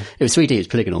 flight sim. Yeah. It was 3D, it was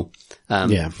polygonal.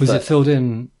 Was it filled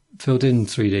in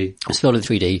 3D? It was filled in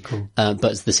 3D, cool.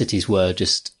 But the cities were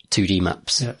just 2D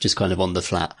maps, just kind of on the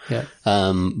flat. Yeah.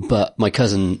 But my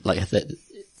cousin, like,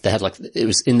 they had like, it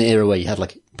was in the era where you had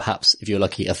like, perhaps if you're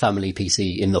lucky, a family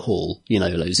PC in the hall,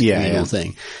 those communal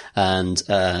thing. And,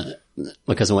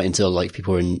 my cousin went until like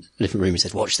people were in a different room and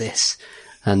said, watch this.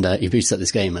 And, he boosted up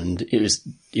this game, and it was,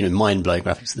 mind blowing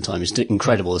graphics at the time. It was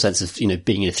incredible, the sense of,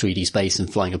 being in a 3D space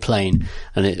and flying a plane.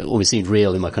 And it almost seemed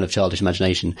real in my kind of childish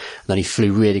imagination. And then he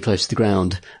flew really close to the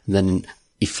ground, and then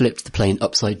he flipped the plane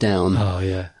upside down. Oh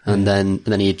yeah. And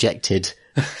then he ejected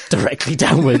directly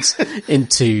downwards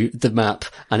into the map,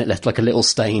 and it left like a little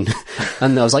stain.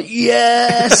 And I was like,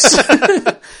 yes!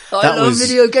 I love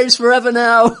video games forever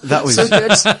now. That was so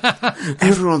good.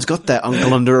 Everyone's got that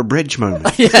uncle under a bridge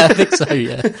moment. Yeah, I think so,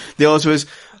 yeah. Yours was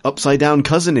upside down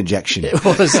cousin ejection. It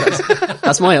was.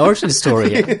 That's my origin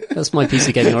story. Yeah. That's my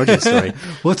PC gaming origin story.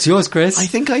 What's yours, Chris? I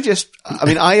think I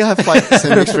have flight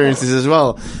sim experiences as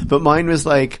well, but mine was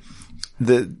like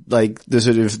the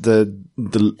sort of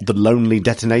the lonely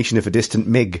detonation of a distant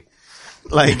MiG,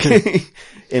 like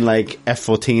in like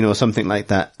F-14 or something like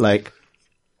that. Like,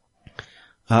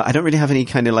 I don't really have any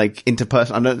kind of like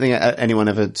interpersonal. I don't think anyone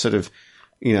ever sort of,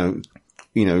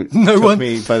 took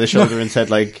me by the shoulder and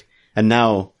said like, and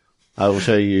now I will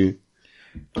show you,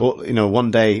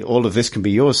 one day all of this can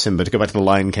be yours, Simba, to go back to the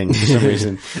Lion King for some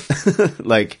reason.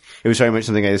 Like, it was very much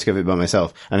something I discovered by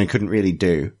myself and I couldn't really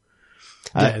do.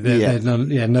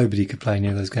 Nobody could play any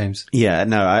of those games. Yeah,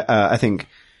 no, I think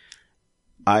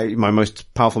my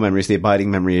most powerful memory is the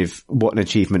abiding memory of what an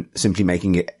achievement simply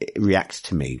making it react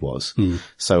to me was.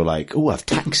 So like, I've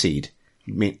taxied.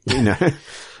 Maybe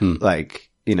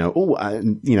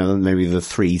the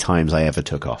 3 times I ever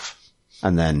took off.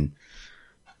 And then,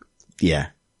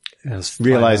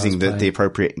 realizing that the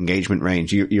appropriate engagement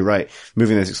range, you're right.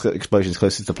 Moving those explosions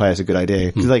closer to the player is a good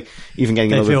idea. Cause like, even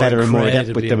getting a little bit better and more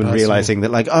adept with them and realizing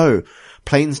that like,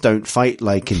 planes don't fight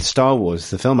like in Star Wars,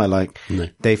 the film I like. No.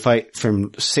 They fight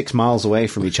from 6 miles away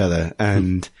from each other.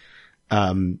 And,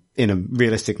 in a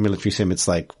realistic military sim, it's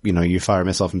like, you fire a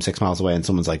missile from 6 miles away and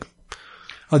someone's like,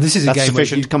 oh, this is a game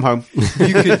sufficient. Come home.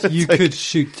 You could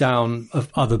shoot down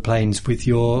other planes with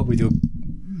your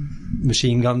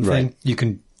machine gun thing. Right. You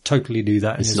can totally do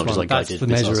that in this not just one. like That's guided the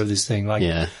measure missiles. of this thing. Like,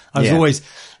 Yeah. I was Yeah. always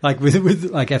like with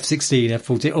like F-16,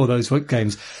 F-14, all those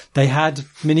games, they had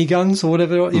miniguns or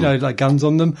whatever, like guns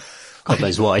on them. God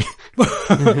knows why.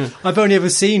 I've only ever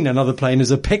seen another plane as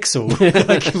a pixel.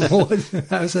 Like,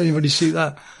 how does anybody shoot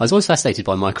that? I was always fascinated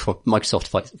by Microsoft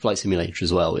Flight Simulator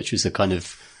as well, which was a kind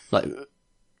of like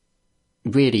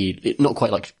really not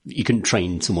quite like you couldn't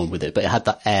train someone with it, but it had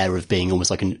that air of being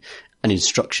almost like an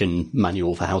instruction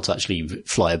manual for how to actually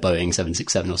fly a Boeing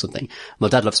 767 or something. My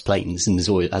dad loves planes and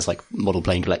has like model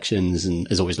plane collections and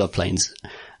has always loved planes.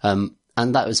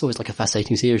 And that was always like a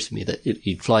fascinating series for me that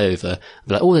you'd fly over and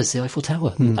be like, oh, there's the Eiffel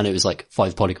Tower. And it was like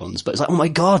 5 polygons, but it's like, oh my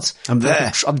God, I'm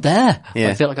there. I'm there. Yeah.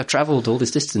 I feel like I've traveled all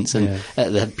this distance and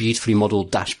they have beautifully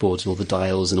modeled dashboards and all the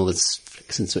dials and all the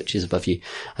flicks and switches above you.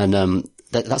 And,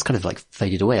 that's kind of like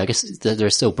faded away. I guess there are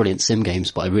still brilliant sim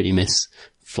games, but I really miss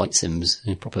flight sims,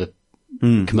 proper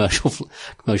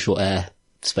commercial air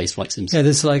space flight sims. Yeah,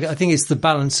 there's like, I think it's the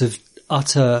balance of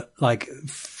utter like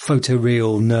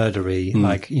photoreal nerdery,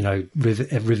 like,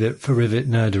 rivet for rivet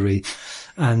nerdery,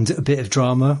 and a bit of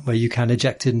drama where you can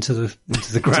eject into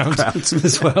the ground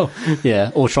as well.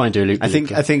 Yeah, or try and do a loop. I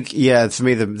think, yeah, for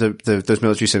me, those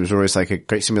military sims were always like a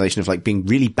great simulation of like being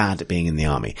really bad at being in the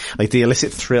army. Like the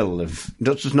illicit thrill of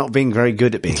just not being very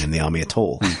good at being in the army at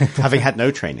all. Having had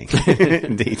no training.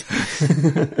 Indeed.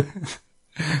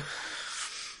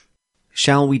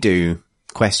 Shall we do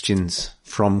questions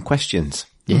from questions?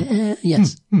 Yeah,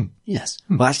 yes. Yes.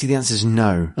 Well, actually the answer is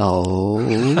no. Oh.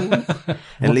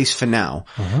 At least for now,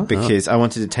 because I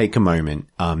wanted to take a moment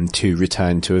to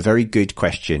return to a very good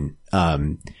question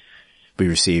we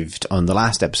received on the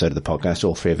last episode of the podcast.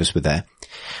 All 3 of us were there,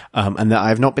 and that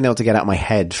I've not been able to get out of my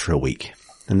head for a week.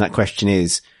 And that question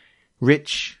is,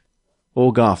 Rich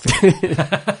or Garfield?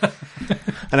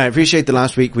 And I appreciate the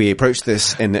last week we approached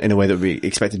this in a way that we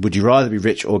expected. Would you rather be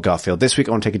Rich or Garfield? This week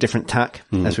I want to take a different tack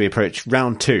as we approach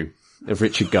round 2 of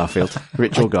Richard Garfield.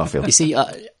 Rich or Garfield? You see,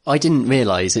 I didn't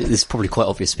realise, this is probably quite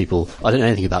obvious to people, I don't know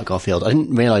anything about Garfield. I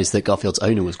didn't realise that Garfield's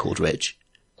owner was called Rich.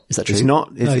 Is that true? It's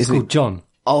not. No, he's called John.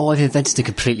 Oh, I've invented a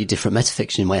completely different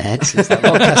metafiction in my head since that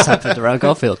podcast happened around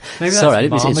Garfield. Maybe Sorry, I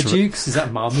that's didn't mean to Marmaduke's. Is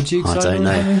that Marmaduke's? I don't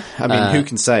know. I mean, who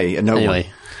can say? No Anyway.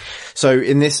 one. So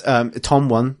in this, Tom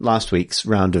won last week's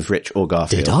round of Rich or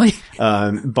Garfield. Did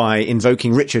I? By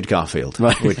invoking Richard Garfield,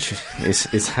 Right. which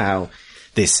is how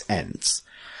this ends.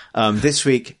 This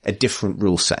week, a different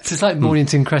rule set. It's like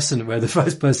Mornington Crescent, where the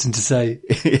first person to say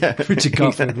Richard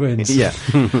Garfield wins. Yeah.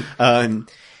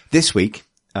 This week,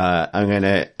 I'm going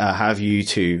to have you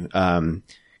two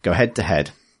go head to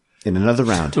head in another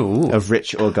round of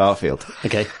Rich or Garfield.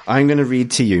 Okay. I'm going to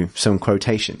read to you some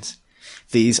quotations.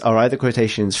 These are either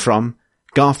quotations from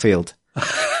Garfield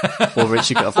Or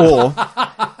Richard Garfield.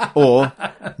 or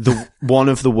one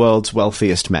of the world's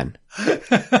wealthiest men.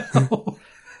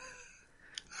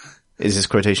 Is this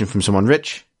quotation from someone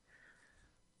rich?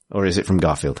 Or is it from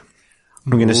Garfield?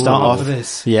 I'm going to start off.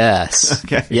 This. Yes.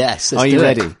 Okay. Yes. Are you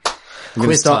ready?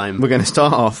 Quiz time. We're going to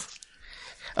start off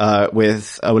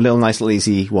with a nice little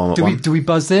easy warm-up one. Do we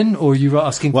buzz in, or are you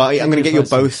asking? Well, I'm going to get your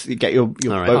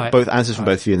person? both answers from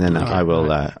both of you, and then I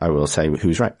will say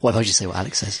who's right. What if I just say what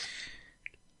Alex says?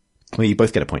 Well, you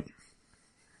both get a point.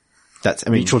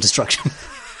 Mutual destruction.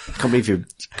 I can't believe you're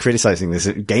criticizing this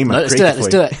game. No, let's do it. Let's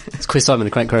do it. It's quiz time in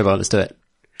the Crank Crowbar. Let's do it.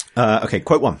 Okay,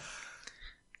 quote 1.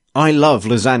 I love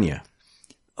lasagna.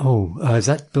 Oh, is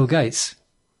that Bill Gates?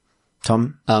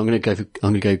 Tom? I'm going to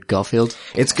go Garfield.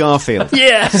 It's Garfield.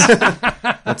 Yes.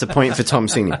 That's a point for Tom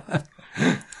Senior.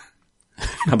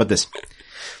 How about this?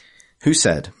 Who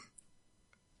said,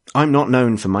 I'm not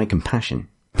known for my compassion?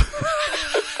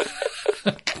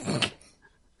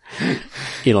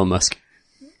 Elon Musk.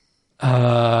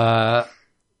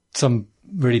 Some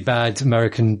really bad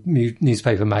American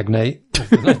newspaper magnate of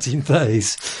the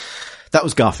 1930s. That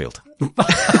was Garfield.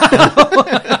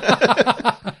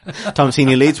 Tom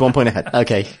Senior leads 1 point ahead.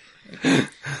 Okay.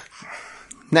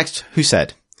 Next, who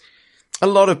said, a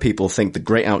lot of people think the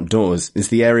great outdoors is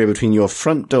the area between your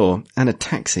front door and a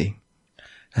taxi.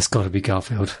 That's got to be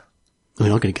Garfield. I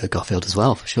mean, I'm going to go Garfield as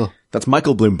well, for sure. That's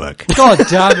Michael Bloomberg. God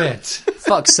damn it!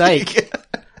 Fuck's sake.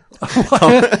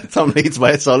 Tom leads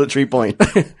by a solitary point.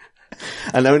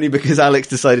 And only because Alex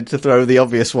decided to throw the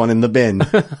obvious one in the bin.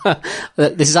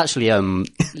 This is actually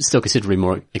still considerably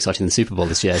more exciting than the Super Bowl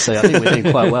this year, so I think we're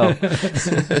doing quite well.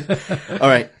 All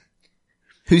right.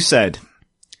 Who said,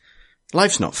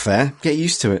 life's not fair. Get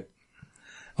used to it.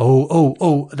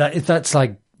 That's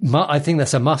like, I think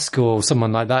that's a Musk or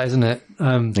someone like that, isn't it?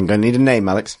 I'm going to need a name,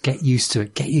 Alex. Get used to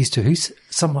it. Get used to it. Who's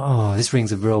someone? Oh, this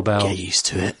rings a real bell. Get used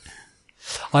to it.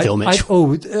 Phil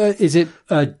Mitchell. Is it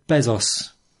Bezos?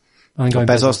 I'm going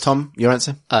Bezos, Tom, your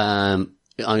answer? I'm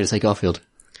going to say Garfield.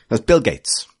 That's Bill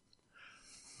Gates.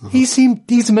 He's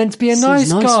meant to be a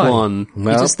nice guy. One.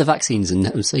 Well- He does the vaccines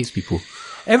and saves people.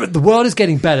 The world is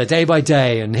getting better day by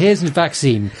day, and here's a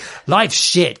vaccine. Life's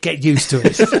shit. Get used to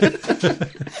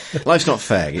it. Life's not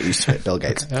fair. Get used to it, Bill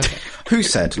Gates. Okay. Who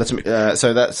said,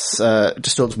 so that's,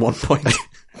 just towards 1 point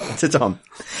to Tom.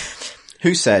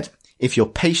 Who said, if you're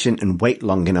patient and wait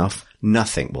long enough,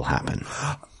 nothing will happen?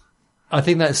 I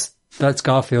think that's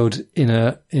Garfield in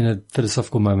a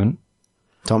philosophical moment.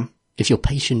 Tom? If you're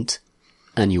patient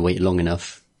and you wait long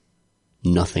enough,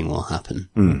 nothing will happen.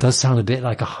 It does sound a bit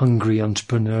like a hungry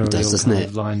entrepreneurial doesn't kind it?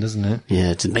 of line, doesn't it?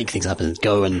 Yeah, to make things happen,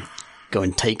 go and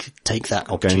take that Going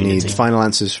to opportunity. need final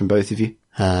answers from both of you.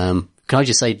 Can I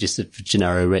just say, just for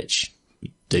Gennaro Rich,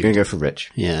 You're dude? going to go for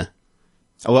Rich. Yeah.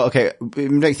 Oh, well, okay.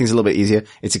 Make things a little bit easier.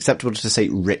 It's acceptable to say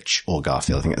Rich or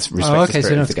Garfield. I think that's respect. Oh, the okay, so spirit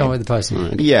you don't of have the to come game. with the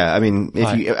person. Yeah, I mean,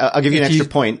 I'll give you an If you- extra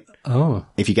point Oh,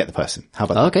 if you get the person. How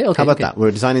about that? Okay, How about okay. that? We're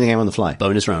designing the game on the fly.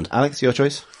 Bonus round. Alex, your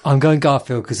choice? I'm going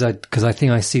Garfield because I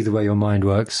think I see the way your mind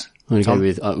works. I'm going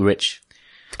to go with Rich.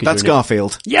 'Cause That's you're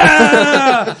Garfield.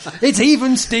 Yeah! It's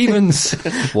even Stevens.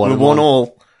 We're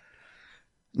 1-1.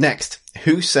 Next,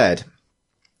 who said,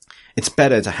 it's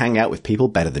better to hang out with people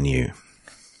better than you?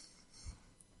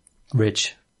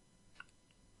 Rich.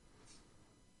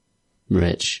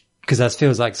 Rich. Because that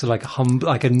feels like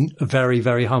like a very,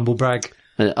 very humble brag.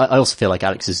 And I also feel like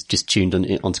Alex has just tuned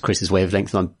onto Chris's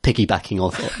wavelength, and I'm piggybacking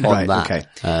on Right, that. okay.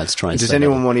 To try and Does say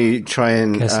anyone want to try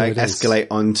and Guess who it is. escalate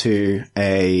onto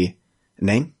a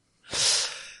name?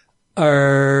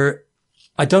 I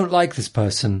don't like this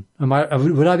person.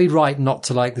 Would I be right not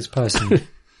to like this person? I'm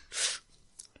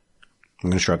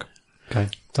going to shrug. Okay,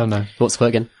 don't know. What's the quote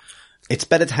again? It's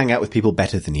better to hang out with people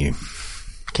better than you.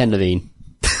 Ken Levine.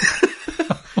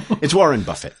 It's Warren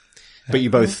Buffett. But you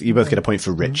both get a point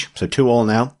for Rich. So 2-2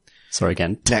 now. Sorry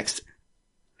again. Next,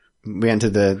 we enter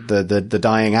the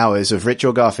dying hours of Rich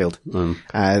or Garfield.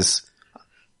 As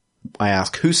I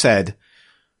ask, who said,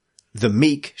 the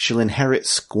meek shall inherit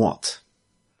squat?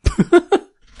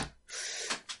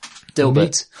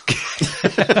 Dilbert.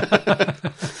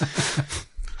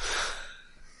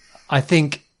 I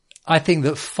think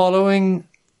that following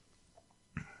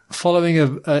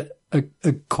a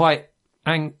quite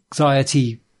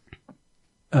anxiety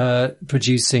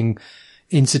producing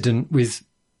incident with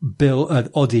Bill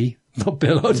Oddie, not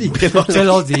Bill Oddie, Bill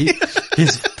Oddie,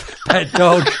 his pet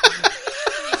dog.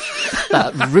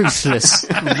 That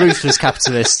ruthless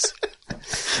capitalist.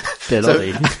 Bill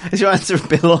Oddie. Is your answer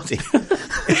Bill Oddie?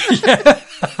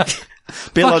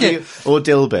 Bill Fuck Oddie it. or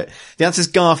Dilbert? The answer's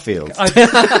Garfield.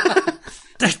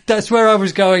 That's where I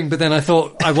was going, but then I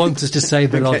thought I want to just say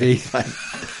Bill Okay, Oddie.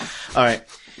 fine. All right.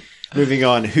 Moving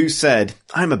on. Who said,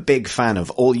 I'm a big fan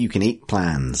of all you can eat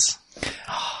plans?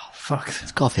 Fuck.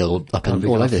 It's Garfield up and Gotta be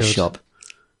all over this Garfield. shop.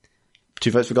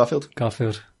 2 votes for Garfield?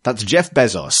 Garfield. That's Jeff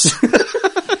Bezos.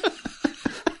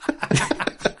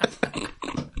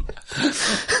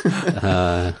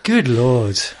 Good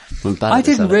Lord. I'm bad I at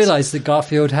this, didn't Alex. realise that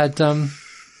Garfield had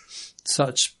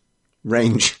such...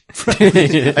 Range. I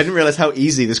didn't realize how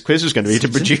easy this quiz was going to be to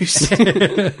produce.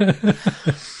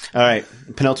 All right.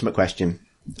 Penultimate question.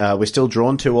 We're still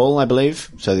drawn 2-2, I believe.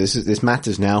 So this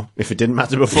matters now, if it didn't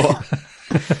matter before.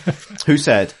 Who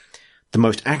said, the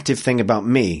most active thing about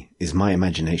me is my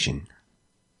imagination?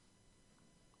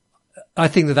 I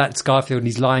think that's Garfield, and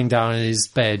he's lying down in his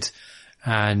bed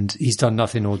and he's done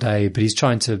nothing all day, but he's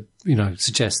trying to,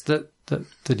 suggest that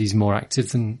he's more active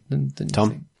than you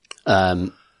Tom?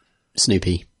 think.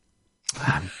 Snoopy.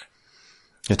 I'll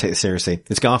take this seriously.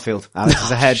 It's Garfield. Alex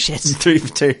is ahead. Shit. 3 for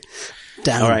 2.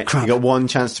 Damn. All right. Crap. You got one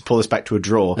chance to pull this back to a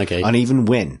draw. Okay. An even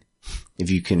win. If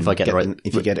you can If I get it right.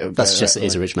 if you get it. That's just, it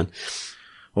is a rich man.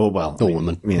 Or well. Or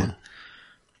woman. Yeah.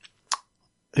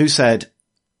 Who said,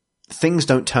 things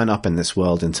don't turn up in this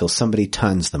world until somebody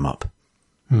turns them up?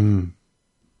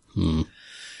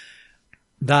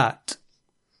 That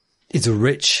is a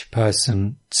rich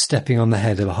person stepping on the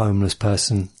head of a homeless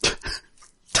person,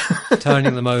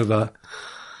 turning them over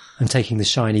and taking the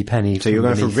shiny penny. So you're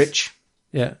going for Rich?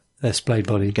 Yeah, their splayed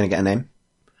body. Going to get a name?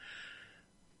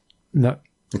 No.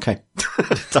 Okay.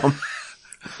 Tom?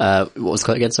 What was the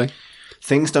quote again, sorry?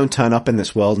 Things don't turn up in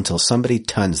this world until somebody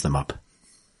turns them up.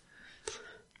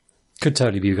 Could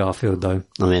totally be Garfield, though.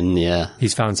 I mean, yeah.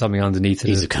 He's found something underneath it.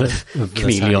 He's a kind of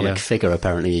chameleonic figure,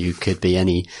 apparently. You could be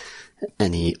any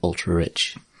ultra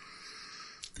rich.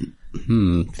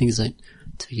 Things like,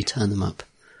 till you turn them up.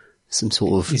 Some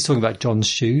sort of... He's talking about John's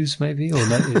shoes, maybe? Or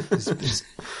no, his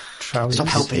trousers. Stop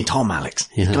helping Tom, Alex.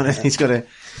 Yeah. He's got to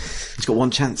He's got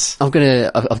one chance. I've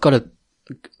got to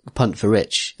punt for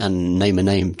Rich and name a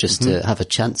name just to have a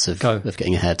chance of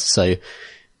getting ahead. So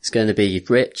it's going to be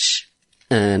Rich,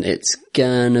 and it's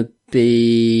going to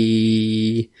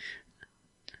be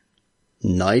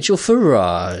Nigel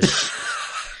Farage.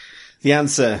 The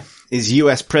answer is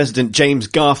US President James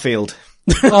Garfield.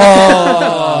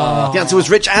 Oh, The answer was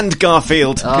Rich and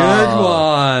Garfield. good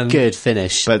one. Good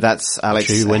finish. But that's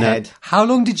Alex's True winner. ahead. How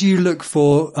long did you look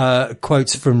for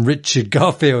quotes from Richard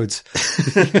Garfield?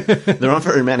 There aren't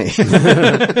very many.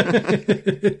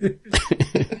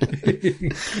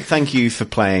 Thank you for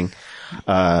playing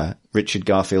Richard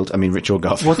Garfield. I mean, Rich or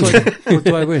Garfield. What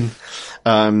do I win?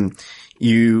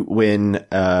 You win,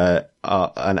 and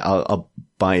I'll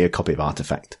buy you a copy of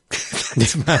Artifact.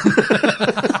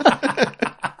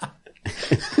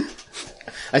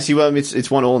 Actually, well, it's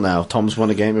 1-1 now. Tom's won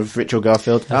a game of Rich or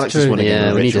Garfield. Alex has true. won a game Yeah,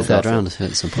 of we Rich need or a third Garfield.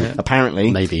 round at some point. Apparently.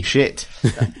 Maybe. Shit.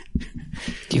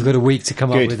 You've got a week to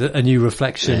come Good. up with a new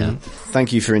reflection. Yeah.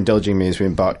 Thank you for indulging me as we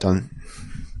embarked on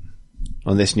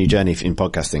this new journey in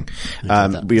podcasting.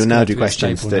 We will now do to be a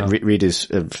questions staple that now. readers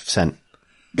have sent,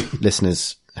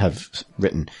 listeners have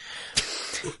written.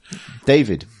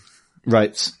 David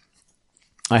writes,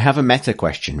 I have a meta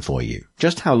question for you.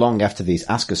 Just how long after these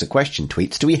Ask Us a Question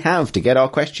tweets do we have to get our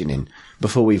question in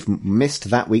before we've missed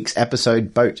that week's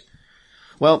episode boat?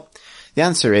 Well, the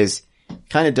answer is,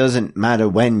 kind of doesn't matter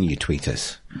when you tweet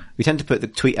us. We tend to put the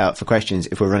tweet out for questions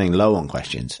if we're running low on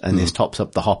questions, and this tops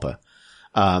up the hopper.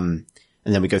 And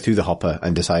then we go through the hopper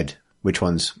and decide which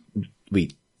ones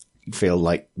we feel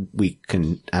like we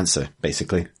can answer,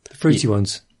 basically. The fruity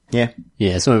ones. Yeah.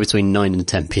 Yeah, somewhere between 9 and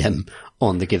 10 p.m.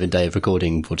 on the given day of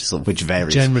recording, Which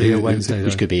varies. Generally a Wednesday.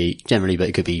 which could be generally, but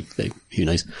it could be, who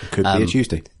knows? Could be a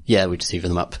Tuesday. Yeah, we just hoover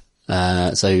them up.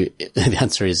 So the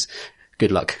answer is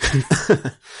good luck.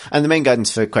 And the main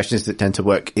guidance for questions that tend to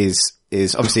work is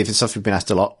obviously if it's stuff we've been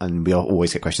asked a lot, and we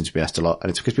always get questions we've been asked a lot, and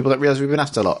it's because people don't realize we've been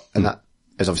asked a lot, and that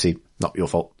is obviously not your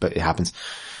fault, but it happens.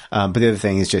 But the other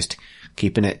thing is just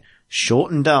keeping it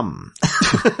short and dumb.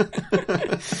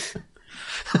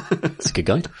 It's a good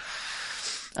guide.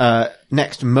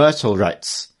 Next, Myrtle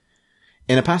writes,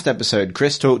 in a past episode,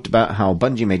 Chris talked about how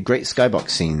Bungie made great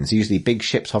skybox scenes, usually big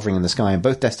ships hovering in the sky in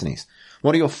both Destinies.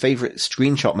 What are your favourite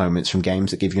screenshot moments from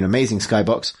games that give you an amazing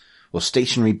skybox or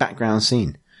stationary background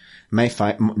scene?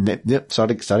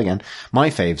 Start again. My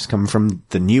faves come from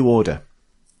The New Order.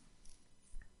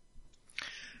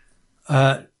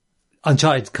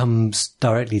 Uncharted comes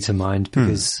directly to mind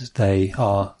because they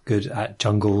are good at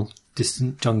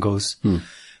distant jungles.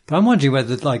 But I'm wondering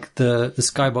whether like the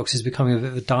skybox is becoming a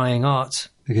bit of a dying art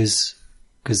because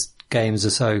games are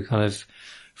so kind of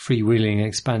freewheeling and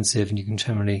expansive, and you can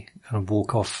generally kind of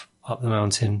walk off up the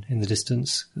mountain in the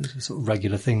distance. It's a sort of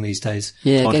regular thing these days.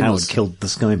 Yeah, Todd games Howard killed the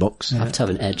skybox. have to have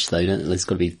an edge though, don't they? There's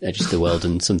got to be edges to the world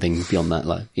and something beyond that.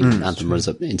 Like Anthem runs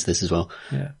up into this as well.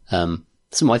 Yeah.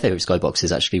 Some of my favourite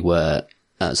skyboxes actually were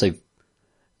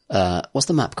what's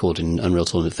the map called in Unreal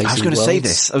Tournament? Facing I was going to say Worlds?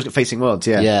 this. I was Facing Worlds,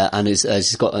 yeah. Yeah, and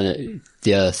it's got the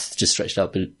Earth just stretched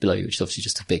out below you, which is obviously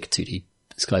just a big 2D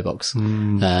skybox.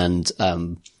 And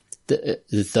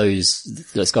those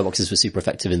skyboxes were super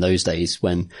effective in those days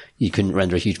when you couldn't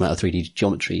render a huge amount of 3D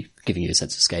geometry, giving you a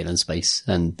sense of scale and space.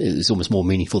 And it was almost more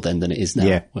meaningful then than it is now,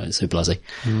 Yeah. where it's so blasé.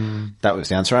 That was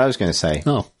the answer I was going to say.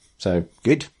 Oh, So,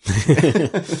 good.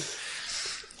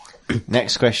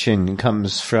 Next question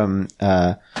comes from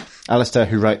Alistair,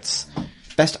 who writes,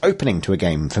 best opening to a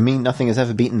game. For me, nothing has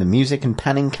ever beaten the music and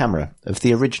panning camera of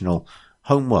the original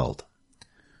Homeworld.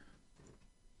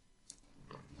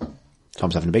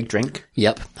 Tom's having a big drink.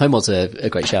 yep. Homeworld's a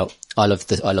great shout. I love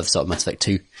the start of Mass Effect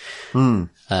 2.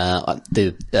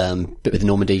 The bit with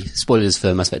Normandy, spoilers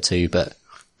for Mass Effect 2, but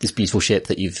this beautiful ship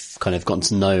that you've kind of gotten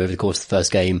to know over the course of the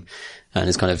first game, and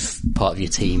it's kind of part of your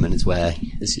team, and it's where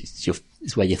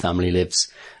your family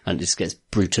lives, and it just gets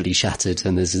brutally shattered.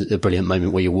 And there's a brilliant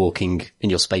moment where you're walking in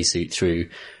your spacesuit through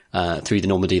the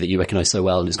Normandy that you recognise so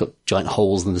well, and it's got giant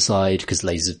holes in the side because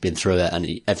lasers have been through it, and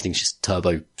everything's just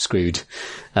turbo screwed.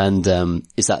 And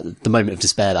it's that the moment of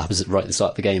despair that happens right at the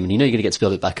start of the game, and you know you're going to get to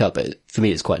build it back up. But for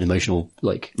me, it's quite an emotional,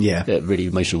 really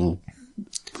emotional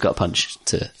gut punch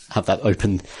to have that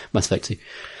open Mass Effect 2. I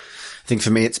think for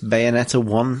me it's Bayonetta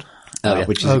 1, yeah.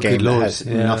 which is a game good that Lord. has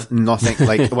Yeah. nothing,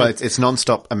 like, well, it's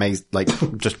non-stop amazing, like,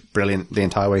 just brilliant the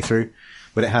entire way through.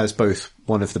 But it has both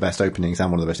one of the best openings and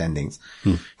one of the best endings.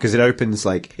 Because it opens,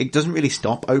 like, it doesn't really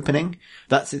stop opening.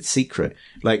 That's its secret.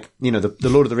 Like, you know, the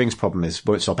Lord of the Rings problem is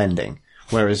won't stop ending.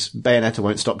 Whereas Bayonetta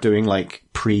won't stop doing, like,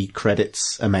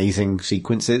 pre-credits amazing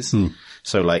sequences.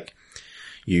 So, like,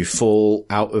 you fall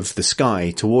out of the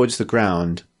sky towards the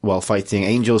ground, while fighting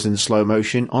angels in slow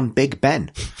motion on Big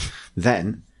Ben.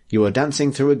 Then you are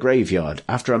dancing through a graveyard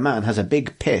after a man has a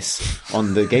big piss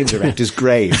on the game director's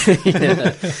grave.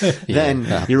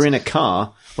 Then you're in a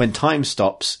car when time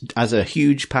stops as a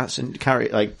huge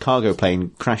cargo plane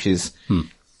crashes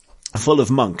full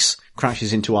of monks,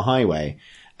 crashes into a highway,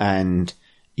 and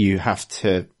you have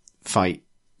to fight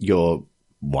your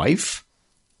wife?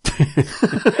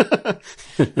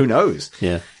 Who knows?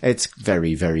 Yeah. It's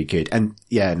very, very good. And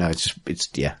yeah, no, I don't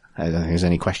think there's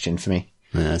any question for me.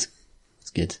 Yeah, it's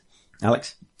good.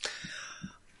 Alex?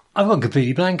 I've gone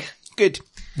completely blank. Good.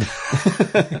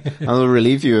 I'll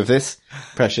relieve you of this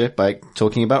pressure by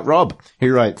talking about Rob,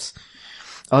 who writes,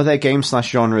 are there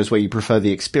games/genres where you prefer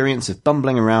the experience of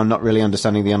bumbling around, not really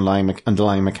understanding the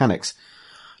underlying mechanics,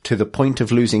 to the point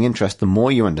of losing interest the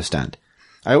more you understand?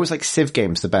 I always like Civ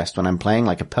games the best when I'm playing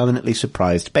like a permanently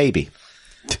surprised baby.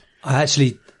 I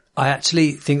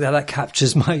actually think that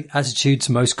captures my attitude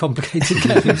to most complicated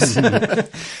games.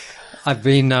 I've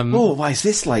been, why is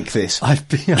this like this? I've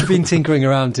been tinkering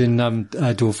around in,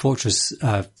 Dwarf Fortress,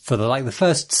 for the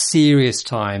first serious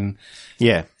time.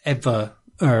 Yeah. Ever,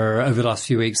 over the last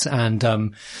few weeks. And,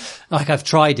 I've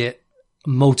tried it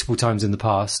multiple times in the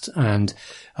past, and,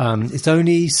 it's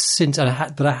only since,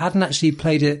 but I hadn't actually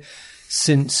played it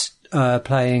since,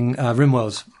 playing,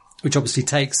 RimWorld, which obviously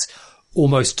takes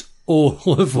almost all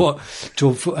of what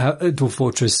Dwarf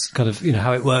Fortress kind of,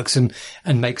 how it works and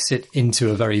makes it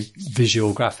into a very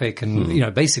visual graphic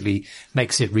and, basically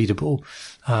makes it readable.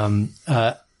 And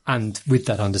with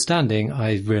that understanding,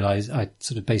 I realized I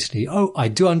sort of basically, I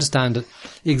do understand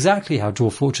exactly how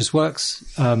Dwarf Fortress works.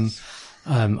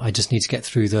 I just need to get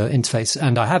through the interface,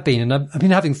 and I have been, and I've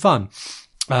been having fun.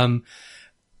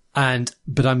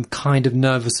 But I'm kind of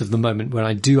nervous of the moment when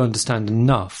I do understand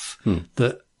enough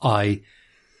that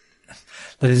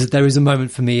there is a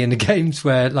moment for me in the games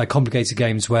where, like complicated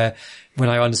games, where when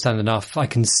I understand enough, I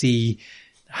can see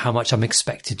how much I'm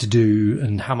expected to do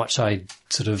and how much I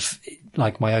sort of,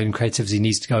 like, my own creativity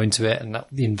needs to go into it and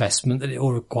the investment that it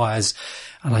all requires.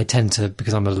 And I tend to,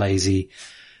 because I'm a lazy,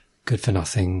 good for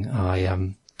nothing,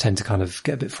 I tend to kind of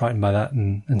get a bit frightened by that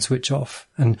and switch off.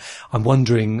 And I'm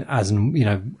wondering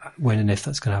when and if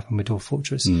that's going to happen with Dwarf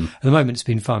Fortress. At the moment, it's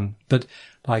been fun, but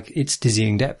like it's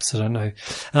dizzying depths. I don't know.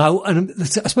 And I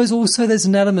suppose also there's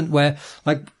an element where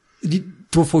like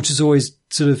Dwarf Fortress is always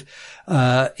sort of,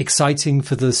 exciting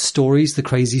for the stories, the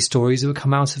crazy stories that would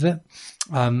come out of it.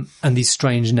 And these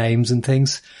strange names and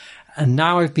things. And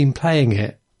now I've been playing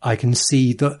it, I can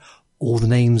see that all the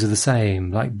names are the same,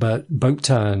 like Boat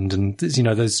Turned and,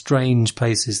 those strange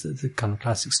places that the kind of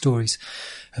classic stories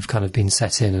have kind of been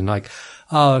set in, and like,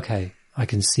 okay, I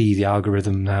can see the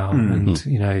algorithm now, and,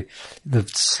 the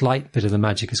slight bit of the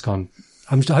magic is gone.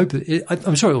 I'm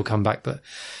sure it will come back, but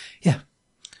yeah,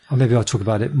 or maybe I'll talk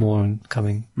about it more in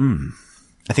coming.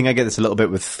 I think I get this a little bit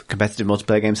with competitive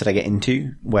multiplayer games that I get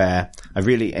into, where I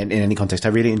really, in any context, I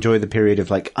really enjoy the period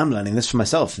of like, I'm learning this for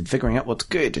myself and figuring out what's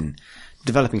good and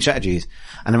developing strategies.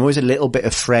 And I'm always a little bit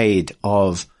afraid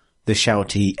of the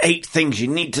shouty 8 things you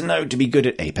need to know to be good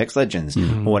at Apex Legends or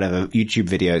whatever YouTube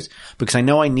videos, because I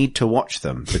know I need to watch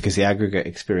them, because the aggregate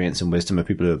experience and wisdom of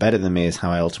people who are better than me is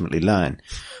how I ultimately learn.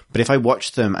 But if I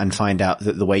watch them and find out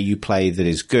that the way you play that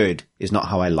is good is not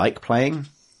how I like playing,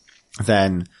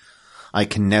 then I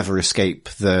can never escape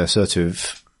the sort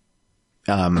of,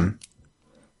 a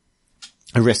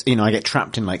risk, I get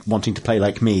trapped in like wanting to play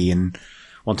like me and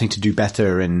wanting to do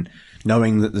better and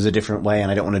knowing that there's a different way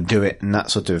and I don't want to do it. And that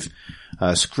sort of,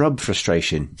 scrub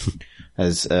frustration,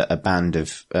 as a band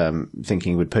of,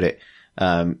 thinking would put it,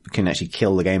 can actually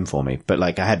kill the game for me. But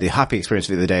like I had the happy experience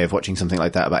the other day of watching something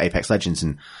like that about Apex Legends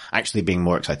and actually being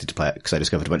more excited to play it because I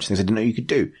discovered a bunch of things I didn't know you could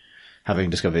do, having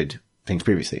discovered things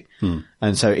previously.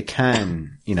 And so it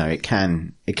can, it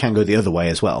can go the other way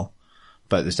as well.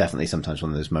 But there's definitely sometimes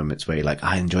one of those moments where you're like,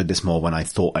 I enjoyed this more when I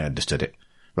thought I understood it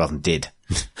rather than did.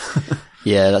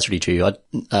 Yeah, that's really true.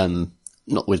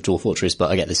 Not with Dwarf Fortress,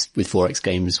 but I get this with 4X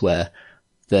games where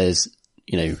there's,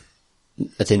 a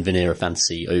thin veneer of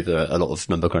fantasy over a lot of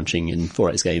number crunching in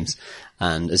 4X games.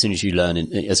 And as soon as you learn,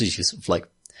 as soon as you sort of like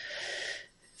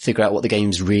figure out what the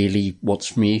game's really wants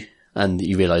from you, and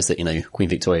you realize that, Queen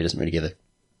Victoria doesn't really give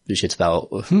a shit about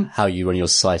how you run your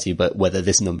society, but whether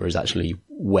this number is actually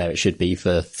where it should be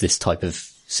for this type of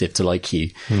Civ to like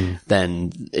you,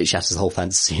 then it shatters the whole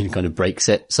fantasy and kind of breaks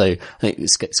it. So I think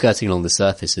skirting along the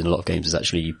surface in a lot of games is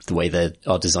actually the way they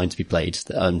are designed to be played.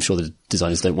 I'm sure the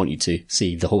designers don't want you to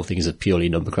see the whole thing as a purely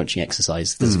number crunching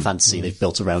exercise. There's a fantasy they've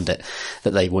built around it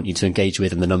that they want you to engage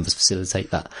with, and the numbers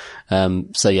facilitate that.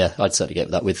 So yeah, I'd certainly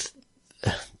get that with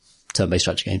turn-based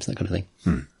strategy games, that kind of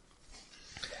thing.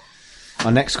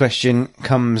 Our next question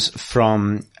comes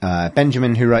from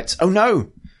Benjamin, who writes, "Oh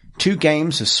no! 2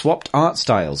 games have swapped art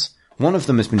styles. One of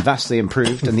them has been vastly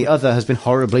improved and the other has been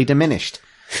horribly diminished.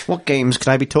 What games could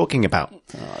I be talking about?" Oh,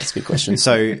 that's a good question.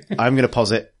 So I'm going to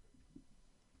posit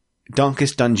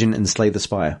Darkest Dungeon and Slay the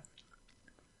Spire.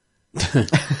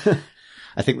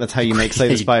 I think that's how you make Slay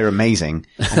the Spire amazing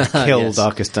and kill Yes.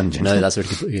 Darkest Dungeon. No, that's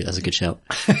a good shout.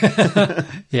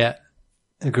 Yeah,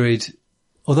 agreed.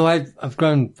 Although I've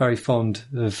grown very fond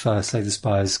of Slay the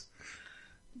Spire's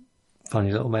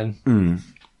funny little men.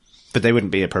 But they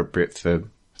wouldn't be appropriate for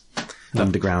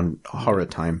underground horror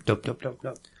time. Dub, dub, dub,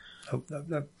 dub. Dub, dub,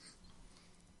 dub.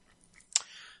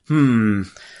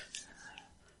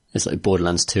 It's like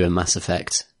Borderlands 2 and Mass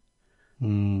Effect.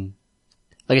 I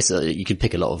guess you could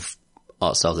pick a lot of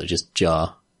art styles that just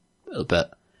jar a little bit.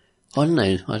 I don't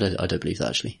know. I don't believe that,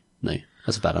 actually. No,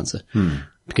 that's a bad answer.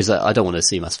 Because I don't want to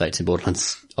see Mass Effect in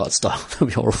Borderlands art style. That would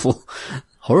be horrible.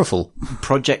 Horrible.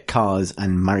 Project Cars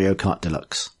and Mario Kart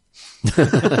Deluxe. That's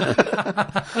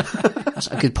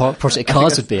a good Project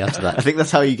Cars would be after I that. think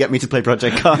that's how you get me to play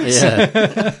Project Cars.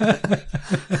 Yeah.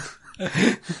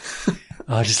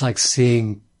 I just like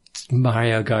seeing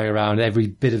Mario going around, every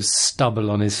bit of stubble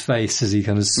on his face as he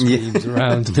kind of screams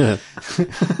around.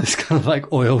 It's kind of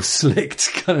like oil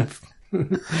slicked kind of.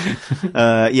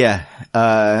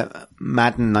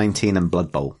 Madden 19 and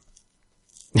Blood Bowl.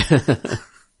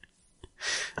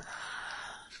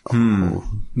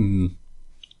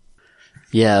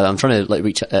 Yeah, I'm trying to like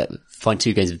find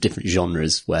 2 games of different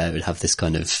genres where it would have this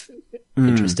kind of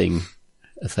interesting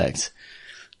effect.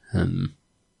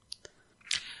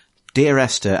 Dear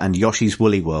Esther and Yoshi's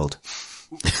Woolly World.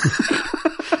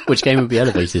 Which game would be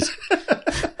elevated?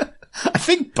 I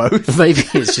think both. Maybe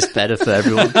it's just better for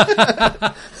everyone.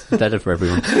 Better for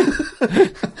everyone.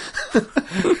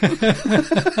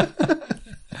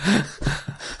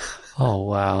 Oh,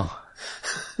 wow.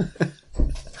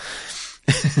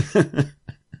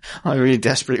 I really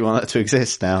desperately want that to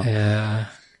exist now. Yeah.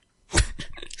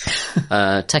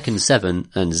 Tekken 7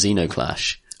 and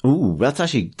Xenoclash. Ooh, that'd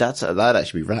actually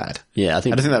be rad. Yeah, I I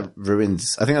think don't think that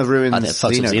ruins it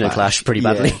fucks up Xenoclash pretty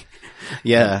badly.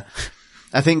 Yeah.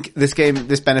 I think this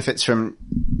benefits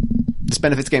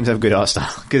games have good art style.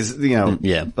 Cause,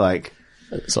 yeah. like,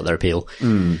 It's not their appeal.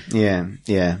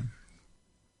 yeah.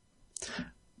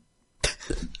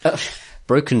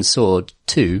 Broken Sword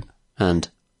 2 and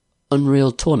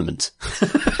Unreal Tournament.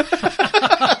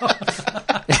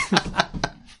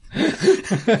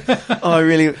 I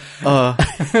really want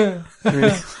to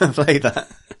play that.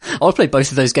 I'll play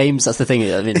both of those games. That's the thing.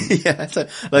 I mean, Yeah. So,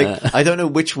 I don't know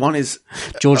which one is,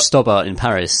 George Stobart in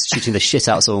Paris shooting the shit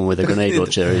out of someone with a grenade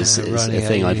launcher is a running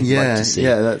thing at I'd you. like to see.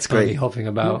 yeah, that's Great. great. Hopping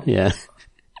about. Yeah.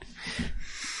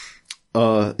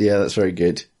 Oh, yeah, that's very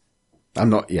good. I'm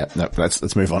not, no,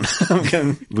 let's move on.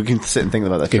 We can sit and think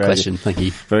about that. Good forever. question. Thank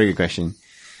you. Very good question.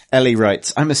 Ellie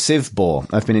writes, "I'm a Civ bore.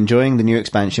 I've been enjoying the new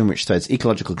expansion which threads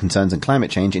ecological concerns and climate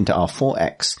change into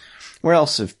R4X. Where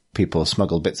else have people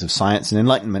smuggled bits of science and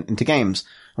enlightenment into games?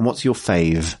 And what's your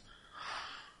fave?"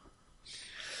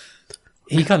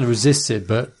 He kind of resists it,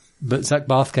 but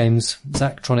Zachtronics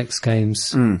games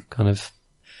kind of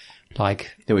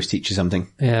like, They always teach you something.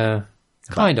 yeah,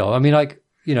 kind of. I mean, like,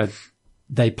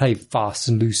 they play fast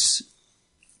and loose.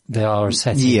 They are a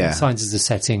setting. Yeah. Science is a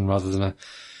setting rather than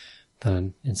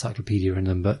an encyclopedia in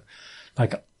them. But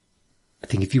like, I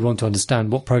think if you want to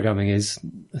understand what programming is,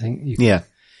 I think if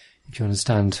you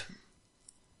understand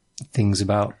things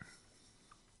about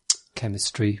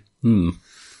chemistry.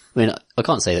 I mean, I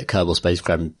can't say that Kerbal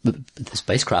Spacecraft,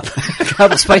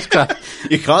 Kerbal Spacecraft,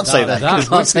 You can't say that. I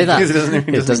can't say that. Because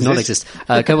it does not exist.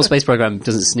 Kerbal Space Program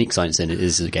doesn't sneak science in. It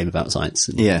is a game about science.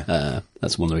 And, Yeah.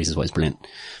 that's one of the reasons why it's brilliant.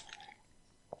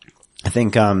 I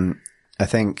think, I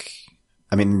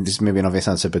mean, this may be an obvious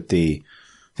answer, but the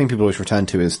thing people always return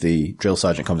to is the drill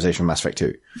sergeant conversation from Mass Effect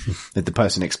 2. The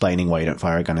person explaining why you don't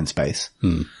fire a gun in space.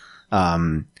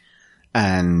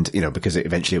 And, because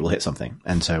eventually it will hit something.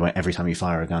 And so every time you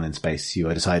fire a gun in space, you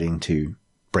are deciding to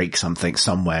break something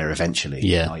somewhere eventually.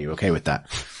 Yeah. Are you okay with that?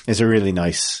 It's a really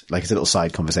nice, like, it's a little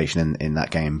side conversation in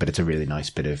that game, but it's a really nice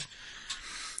bit of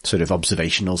sort of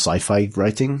observational sci-fi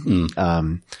writing.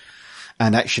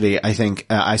 And actually, I think,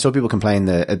 I saw people complain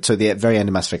that, so the very end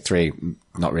of Mass Effect 3,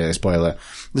 not really a spoiler,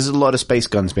 there's a lot of space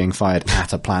guns being fired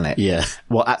at a planet. Yeah.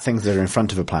 Well, at things that are in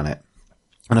front of a planet.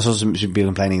 And I saw some people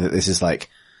complaining that this is like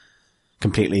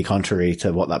completely contrary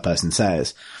to what that person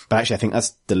says. But actually, I think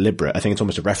that's deliberate. I think it's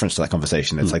almost a reference to that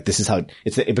conversation. It's like, this is how,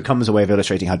 it becomes a way of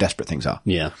illustrating how desperate things are.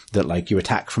 Yeah. That like you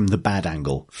attack from the bad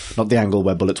angle. Not the angle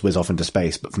where bullets whiz off into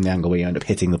space, but from the angle where you end up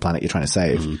hitting the planet you're trying to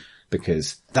save.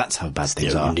 because that's how bad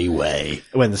things The are. only way.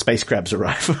 When the space crabs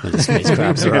arrive. When the space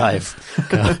crabs arrive.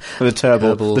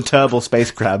 The Turbo space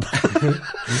crab.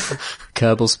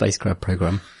 Kerbal Space Crab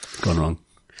program. Gone wrong.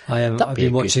 I've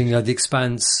been watching The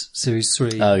Expanse Series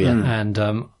 3. Oh, yeah.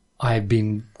 And I've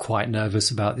been quite nervous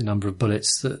about the number of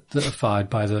bullets that are fired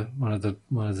by one of the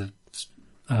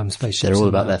spaceships. They're all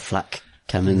about their flak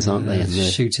cannons, aren't they? And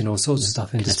shooting all sorts of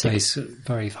stuff into space at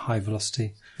very high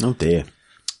velocity. Oh dear.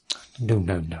 No.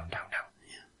 I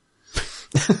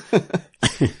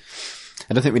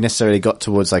don't think we necessarily got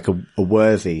towards like a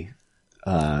worthy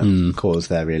cause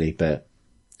there really, but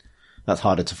that's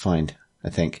harder to find, I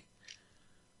think.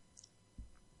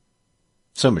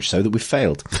 So much so that we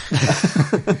failed.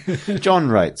 John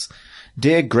writes,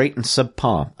 Dear Great and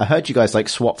Subpar, I heard you guys like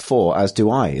SWAT 4, as do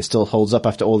I. It still holds up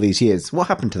after all these years. What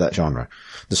happened to that genre?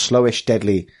 The slowish,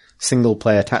 deadly,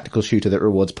 single-player tactical shooter that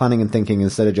rewards planning and thinking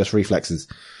instead of just reflexes.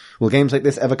 Will games like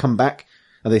this ever come back?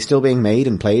 Are they still being made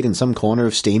and played in some corner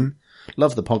of Steam?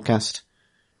 Love the podcast.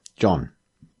 John.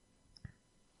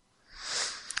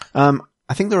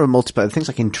 I think there are multiple things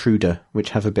like Intruder, which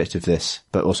have a bit of this,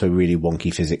 but also really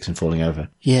wonky physics and falling over.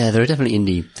 Yeah, there are definitely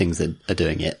indie things that are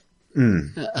doing it.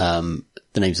 The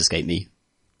names escape me.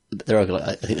 But there are,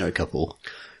 I think there are a couple.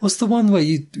 What's the one where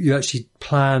you actually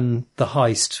plan the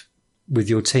heist with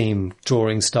your team,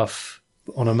 drawing stuff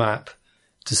on a map,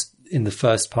 just in the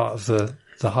first part of the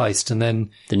heist, and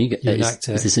then the new you enact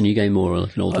it? Is this a new game or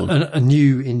like an old one? A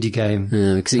new indie game.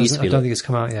 Because it used to be I don't think it's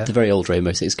come out yet. The very old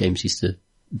Rainbow Six games used to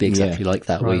be exactly like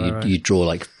that, where you draw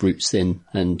like routes in,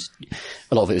 and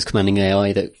a lot of it was commanding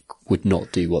AI that would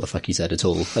not do what the fuck you said at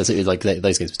all. As it was like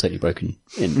those games were totally broken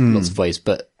in lots of ways,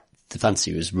 but the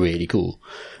fantasy was really cool.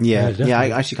 Yeah, I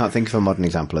actually can't think of a modern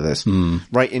example of this.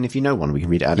 Right, and if you know one, we can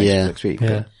read it out next week.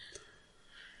 Yeah.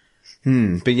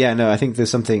 But yeah, no, I think there's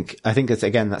something, I think it's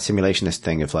again that simulationist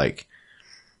thing of like,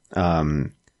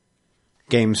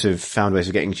 games have found ways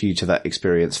of getting you to that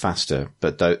experience faster,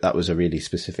 but that was a really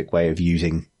specific way of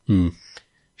using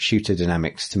shooter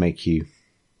dynamics to make you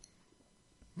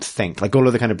think. Like all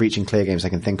of the kind of breach and clear games I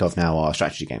can think of now are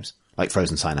strategy games, like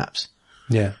Frozen Synapse.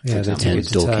 Yeah, they took it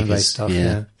to turn-based stuff.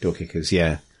 Yeah, Door Kickers.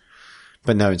 Yeah,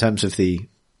 but no, in terms of the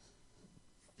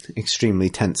extremely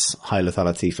tense, high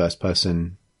lethality,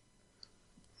 first-person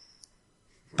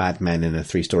bad men in a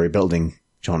 3-story building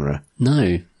genre.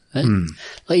 No.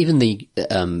 Like even the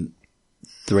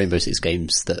Rainbow Six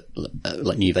games that,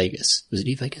 like New Vegas. Was it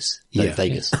New Vegas? No, Yeah.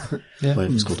 Vegas. Yeah. What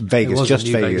it was called. Vegas, just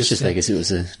New Vegas. Vegas. Just Vegas. It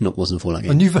was, wasn't a Fallout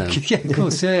game. A new Vegas, yeah, of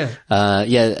course, yeah.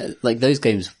 Yeah, like those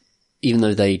games, even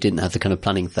though they didn't have the kind of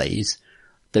planning phase,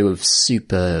 they were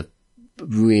super,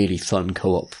 really fun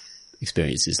co-op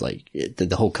experiences. Like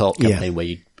the whole co-op campaign where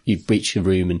you breach a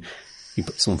room and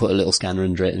someone put a little scanner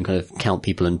under it and kind of count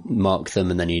people and mark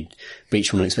them, and then you'd breach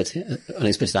from an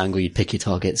unexpected angle, you'd pick your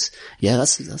targets. Yeah,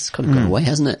 that's kind of gone away,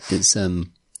 hasn't it? It's,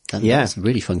 that's a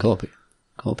really fun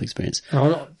co-op experience.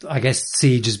 I guess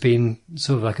Siege has been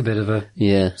sort of like a bit of a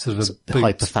sort of a boot.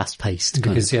 Hyper fast paced.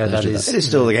 Because that is It is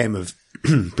still a game of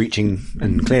breaching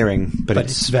and clearing, but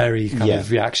it's very kind of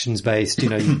reactions based. You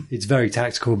know, it's very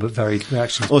tactical, but very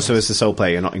reactions. Also, as the sole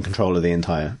player, you're not in control of the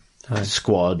entire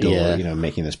squad or,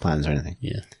 making those plans or anything.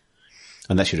 Yeah.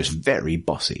 Unless you're just very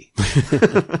bossy.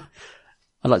 I'd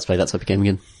like to play that type of game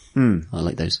again. I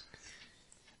like those.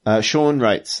 Sean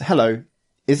writes, hello.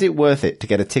 Is it worth it to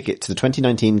get a ticket to the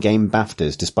 2019 Game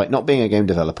BAFTAs despite not being a game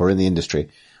developer in the industry,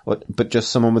 but just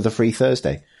someone with a free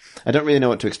Thursday? I don't really know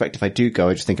what to expect if I do go.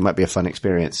 I just think it might be a fun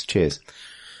experience. Cheers.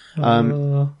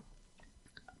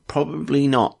 Probably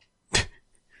not.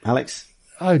 Alex?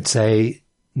 I would say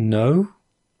no.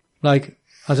 Like,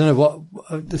 I don't know what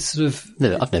the sort of.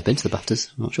 No, I've never been to the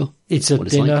BAFTAs. I'm not sure. It's a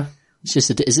dinner. Like. It's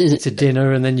just it's a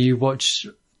dinner, and then you watch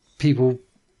people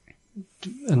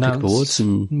announce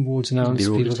awards announce.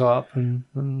 People go up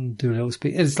and do a little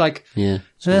speech. It's like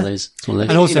it's one of those.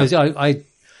 And also, I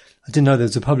didn't know there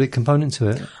was a public component to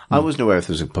it. I wasn't aware if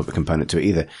there was a public component to it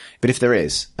either. But if there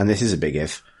is, and this is a big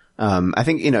if, I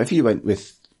think if you went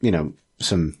with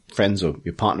some friends or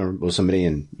your partner or somebody,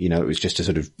 and it was just a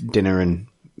sort of dinner and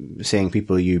seeing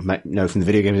people you might know from the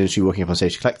video game industry walking up on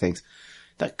stage to collect things,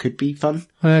 that could be fun.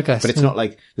 I guess, but it's not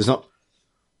like there's not,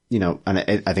 and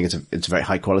I think it's a very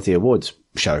high quality awards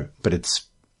show, but it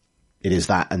is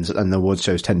that, and the awards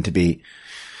shows tend to be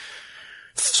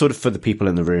sort of for the people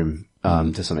in the room,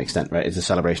 to some extent, right? It's a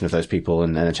celebration of those people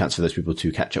and a chance for those people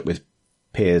to catch up with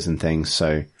peers and things.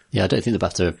 So yeah, I don't think the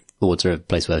BAFTA awards are a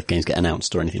place where games get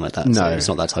announced or anything like that. No, so it's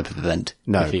not that type of event.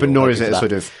 No, but nor is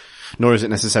it nor is it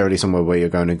necessarily somewhere where you're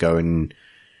going to go and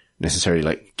necessarily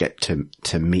like get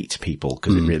to meet people,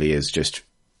 because it really is just,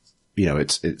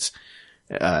 it's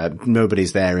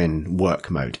nobody's there in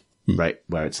work mode, right?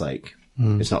 Where it's like,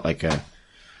 it's not like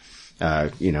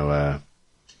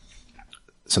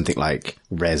something like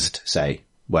Resd, say,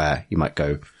 where you might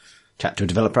go chat to a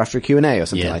developer after a Q&A or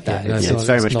something like that. It's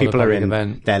very much people are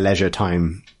in their leisure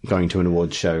time going to an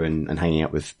awards show and hanging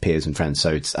out with peers and friends.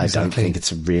 So I don't think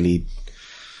it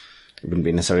wouldn't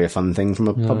be necessarily a fun thing from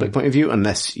a public point of view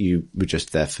unless you were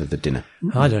just there for the dinner.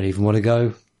 I don't even want to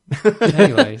go.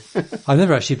 Anyway, I've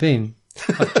never actually been.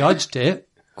 I've judged it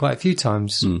quite a few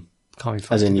times. Can't be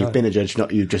fucked. As in, you've been a judge,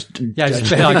 not you've just just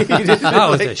been like, that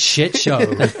was a shit show.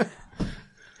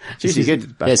 It's usually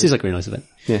good. Yeah, it seems like a really nice event.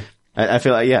 Yeah. I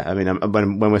feel like, I mean,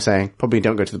 when we're saying probably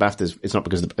don't go to the BAFTAs, it's not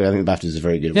because I think the BAFTAs is a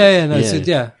very good one. I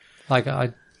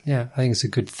think it's a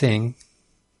good thing.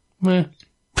 Meh.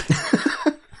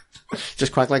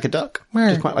 Just quack like a duck.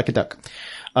 Just quack like a duck.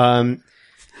 Our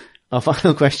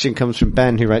final question comes from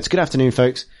Ben, who writes, "Good afternoon,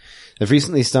 folks. I've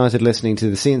recently started listening to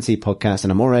the CNC podcast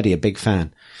and I'm already a big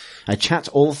fan. I chat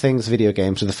all things video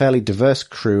games with a fairly diverse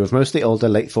crew of mostly older,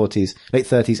 late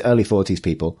 30s, early 40s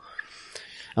people.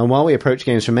 And while we approach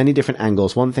games from many different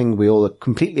angles, one thing we all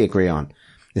completely agree on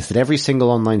is that every single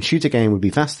online shooter game would be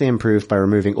vastly improved by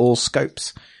removing all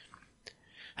scopes.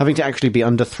 Having to actually be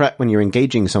under threat when you're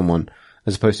engaging someone,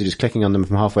 as opposed to just clicking on them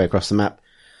from halfway across the map,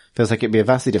 feels like it'd be a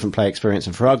vastly different play experience,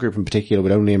 and for our group in particular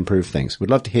would only improve things. Would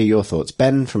love to hear your thoughts."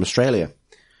 Ben from Australia.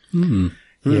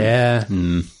 Yeah.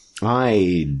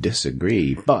 I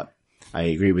disagree, but I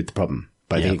agree with the problem.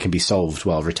 But I think it can be solved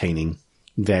while retaining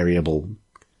variable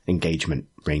engagement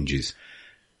ranges.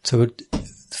 So the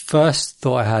first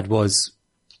thought I had was,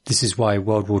 this is why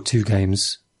World War II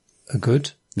games are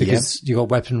good. Because you got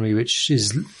weaponry which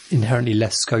is inherently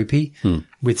less scopy,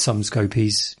 with some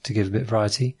scopies to give a bit of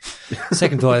variety.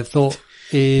 Second thought I thought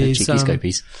is cheeky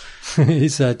scopies.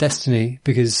 is Destiny,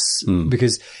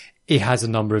 because it has a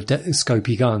number of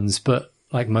scopy guns, but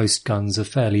like most guns are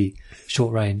fairly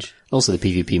short range. Also, the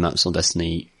PvP maps on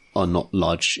Destiny are not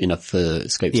large enough for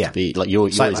scopes to be like you're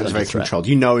very controlled.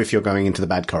 You know if you're going into the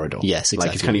bad corridor. Yes, exactly.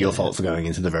 Like it's kind of your fault for going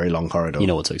into the very long corridor. You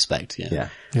know what to expect. Yeah.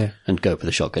 And go up with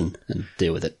a shotgun and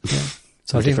deal with it. Yeah.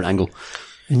 So a different angle.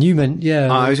 And you meant,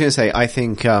 I was going to say, I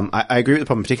think, I agree with the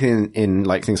problem, particularly in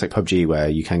like things like PUBG, where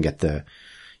you can get you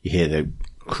hear the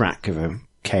crack of a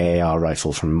KAR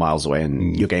rifle from miles away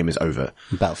and your game is over.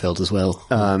 Battlefield as well.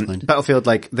 Battlefield,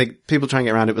 people try and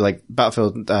get around it with like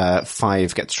Battlefield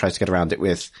 5 tries to get around it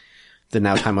with the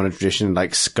now time-honored tradition,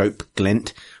 like scope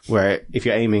glint, where if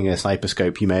you're aiming a sniper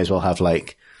scope, you may as well have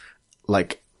like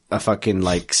a fucking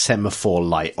like semaphore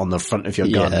light on the front of your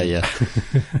gun. Yeah.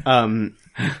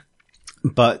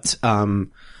 But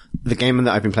the game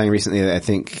that I've been playing recently that I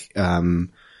think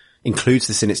includes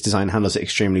this in its design, handles it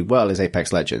extremely well, is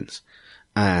Apex Legends.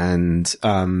 And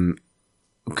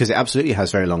because it absolutely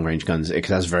has very long range guns, it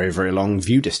has very, very long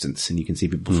view distance, and you can see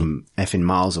people from effing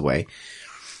miles away.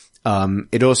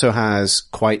 It also has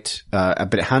quite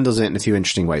but it handles it in a few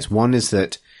interesting ways. One is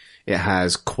that it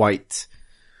has quite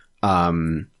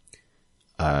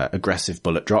aggressive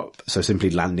bullet drop. So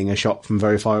simply landing a shot from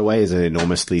very far away is an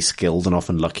enormously skilled and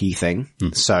often lucky thing.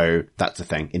 So that's a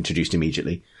thing introduced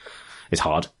immediately. It's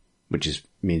hard, which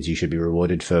means you should be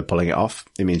rewarded for pulling it off.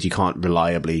 It means you can't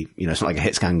reliably, it's not like a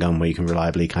hit scan gun where you can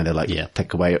reliably kind of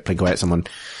pick away at someone.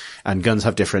 And guns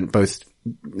have different, both,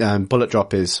 bullet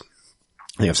drop is,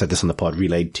 I think I've said this on the pod,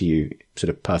 relayed to you sort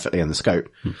of perfectly on the scope,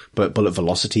 but bullet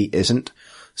velocity isn't.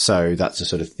 So that's a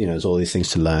sort of, there's all these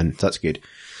things to learn. So that's good.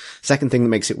 Second thing that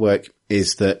makes it work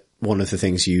is that one of the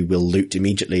things you will loot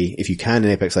immediately, if you can in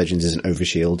Apex Legends, is an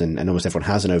overshield, and almost everyone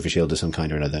has an overshield of some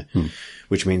kind or another,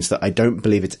 which means that I don't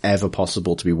believe it's ever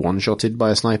possible to be one-shotted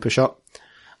by a sniper shot.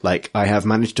 Like, I have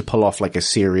managed to pull off like a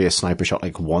serious sniper shot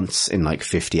like once in like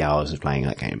 50 hours of playing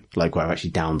that game, like where I've actually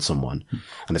downed someone.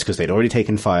 And it's because they'd already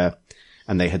taken fire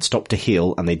and they had stopped to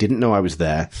heal and they didn't know I was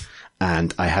there.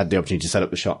 And I had the opportunity to set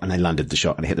up the shot and I landed the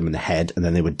shot and I hit them in the head and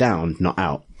then they were down, not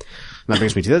out. And that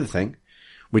brings me to the other thing,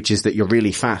 which is that you're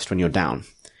really fast when you're down.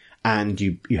 And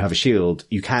you have a shield,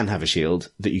 you can have a shield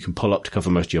that you can pull up to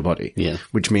cover most of your body. Yeah.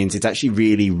 Which means it's actually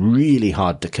really, really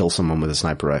hard to kill someone with a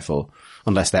sniper rifle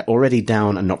unless they're already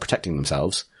down and not protecting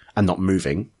themselves and not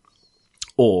moving.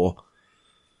 Or,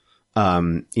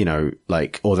 or they're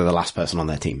the last person on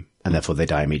their team and therefore they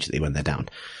die immediately when they're down.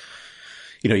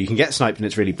 You can get sniped and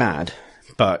it's really bad,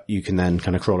 but you can then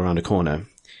kind of crawl around a corner.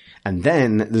 And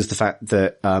then there's the fact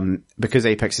that, because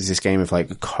Apex is this game of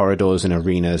like corridors and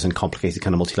arenas and complicated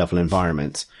kind of multi-level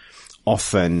environments,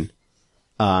 often,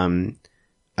 an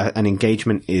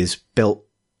engagement is built.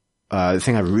 The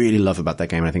thing I really love about that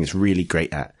game, and I think it's really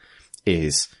great at,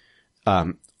 is,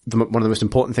 one of the most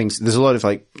important things, there's a lot of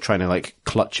like trying to like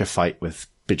clutch a fight with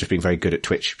just being very good at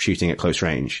Twitch shooting at close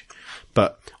range,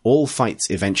 but all fights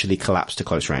eventually collapse to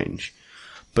close range.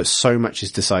 But so much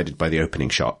is decided by the opening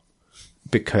shot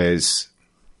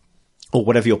or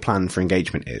whatever your plan for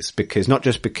engagement is, because not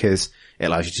just because it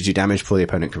allows you to do damage before the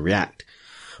opponent can react,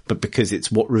 but because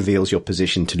it's what reveals your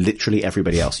position to literally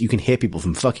everybody else. You can hear people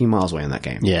from fucking miles away in that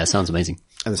game. Yeah, it sounds amazing.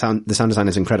 And the sound design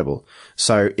is incredible.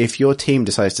 So if your team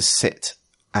decides to sit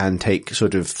and take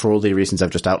sort of, for all the reasons I've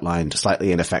just outlined,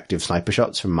 slightly ineffective sniper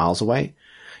shots from miles away,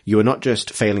 you are not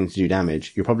just failing to do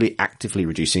damage, you're probably actively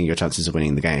reducing your chances of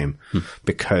winning the game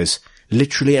because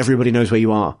literally everybody knows where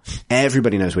you are.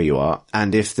 Everybody knows where you are.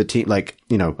 And if the team, like,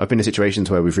 you know, I've been in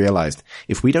situations where we've realized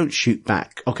if we don't shoot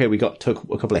back, okay, took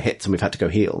a couple of hits and we've had to go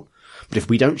heal. But if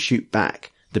we don't shoot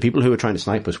back, the people who are trying to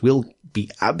snipe us will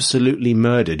be absolutely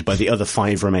murdered by the other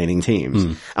 5 remaining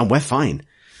teams. And we're fine.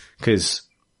 Cause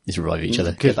just revive each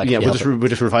other. Yeah, we'll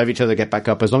just revive each other, get back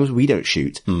up. As long as we don't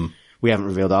shoot, we haven't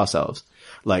revealed ourselves.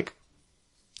 Like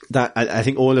that, I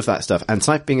think all of that stuff, and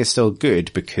sniping is still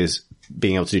good because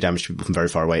being able to do damage to people from very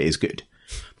far away is good.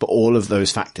 But all of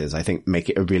those factors, I think, make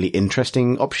it a really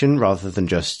interesting option rather than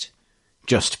just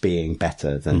being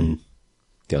better than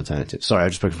the alternative. Sorry, I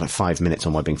just spoke for like 5 minutes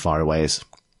on why being far away is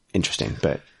interesting,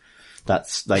 but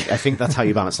that's like, I think that's how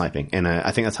you balance sniping. And I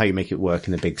think that's how you make it work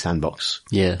in a big sandbox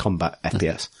combat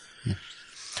FPS. Yeah.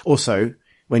 Also,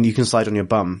 when you can slide on your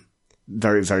bum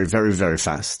very, very, very, very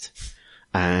fast,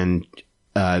 and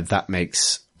that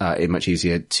makes it much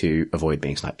easier to avoid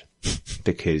being sniped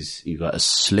because you've got a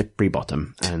slippery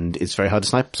bottom and it's very hard to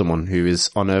snipe someone who is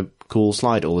on a cool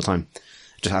slide all the time.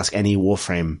 Just ask any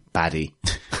Warframe baddie.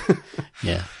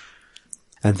 Yeah.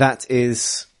 And that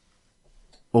is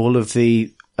all of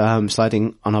the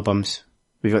sliding on our bums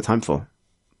we've got time for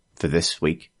this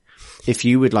week. If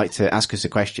you would like to ask us a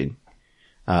question,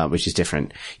 which is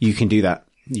different, you can do that.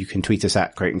 You can tweet us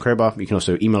at Crate and Crowbar. You can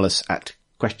also email us at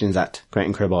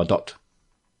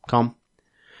questions@crateandcrowbar.com.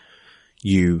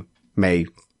 You may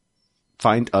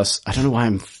find us. I don't know why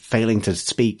I'm failing to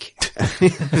speak.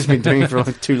 I've been doing it for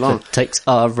too long. The takes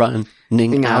are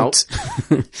running out.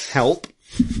 Help.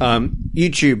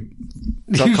 YouTube.com.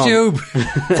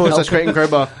 /Crate and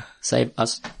Crowbar. Save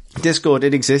us. Discord,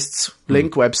 it exists.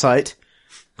 Link, website,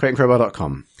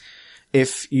 crateandcrowbar.com.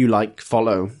 If you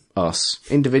follow us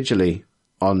individually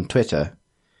on Twitter.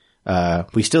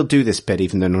 We still do this bit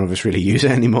even though none of us really use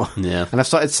it anymore. Yeah. And I've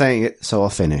started saying it, so I'll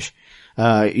finish.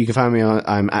 You can find me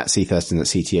I'm at C Thurston,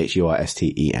 that's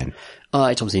CTHURSTEN.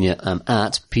 Hi, Tom Senior. I'm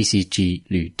at PCG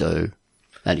Ludo.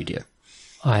 Ludio.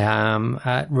 I am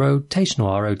at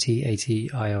Rotational,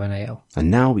 ROTATIONAL. And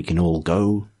now we can all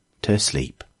go to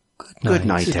sleep. Good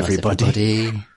night, everybody.